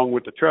there's something wrong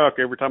with the truck.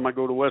 Every time I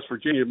go to West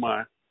Virginia,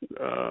 my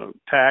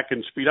tack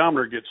and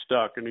speedometer gets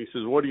stuck. And he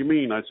says, what do you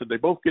mean? I said, they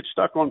both get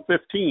stuck on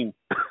 15.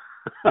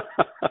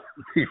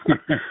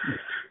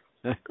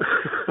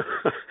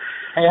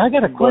 Hey, I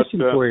got a question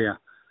for you.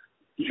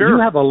 Sure.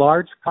 You have a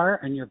large car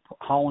and you're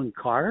hauling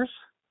cars?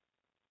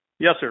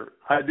 Yes, sir.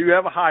 I do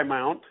have a high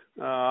mount.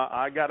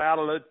 I got out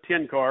of the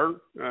 10 car,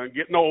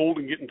 getting old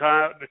and getting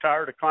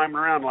tired of climbing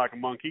around like a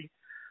monkey.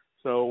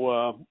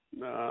 So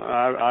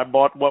I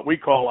bought what we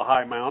call a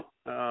high mount.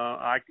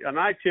 I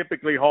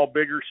typically haul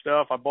bigger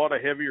stuff. I bought a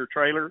heavier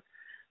trailer.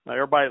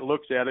 Everybody that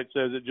looks at it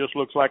says it just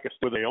looks like a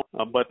sail,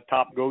 but the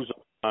top goes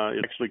up.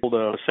 It's actually called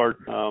a start.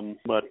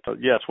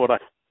 Yes, what I.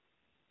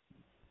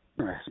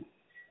 Interesting.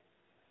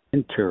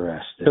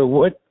 So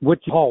what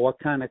you haul? What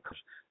kind of cars?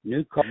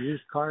 New cars,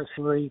 used cars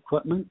for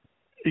equipment?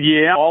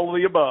 Yeah, all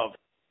of the above.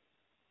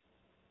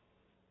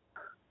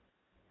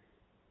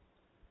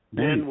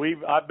 And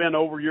I've been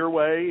over your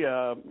way,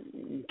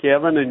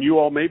 Kevin, and you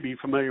all may be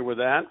familiar with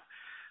that.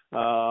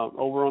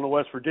 Over on the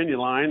West Virginia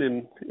line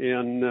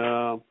in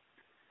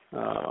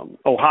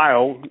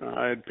Ohio,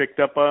 I had picked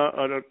up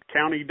a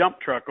county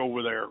dump truck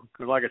over there.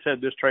 Because like I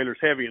said, this trailer's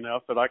heavy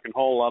enough that I can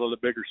haul a lot of the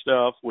bigger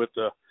stuff with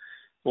the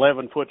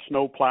 11-foot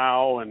snow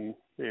plow and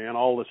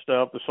all the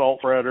stuff, the salt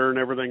spreader and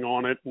everything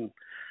on it, and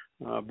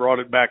brought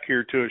it back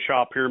here to a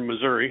shop here in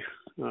Missouri.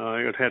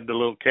 It had the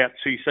little Cat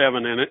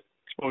C7 in it.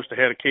 Supposed to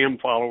have a cam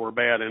follower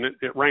bad in it.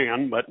 It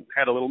ran, but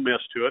had a little miss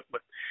to it.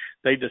 But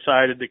they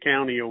decided, the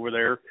county over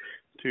there,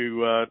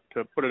 to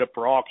put it up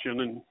for auction,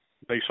 and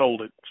they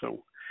sold it.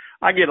 So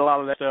I get a lot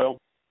of that stuff.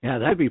 Yeah,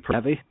 that'd be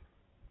pretty heavy.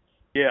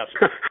 Yes.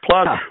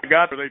 Plus,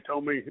 they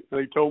told me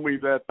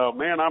that,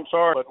 man, I'm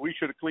sorry, but we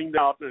should have cleaned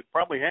out. It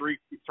probably had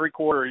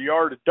three-quarter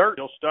yard of dirt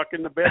still stuck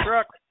in the bed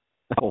truck.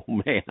 Oh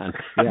man,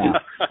 yeah,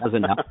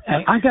 doesn't help.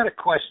 I got a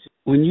question.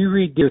 When you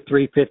read your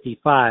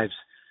 355s,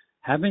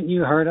 haven't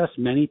you heard us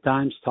many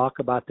times talk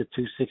about the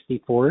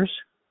 264s?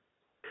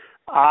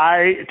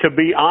 To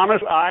be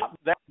honest,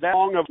 that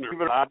long of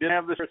I didn't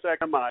have this for a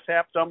second. I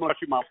tapped some of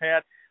my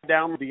pad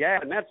down the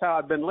app, and that's how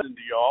I've been listening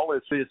to y'all.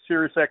 It's the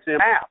SiriusXM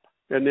app.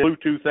 and then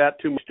Bluetooth that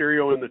to my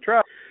stereo in the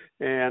truck.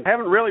 And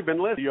haven't really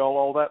been listening to y'all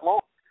all that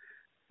long.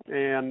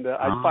 And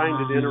I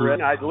find it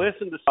interesting. I'd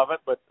listened to some of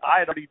it, but I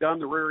had already done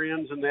the rear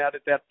ends and that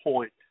at that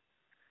point.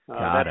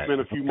 That's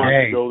been a few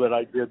months ago that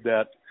I did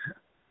that.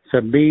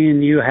 So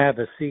being you have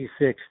a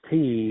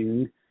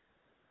C16,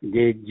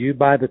 did you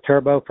buy the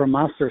turbo from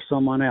us or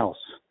someone else?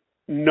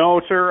 No,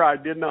 sir, I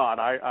did not.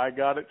 I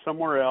got it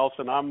somewhere else,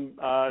 and I'm,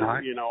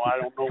 you know, I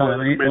don't know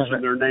whether to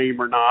mention their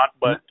name or not,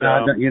 but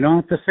you don't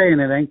have to say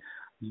anything.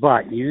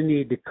 But you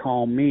need to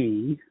call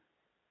me,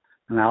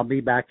 and I'll be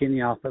back in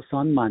the office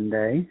on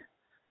Monday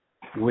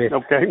with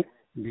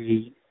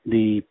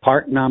the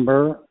part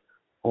number,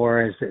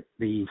 or is it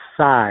the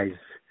size,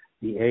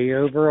 the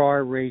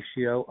A/R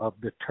ratio of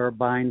the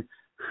turbine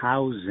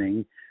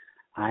housing.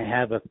 I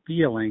have a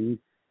feeling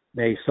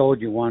they sold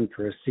you one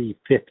for a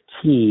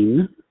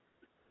C15,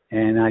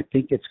 and I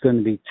think it's going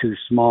to be too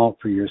small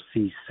for your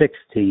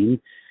C16,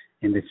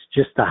 and it's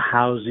just a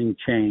housing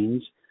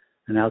change.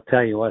 And I'll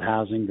tell you what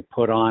housing to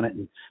put on it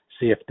and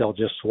see if they'll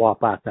just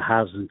swap out the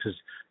housing, because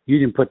you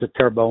didn't put the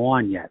turbo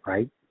on yet,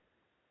 right?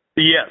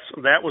 Yes,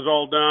 that was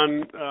all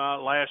done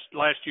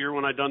last year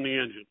when I done the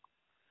engine.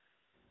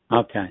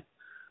 Okay.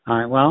 All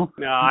right, well.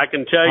 Now, I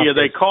can tell you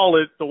they call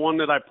it, the one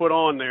that I put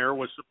on there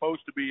was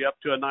supposed to be up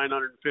to a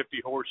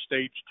 950 horse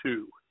stage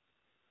 2.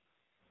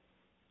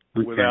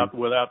 Okay.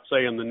 Without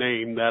saying the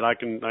name, that I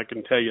can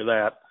tell you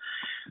that.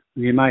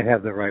 You might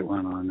have the right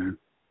one on there.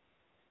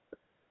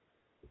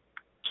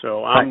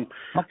 So I'm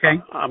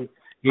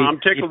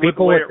tickled with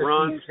the way it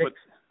runs, but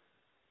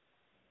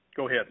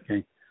go ahead.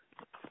 Okay.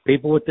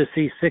 People with the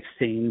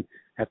C16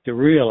 have to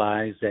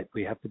realize that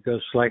we have to go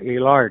slightly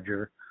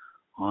larger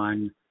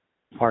on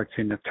parts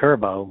in the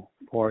turbo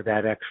for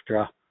that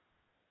extra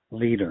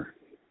liter.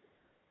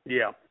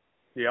 Yeah.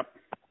 Yep.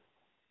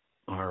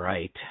 All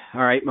right,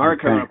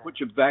 Mark, I'm going to put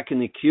you back in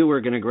the queue. We're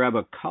going to grab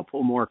a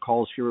couple more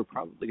calls here. We're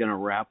probably going to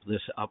wrap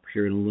this up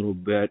here in a little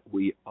bit.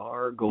 We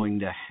are going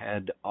to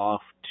head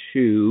off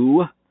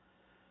to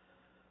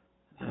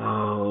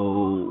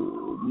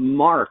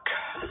Mark.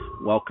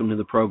 Welcome to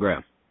the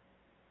program.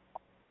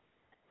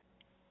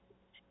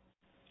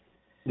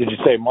 Did you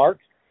say Mark?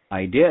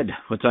 I did.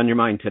 What's on your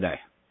mind today?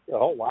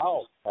 Oh,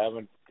 wow.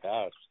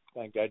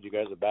 Thank God you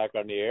guys are back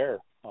on the air.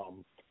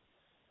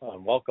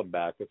 Welcome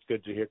back. It's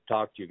good to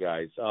talk to you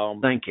guys.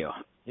 Thank you.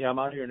 Yeah, I'm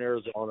out here in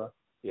Arizona.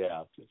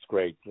 Yeah, it's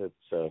great.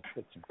 It's a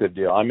good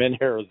deal. I'm in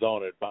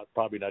Arizona. It's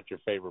probably not your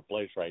favorite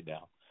place right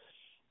now.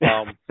 So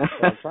I'm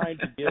trying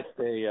to get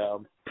a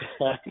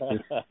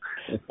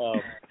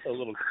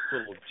little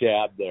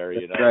jab there,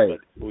 you know. Right.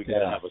 But we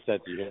gotta have a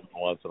sense of humor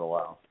once in a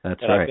while.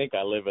 That's and right. I think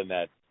I live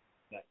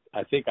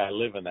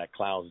in that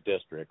clown's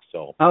district.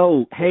 So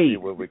we'll see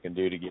what we can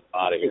do to get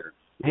out of here.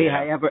 Hey,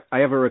 yeah. I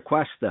have a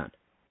request then.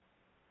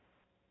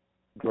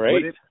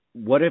 Great.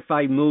 What if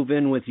I move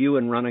in with you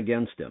and run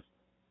against him?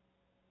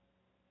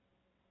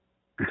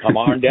 Come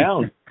on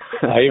down.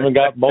 I even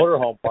got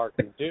motorhome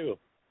parking too.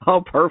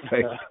 Oh,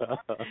 perfect.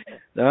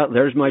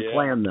 There's my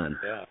plan then.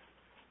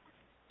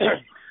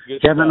 Yeah.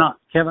 Kevin,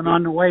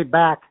 on the way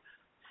back,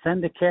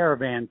 send a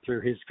caravan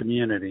through his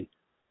community.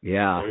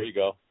 Yeah. There you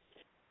go.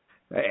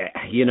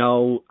 You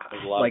know,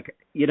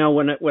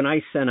 when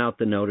I sent out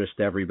the notice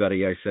to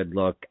everybody, I said,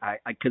 look,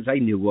 because I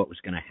knew what was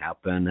going to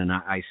happen, and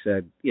I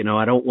said, you know,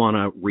 I don't want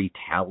to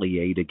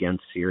retaliate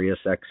against Sirius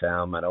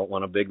XM. I don't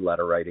want a big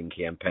letter writing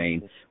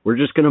campaign. We're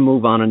just going to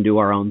move on and do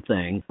our own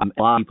thing. A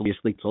lot of people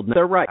obviously told me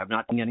they're right. I'm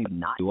not saying anything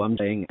not to. I'm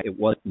saying it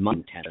wasn't my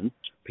intention.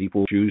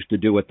 People choose to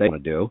do what they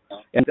want to do,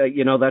 and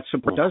you know, that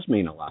support does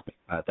mean a lot.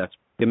 That's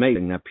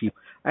amazing that people.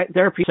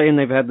 There are people saying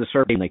they've had the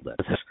survey and they live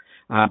this.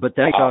 But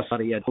then I saw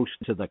somebody had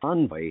posted to the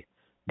convoy,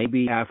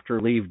 maybe after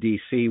leave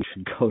D.C. we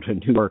should go to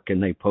New York,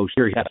 and they post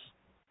here. Yes.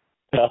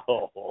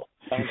 Oh,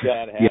 I'm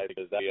glad I had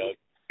it.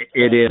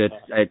 It is.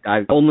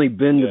 I've only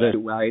been to the,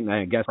 and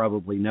I guess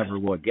probably never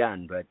will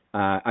again, but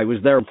I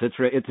was there.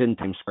 It's in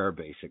Times Square,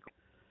 basically.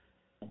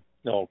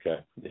 Okay.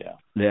 Yeah.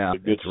 Yeah,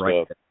 good it's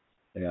right. Stuff.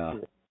 Yeah.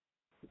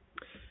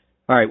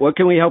 All right, what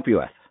can we help you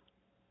with?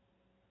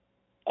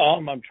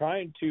 I'm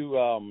trying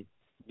to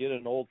get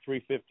an old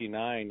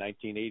 359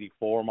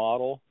 1984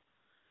 model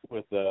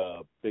with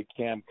a big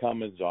Cam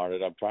Cummins on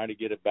it. I'm trying to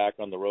get it back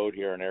on the road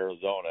here in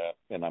Arizona,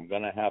 and I'm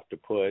going to have to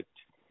put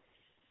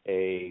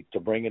to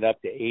bring it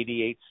up to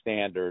 88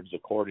 standards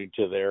according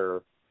to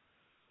their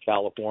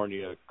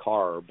California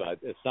CARB, but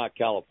it's not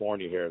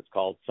California here. It's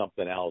called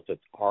something else.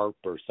 It's ARP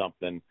or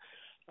something.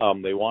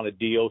 They want a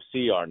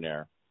DOC on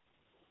there,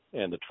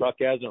 and the truck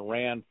hasn't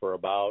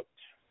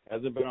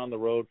been on the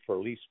road for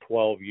at least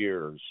 12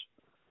 years.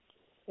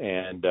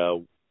 And I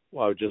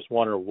was just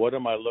wondering, what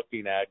am I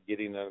looking at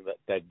getting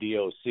that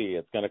DOC?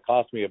 It's going to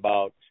cost me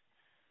about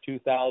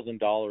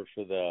 $2,000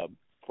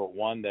 for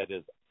one that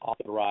is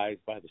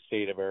authorized by the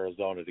state of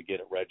Arizona to get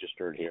it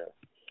registered here.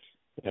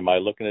 Am I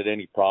looking at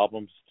any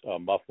problems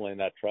muffling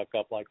that truck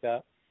up like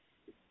that?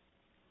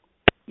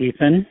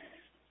 Ethan?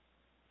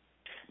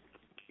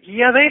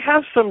 Yeah, they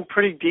have some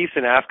pretty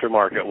decent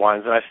aftermarket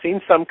ones, and I've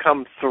seen some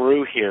come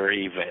through here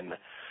even.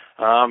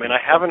 and I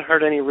haven't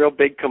heard any real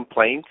big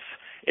complaints.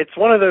 It's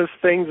one of those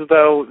things,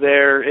 though,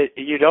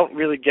 you don't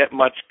really get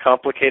much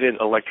complicated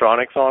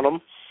electronics on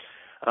them.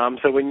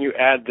 So when you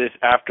add this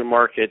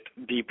aftermarket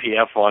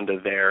DPF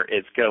onto there,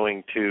 it's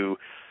going to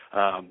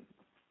I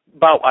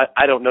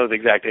don't know the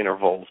exact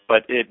intervals,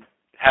 but it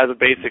has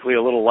basically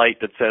a little light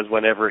that says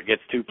whenever it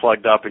gets too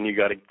plugged up and you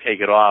got to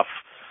take it off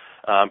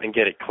and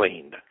get it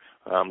cleaned.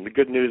 The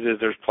good news is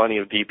there's plenty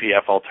of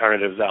DPF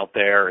alternatives out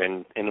there,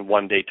 and in a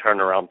one-day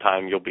turnaround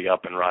time, you'll be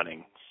up and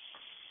running.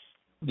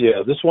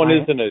 Yeah, this one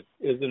isn't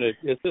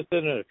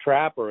a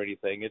trap or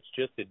anything. It's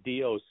just a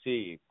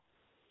DOC.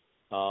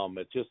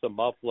 It's just a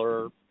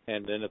muffler,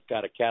 and then it's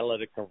got a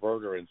catalytic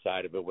converter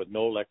inside of it with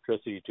no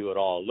electricity to it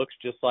all. It looks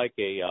just like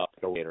a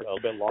radiator, a little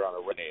bit longer on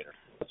a radiator.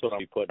 That's what I'll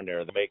be putting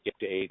there to make it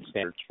to 8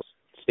 standards for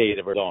the state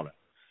of Arizona.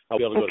 I'll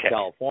be able to go to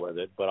California with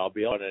it, but I'll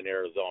be on in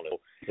Arizona.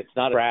 It's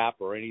not a trap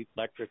or any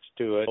electrics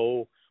to it,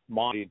 no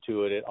mounting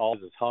to it. It all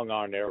is hung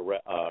on there,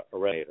 a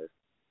radiator.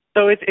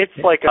 So it's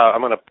like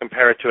I'm going to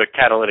compare it to a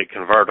catalytic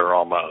converter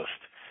almost.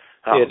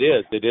 It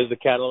is. It is a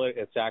catalytic.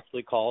 It's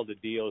actually called a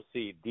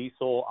DOC,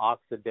 diesel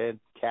oxidant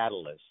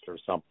catalyst or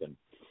something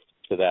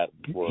to that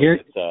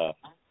word.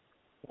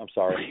 I'm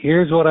sorry.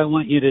 Here's what I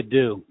want you to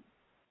do.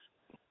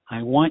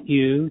 I want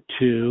you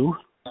to,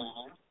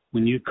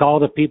 when you call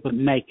the people that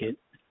make it,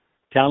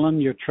 tell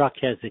them your truck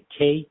has a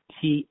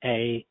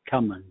KTA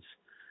Cummins,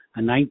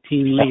 a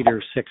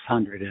 19-liter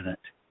 600 in it.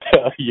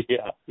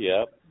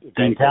 Yeah.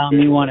 And tell them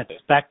you want it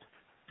spec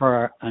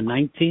for a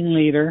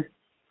 19-liter,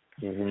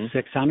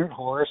 600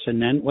 horse,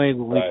 and then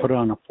when we put it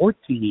on a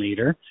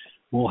 14-liter,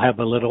 we'll have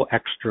a little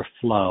extra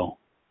flow.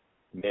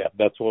 Yeah,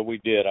 that's what we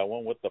did. I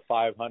went with the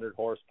 500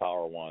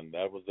 horsepower one.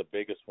 That was the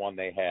biggest one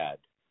they had.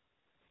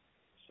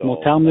 So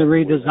we'll tell them to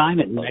redesign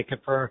it and make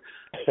it for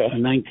a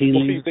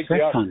 19-liter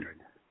 600.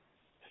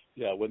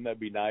 Yeah, wouldn't that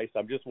be nice?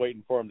 I'm just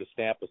waiting for them to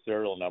stamp a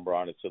serial number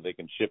on it so they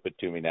can ship it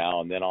to me now,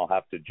 and then I'll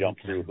have to jump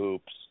through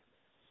hoops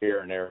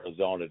here in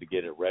Arizona to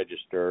get it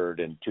registered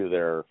and to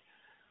their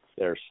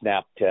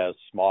snap test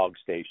smog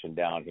station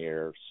down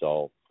here.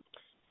 So,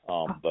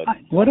 but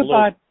what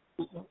about?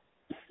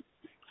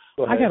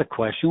 I got a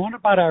question. What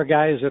about our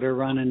guys that are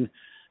running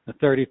the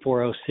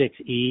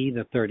 3406E,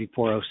 the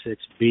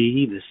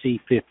 3406B, the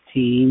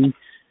C15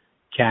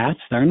 cats?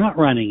 They're not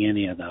running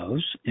any of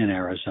those in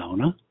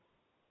Arizona.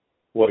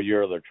 Well,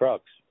 your other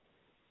trucks.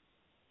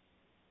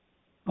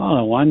 Oh,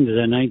 the one's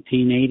a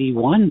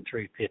 1981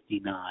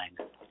 359.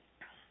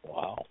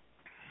 Wow.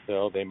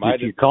 So they might.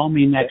 If you call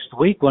me next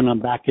week when I'm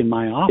back in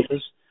my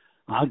office,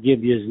 I'll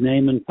give you his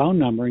name and phone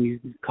number, and you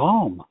can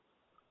call him.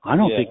 I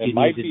don't think you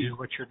need to do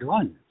what you're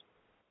doing.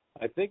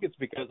 I think it's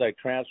because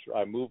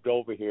I moved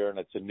over here, and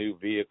it's a new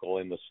vehicle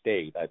in the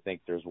state. I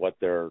think there's what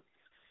they're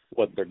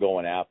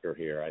going after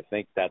here. I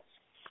think that's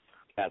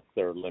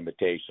their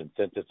limitation.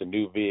 Since it's a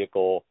new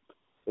vehicle,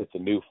 it's a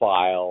new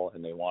file,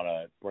 and they want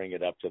to bring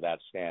it up to that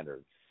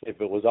standard.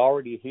 If it was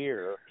already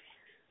here,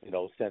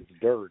 since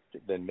dirt,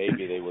 then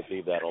maybe they would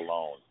leave that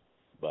alone.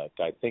 But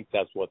I think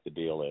that's what the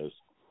deal is.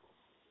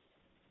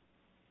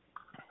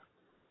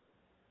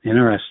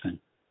 Interesting.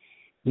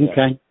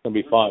 Okay. It's gonna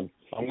be fun.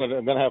 I'm gonna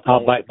have fun.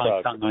 I'll bite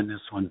my tongue on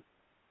this one.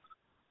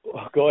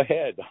 Well, go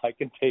ahead. I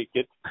can take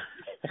it.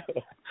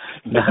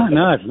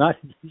 No, it's not.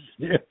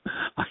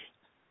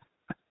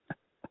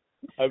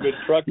 I've been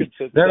trucking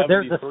since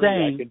there's a 73.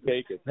 saying. I can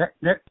take it.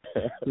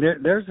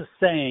 There's a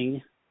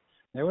saying.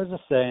 There was a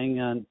saying,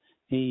 and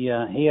he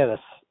had a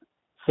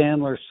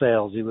Sandler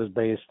Sales. He was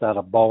based out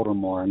of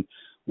Baltimore, and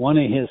one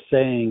of his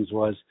sayings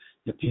was,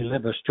 "If you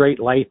live a straight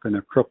life in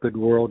a crooked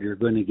world, you're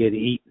going to get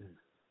eaten."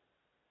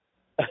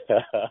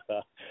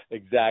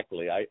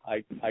 Exactly.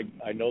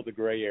 I know the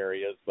gray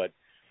areas, but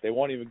they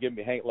won't even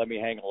let me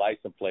hang a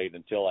license plate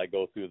until I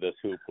go through this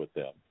hoop with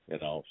them.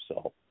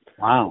 So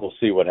wow. We'll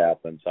see what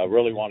happens. I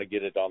really want to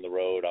get it on the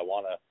road. I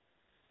want to,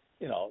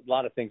 a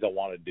lot of things I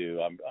want to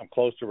do. I'm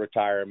close to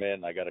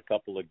retirement. I got a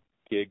couple of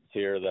gigs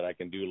here that I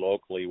can do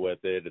locally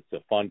with it. It's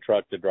a fun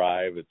truck to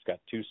drive. It's got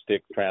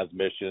 2-stick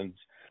transmissions.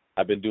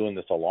 I've been doing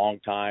this a long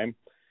time,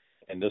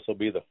 and this will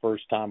be the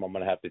first time I'm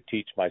going to have to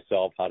teach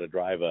myself how to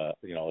drive a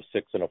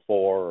 6 and a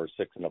 4 or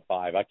 6 and a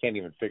 5. I can't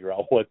even figure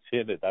out what's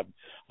in it.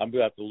 I'm going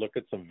to have to look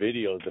at some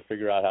videos to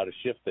figure out how to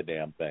shift the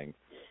damn thing.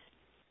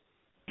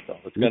 So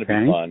it's going to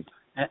be fun.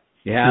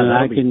 Yeah, and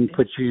I can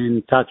put you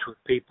in touch with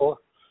people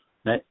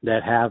that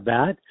have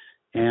that,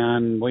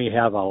 and we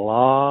have a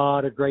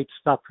lot of great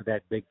stuff for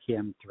that big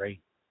Chem 3.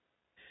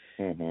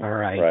 Mm-hmm. All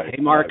right.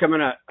 Hey, Mark, I'm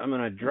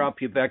gonna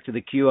drop you back to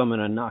the queue. I'm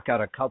gonna knock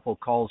out a couple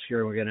calls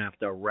here. We're gonna have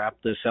to wrap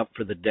this up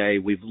for the day.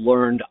 We've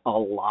learned a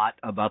lot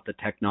about the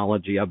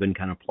technology. I've been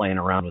kind of playing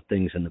around with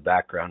things in the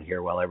background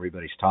here while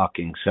everybody's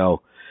talking.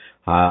 So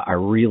I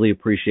really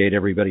appreciate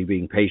everybody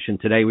being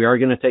patient today. We are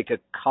going to take a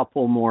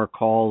couple more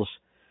calls.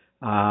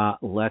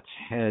 Let's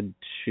head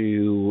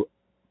to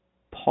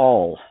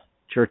Paul.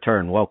 It's your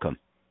turn. Welcome.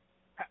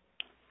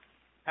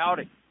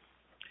 Howdy.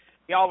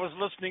 Yeah, I was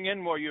listening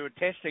in while you were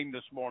testing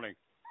this morning.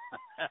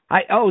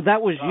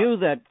 That was you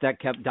that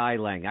kept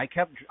dialing. I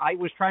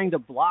was trying to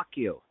block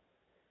you.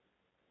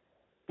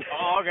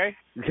 Oh, okay.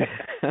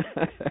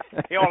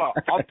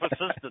 I'm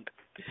persistent.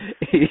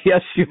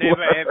 Yes, you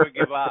Never were. ever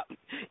give up.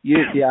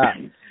 Yeah.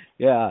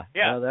 Yeah.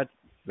 Well, that's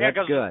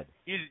good.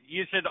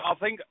 You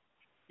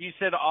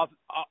said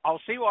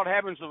I'll see what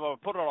happens if I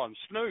put it on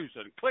snooze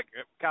and click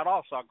it cut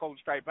off. So I called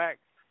straight back.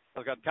 I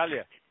was gonna tell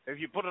you, if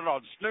you put it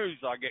on snooze,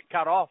 I get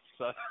cut off.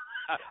 So.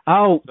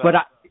 Oh, so,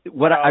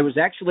 but I was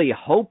actually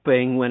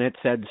hoping when it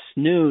said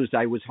snooze,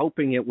 I was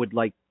hoping it would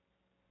like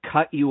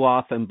cut you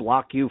off and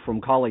block you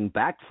from calling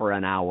back for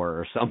an hour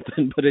or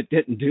something, but it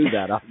didn't do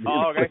that.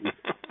 Oh, okay.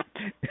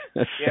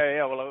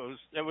 Yeah. Well,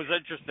 it was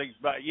interesting,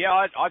 but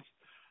yeah,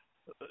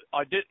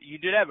 I did. You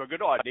did have a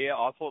good idea.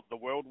 I thought the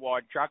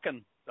worldwide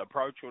trucking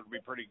approach would be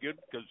pretty good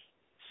because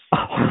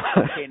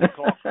 10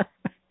 o'clock.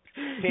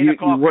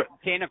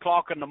 10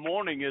 o'clock in the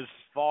morning is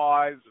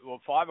 5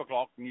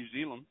 o'clock in New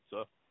Zealand.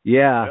 So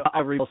yeah,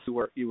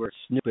 you were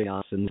snooping on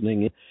us and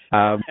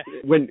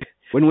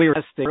when we were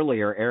testing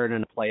earlier, Aaron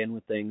and I playing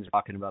with things,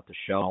 talking about the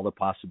show, all the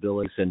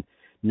possibilities, and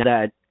now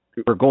that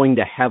we're going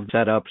to have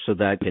set up so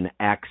that you can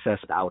access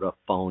it out of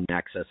phone,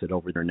 access it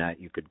over the internet.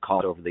 You could call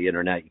it over the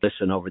internet,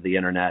 listen over the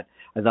internet.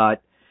 I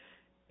thought,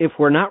 if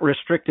we're not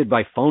restricted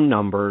by phone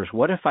numbers,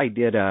 what if I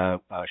did a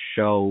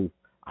show,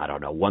 I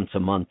don't know, once a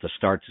month to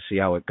start to see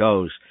how it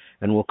goes,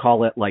 and we'll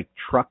call it like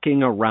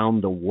Trucking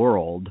Around the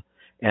World,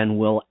 and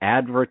we'll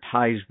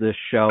advertise this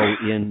show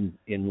in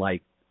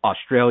like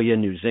Australia,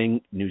 New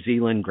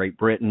Zealand, Great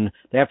Britain.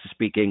 They have to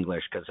speak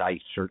English because I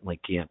certainly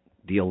can't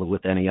deal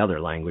with any other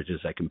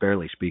languages. I can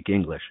barely speak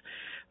English.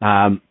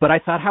 But I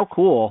thought, how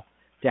cool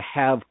to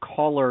have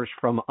callers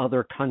from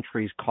other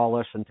countries call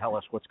us and tell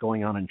us what's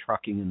going on in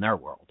trucking in their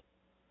world.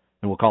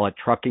 And we'll call it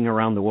Trucking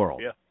Around the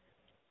World. Yeah.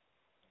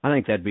 I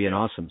think that'd be an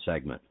awesome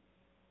segment.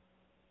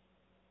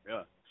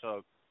 Yeah.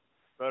 So,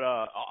 but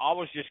I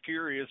was just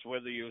curious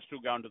whether you were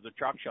still going to the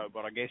truck show,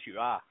 but I guess you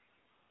are.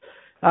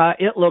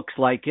 It looks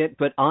like it,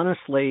 but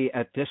honestly,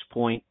 at this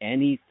point,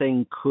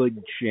 anything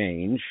could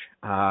change.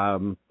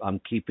 I'm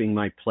keeping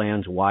my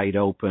plans wide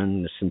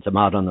open. Since I'm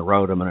out on the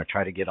road, I'm going to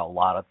try to get a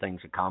lot of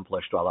things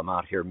accomplished while I'm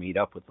out here, meet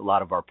up with a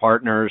lot of our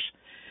partners.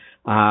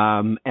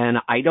 And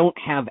I don't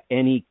have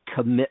any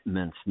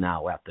commitments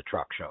now at the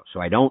truck show, so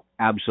I don't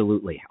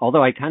absolutely,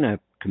 although I kind of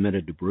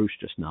committed to Bruce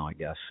just now, I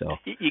guess. So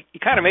you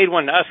kind of made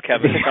one to us,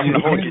 Kevin. I'm going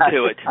to hold you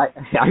to it.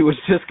 I was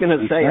just going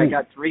to say, I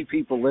got 3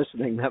 people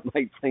listening that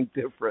might think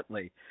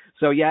differently.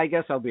 So yeah, I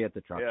guess I'll be at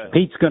the truck show.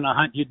 Pete's going to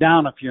hunt you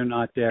down if you're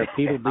not there.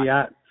 Pete will be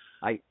out.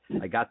 I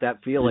got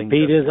that feeling.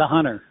 Pete is a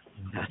hunter.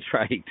 That's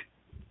right.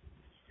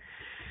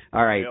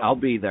 All right, I'll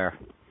be there.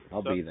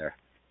 I'll be there.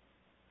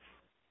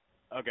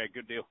 Okay,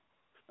 good deal.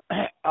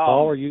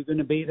 Paul, are you going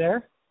to be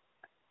there?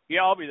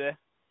 Yeah, I'll be there.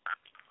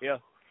 Yeah.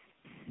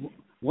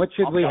 What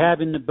should we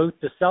have in the booth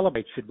to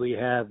celebrate? Should we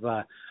have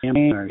or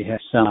we have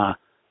some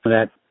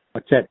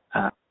what's that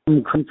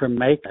cream from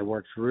Make that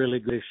works really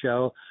good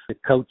show to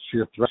coach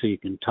your throat so you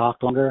can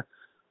talk longer?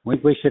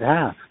 We should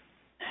have.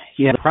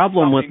 Yeah, the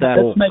problem with that.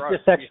 Let's make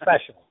this extra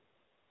special.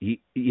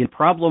 The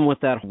problem with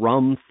that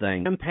rum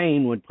thing,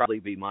 champagne would probably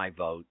be my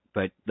vote,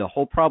 but the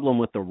whole problem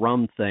with the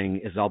rum thing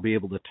is I'll be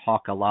able to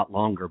talk a lot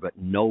longer, but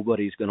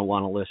nobody's going to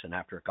want to listen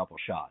after a couple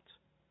shots.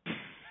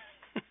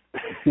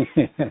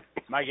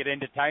 Make it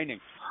entertaining.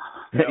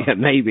 Yeah,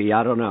 maybe.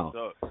 I don't know.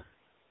 So,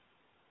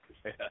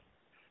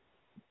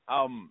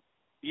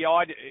 yeah,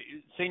 I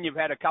seen you've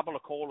had a couple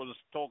of callers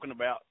talking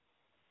about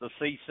the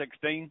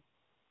C16.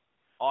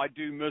 I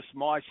do miss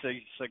my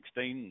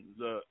C16,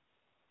 the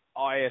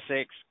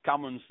ISX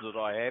Cummins that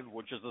I have,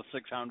 which is a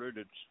 600.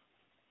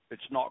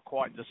 It's not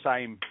quite the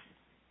same.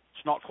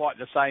 It's not quite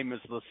the same as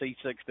the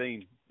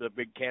C16, the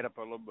big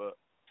Caterpillar, but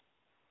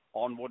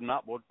onward and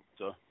upward.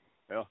 So,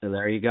 yeah. So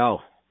there you go.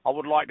 I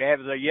would like to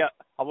have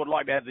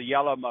the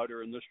yellow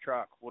motor in this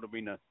truck. Would have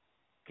been a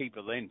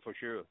keeper then for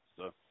sure.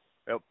 So,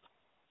 yep.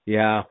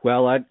 Yeah,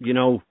 well, I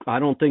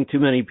don't think too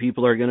many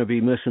people are going to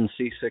be missing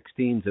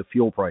C16s if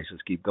fuel prices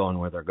keep going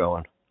where they're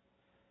going.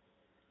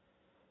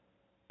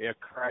 Yeah,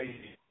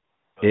 crazy.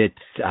 I'll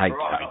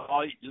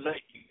let you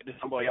get to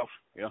somebody else.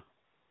 Yeah.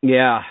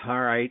 Yeah.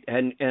 All right.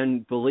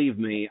 And believe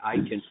me, I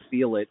can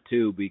feel it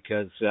too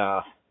because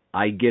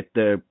I get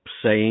the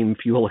same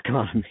fuel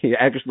economy,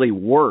 actually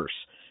worse.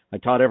 I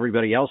taught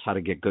everybody else how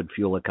to get good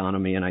fuel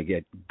economy, and I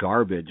get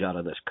garbage out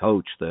of this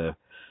coach. The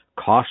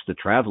cost of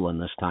traveling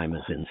this time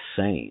is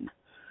insane.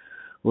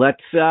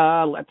 Let's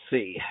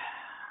see.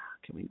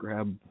 Can we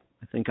grab?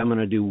 I think I'm going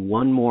to do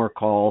one more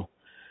call,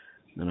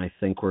 and I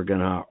think we're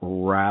going to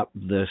wrap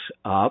this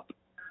up.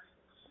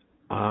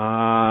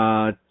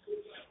 I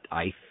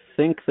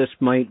think this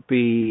might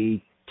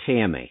be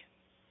Tammy.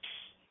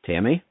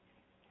 Tammy?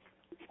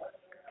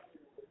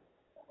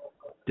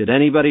 Did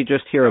anybody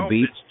just hear a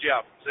beep? It's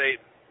Jeff.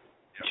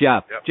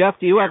 Jeff. Yep. Jeff,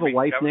 do you have a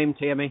wife named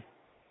Tammy?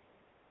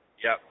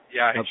 Yep.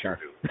 Yeah, I okay. sure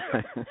do.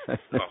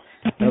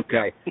 Yep.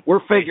 Okay. We're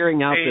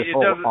figuring out this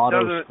whole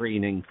auto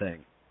screening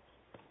thing.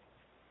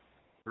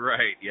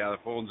 Right. Yeah, the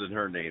phone's in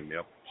her name.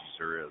 Yep. She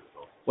sure is.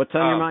 So. What's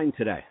on your mind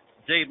today?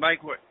 Dave, my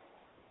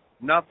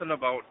Nothing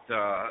about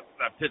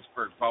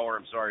Pittsburgh Power.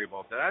 I'm sorry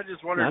about that. I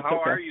just wondered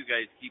how are you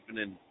guys keeping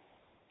in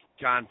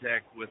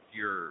contact with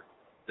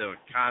the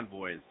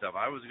convoy and stuff.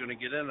 I was going to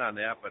get in on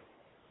that, but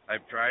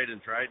I've tried to.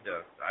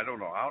 I don't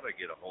know how to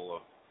get a hold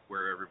of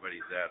where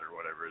everybody's at or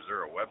whatever. Is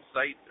there a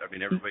website? I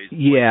mean, everybody's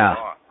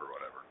off or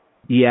whatever.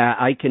 Yeah,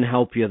 I can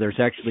help you. There's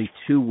actually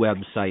 2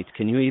 websites.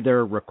 Can you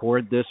either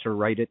record this or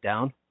write it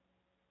down?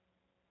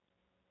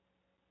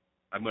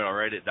 I'm going to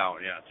write it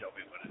down. Yeah, tell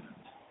me what it is.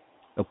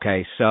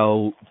 Okay,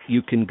 so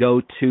you can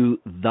go to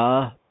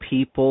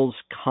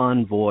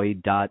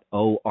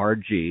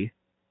thepeoplesconvoy.org.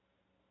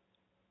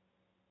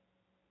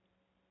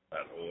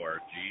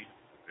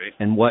 Okay.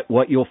 And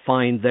what you'll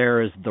find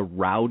there is the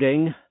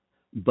routing,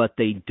 but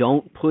they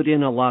don't put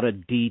in a lot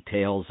of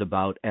details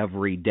about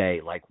every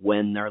day, like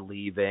when they're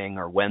leaving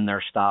or when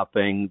they're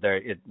stopping.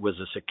 It was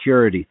a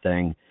security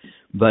thing.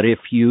 But are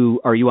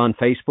you on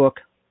Facebook?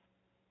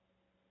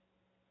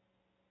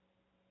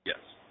 Yes.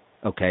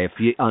 Okay, if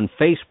you on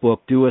Facebook,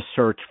 do a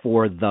search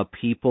for the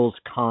People's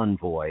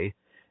Convoy,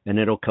 and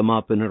it'll come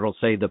up and it'll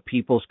say the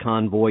People's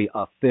Convoy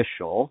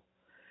Official.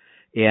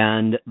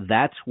 And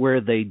that's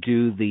where they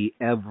do the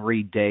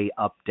everyday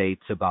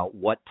updates about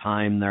what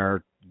time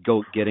they're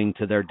getting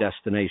to their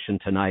destination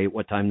tonight,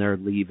 what time they're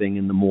leaving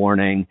in the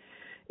morning.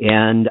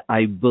 And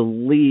I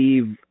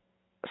believe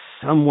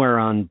somewhere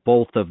on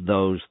both of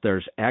those,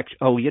 there's actually,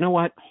 oh, you know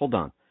what? Hold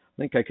on. I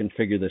think I can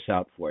figure this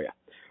out for you.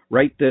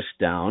 Write this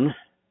down.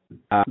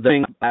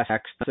 The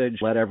text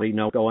message, let everybody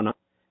know what's going on.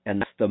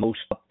 And that's the most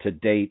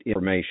up-to-date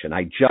information.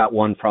 I just got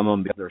one from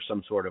them because there's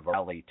some sort of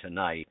rally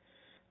tonight.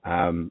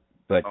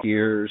 But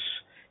here's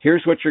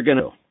what you're going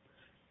to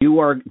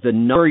do. The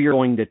number you're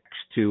going to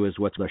text to is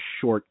what's the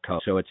short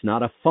code. So it's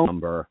not a phone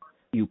number.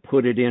 You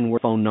put it in where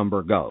the phone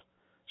number goes.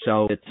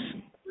 So it's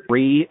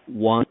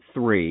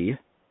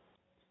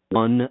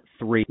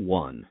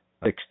 313131,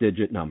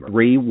 6-digit number.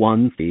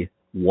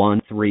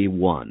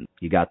 313131.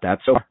 You got that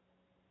so far?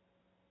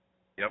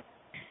 Yep.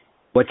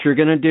 What you're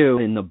going to do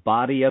in the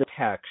body of the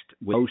text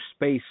with those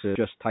spaces,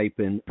 just type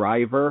in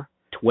driver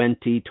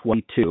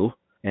 2022.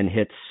 And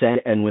hit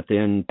send, and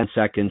within 10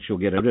 seconds, you'll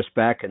get a notice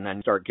back, and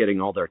then start getting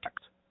all their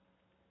texts.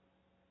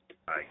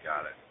 I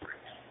got it.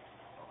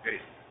 Okay.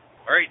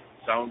 All right.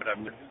 Sound good.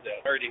 I'm going to do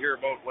that. Sorry to hear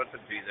about what to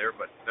be there,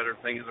 but better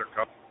things are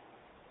coming.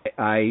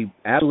 I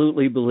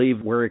absolutely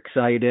believe we're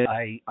excited.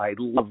 I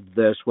love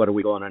this. What are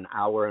we going, an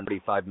hour and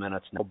 35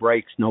 minutes? No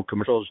breaks, no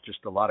commercials,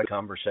 just a lot of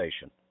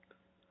conversation.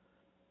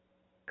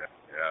 Yeah,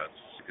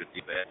 it's a good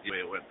the way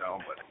it went down,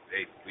 but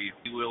hey, we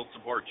will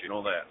support you. You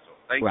know that. So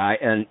thank you.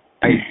 And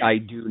I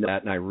do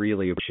that, and I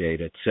really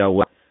appreciate it.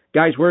 So,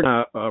 guys, we're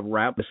going to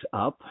wrap this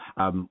up.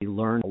 We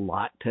learned a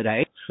lot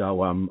today,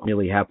 so I'm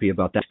really happy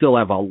about that. Still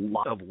have a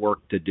lot of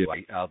work to do.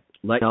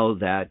 Let you know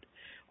that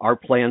our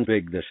plan's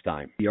big this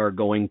time. We are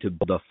going to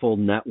build a full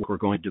network. We're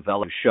going to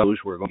develop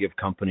shows. We're going to give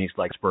companies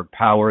like Pittsburgh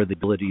Power the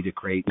ability to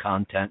create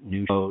content,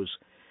 new shows.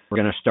 We're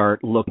going to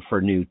start looking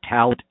for new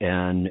talent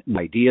and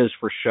ideas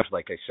for shows.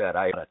 Like I said,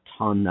 I have a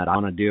ton that I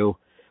want to do.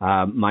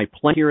 My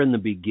plan here in the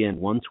beginning,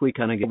 once we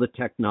kind of get the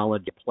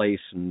technology in place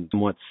and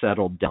somewhat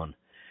settled down,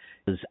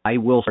 is I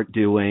will start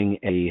doing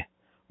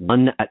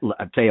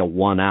I'd say a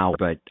 1 hour,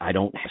 but I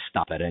don't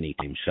stop at any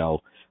time.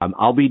 So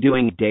I'll be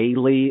doing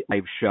daily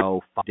live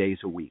show 5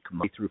 days a week,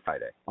 Monday through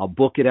Friday. I'll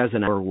book it as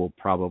an hour. We'll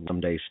probably some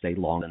days stay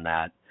longer than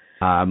that.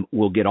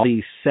 We'll get all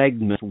these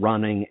segments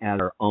running as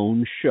our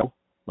own show,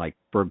 like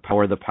Pittsburgh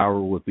Power. The Power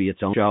will be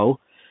its own show.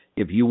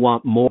 If you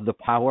want more of the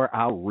Power,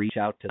 I'll reach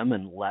out to them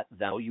and let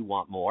them know you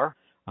want more.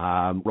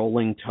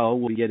 Rolling Toe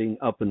will be getting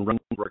up and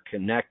running.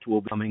 Connect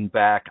will be coming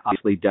back.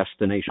 Obviously,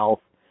 Destination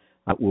Health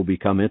will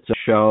become its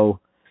show.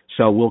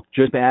 So we'll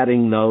just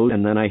adding those,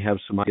 and then I have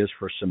some ideas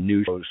for some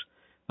new shows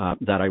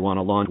that I want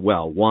to launch.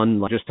 Well,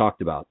 one I just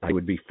talked about. It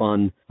would be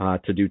fun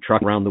to do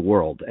truck around the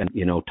world and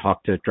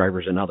talk to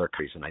drivers in other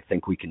countries, and I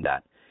think we can do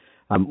that.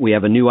 We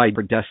have a new idea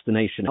for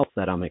Destination Health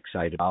that I'm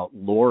excited about.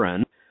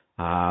 Lauren,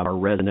 our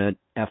resident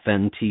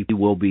FNTP,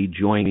 will be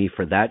joining me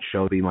for that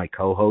show, be my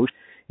co-host.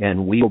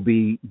 And we will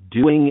be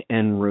doing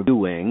and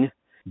reviewing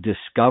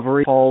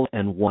discovery calls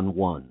and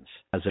 1-1s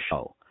as a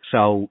show.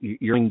 So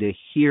you're going to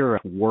hear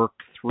us work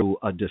through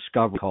a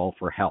discovery call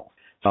for health.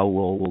 So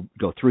we'll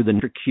go through the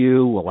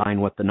queue, we'll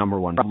align what the number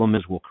one problem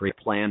is, we'll create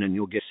a plan, and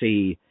you'll get to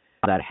see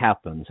how that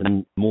happens.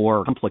 And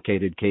more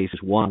complicated cases,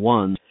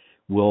 1-1s,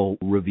 we'll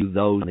review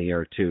those on the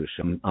air too.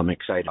 So I'm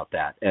excited about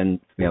that.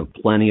 And we have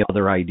plenty of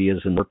other ideas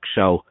in the work.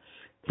 So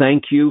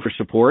thank you for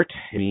support.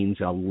 It means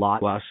a lot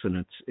to us, and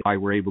it's if I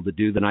were able to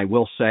do, then I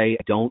will say,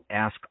 don't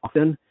ask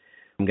often.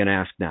 I'm going to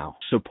ask now.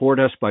 Support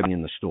us by being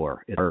in the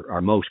store. It's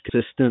our most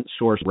consistent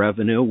source of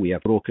revenue. We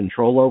have total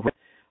control over it.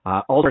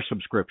 All our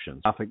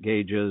subscriptions, traffic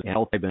gauges, and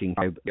health banking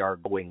are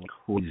going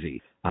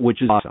crazy,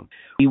 which is awesome.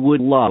 We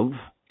would love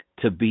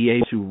to be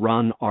able to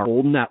run our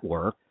whole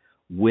network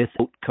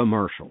without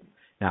commercial.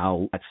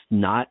 Now, that's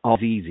not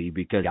always easy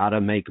because you got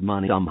to make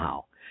money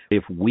somehow.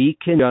 If we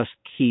can just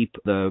keep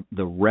the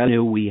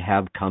revenue we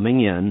have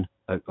coming in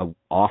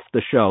off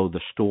the show,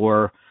 the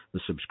store, the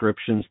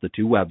subscriptions, the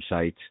 2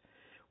 websites,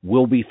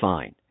 we'll be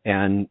fine.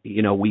 And,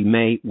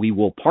 we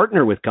will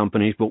partner with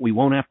companies, but we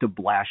won't have to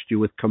blast you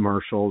with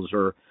commercials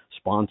or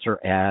sponsor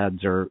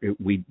ads, or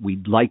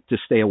we'd like to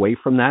stay away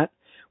from that.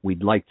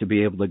 We'd like to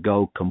be able to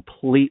go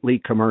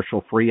completely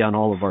commercial free on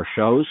all of our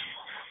shows.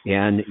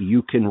 And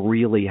you can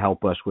really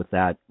help us with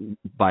that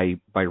by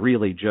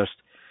really just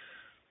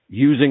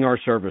using our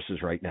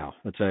services right now.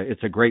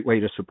 It's a great way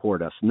to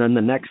support us. And then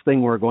the next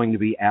thing we're going to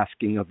be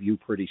asking of you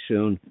pretty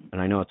soon, and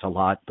I know it's a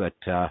lot, but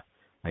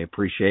I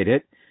appreciate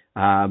it.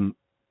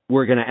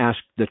 We're going to ask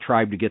the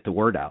tribe to get the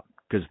word out,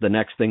 because the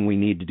next thing we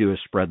need to do is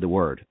spread the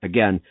word.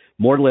 Again,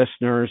 more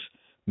listeners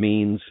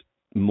means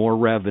more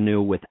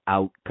revenue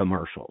without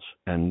commercials,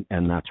 and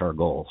that's our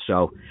goal.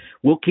 So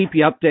we'll keep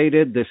you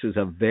updated. This is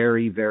a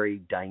very,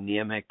 very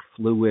dynamic,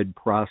 fluid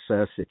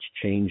process. It's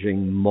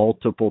changing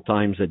multiple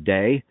times a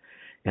day,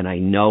 and I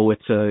know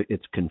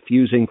it's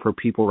confusing for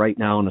people right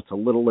now, and it's a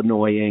little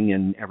annoying,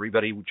 and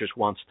everybody just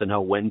wants to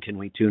know, when can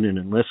we tune in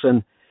and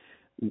listen?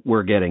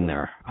 We're getting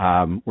there.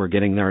 We're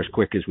getting there as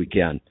quick as we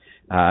can.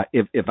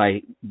 If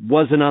I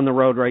wasn't on the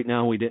road right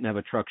now, we didn't have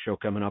a truck show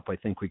coming up, I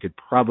think we could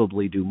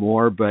probably do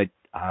more, but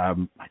I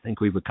think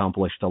we've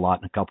accomplished a lot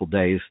in a couple of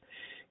days,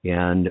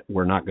 and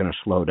we're not going to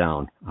slow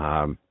down.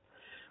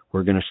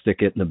 We're going to stick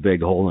it in the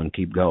big hole and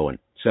keep going.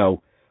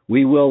 So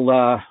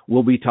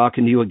we'll be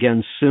talking to you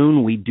again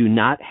soon. We do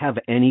not have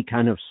any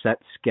kind of set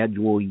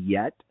schedule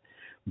yet,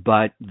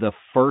 but the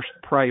first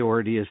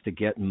priority is to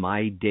get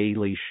my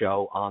daily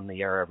show on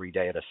the air every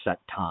day at a set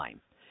time.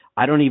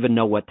 I don't even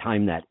know what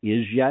time that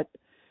is yet,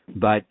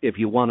 but if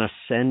you want to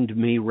send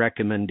me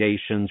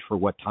recommendations for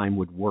what time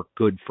would work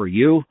good for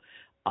you,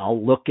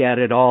 I'll look at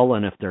it all,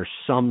 and if there's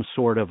some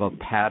sort of a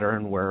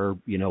pattern where,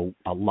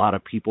 a lot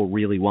of people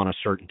really want a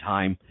certain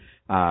time,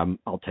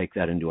 I'll take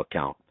that into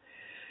account.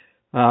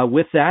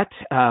 With that,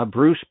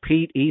 Bruce,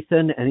 Pete,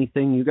 Ethan,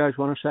 anything you guys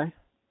want to say?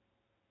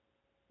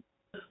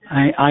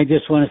 I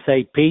just want to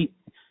say, Pete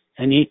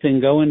and Ethan,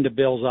 go into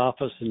Bill's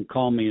office and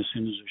call me as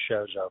soon as the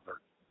show's over.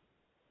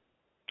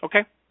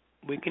 Okay,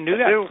 we can do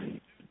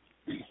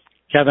that.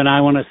 Kevin,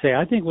 I want to say,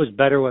 I think it was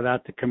better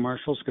without the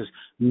commercials, because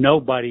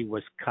nobody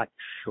was cut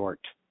short.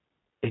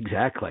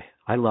 Exactly.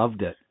 I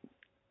loved it.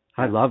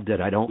 I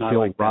don't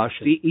feel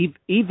rushed.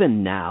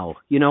 Even now,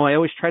 I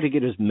always try to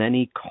get as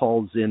many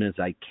calls in as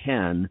I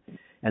can,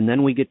 and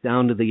then we get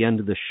down to the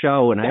end of the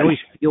show, and I always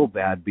feel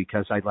bad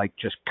because I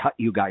just cut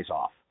you guys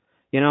off.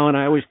 And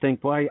I always think,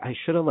 boy, I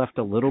should have left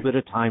a little bit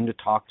of time to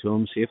talk to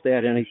them, see if they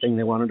had anything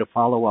they wanted to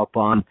follow up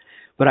on.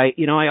 But I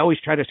always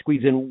try to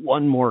squeeze in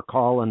one more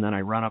call, and then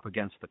I run up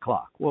against the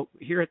clock. Well,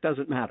 here it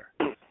doesn't matter.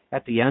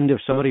 At the end, if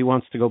somebody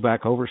wants to go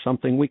back over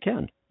something, we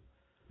can.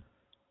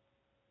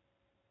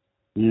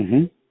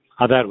 Mm-hmm.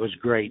 I thought it was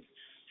great.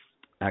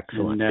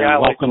 Excellent.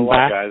 And, welcome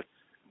back, guys.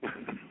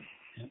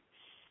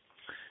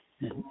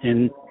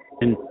 And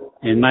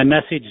my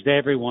message to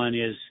everyone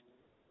is,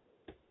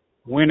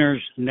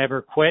 winners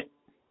never quit,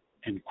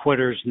 and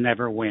quitters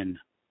never win.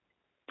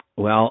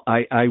 Well,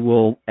 I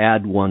will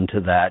add one to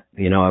that.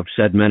 I've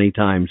said many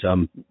times,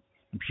 I'm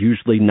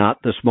usually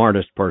not the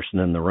smartest person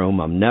in the room.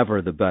 I'm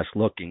never the best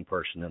looking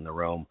person in the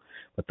room.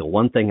 But the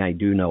one thing I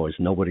do know is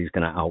nobody's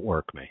going to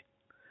outwork me.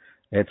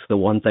 It's the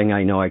one thing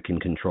I know I can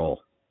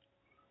control.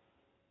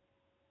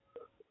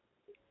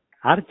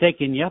 I'd have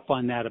taken you up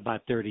on that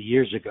about 30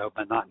 years ago,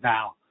 but not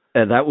now.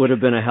 That would have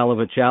been a hell of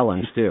a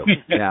challenge, too.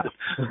 Yeah.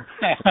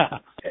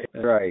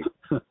 Right.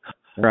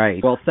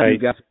 Right. Well,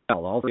 thank you guys,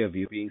 all three of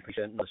you, being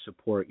patient and the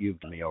support you've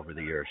given me over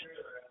the years.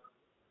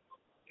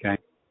 Okay.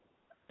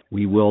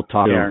 We will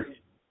talk. All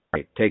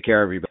right. Take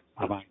care, everybody.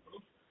 Bye-bye.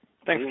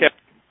 Thanks, Kev.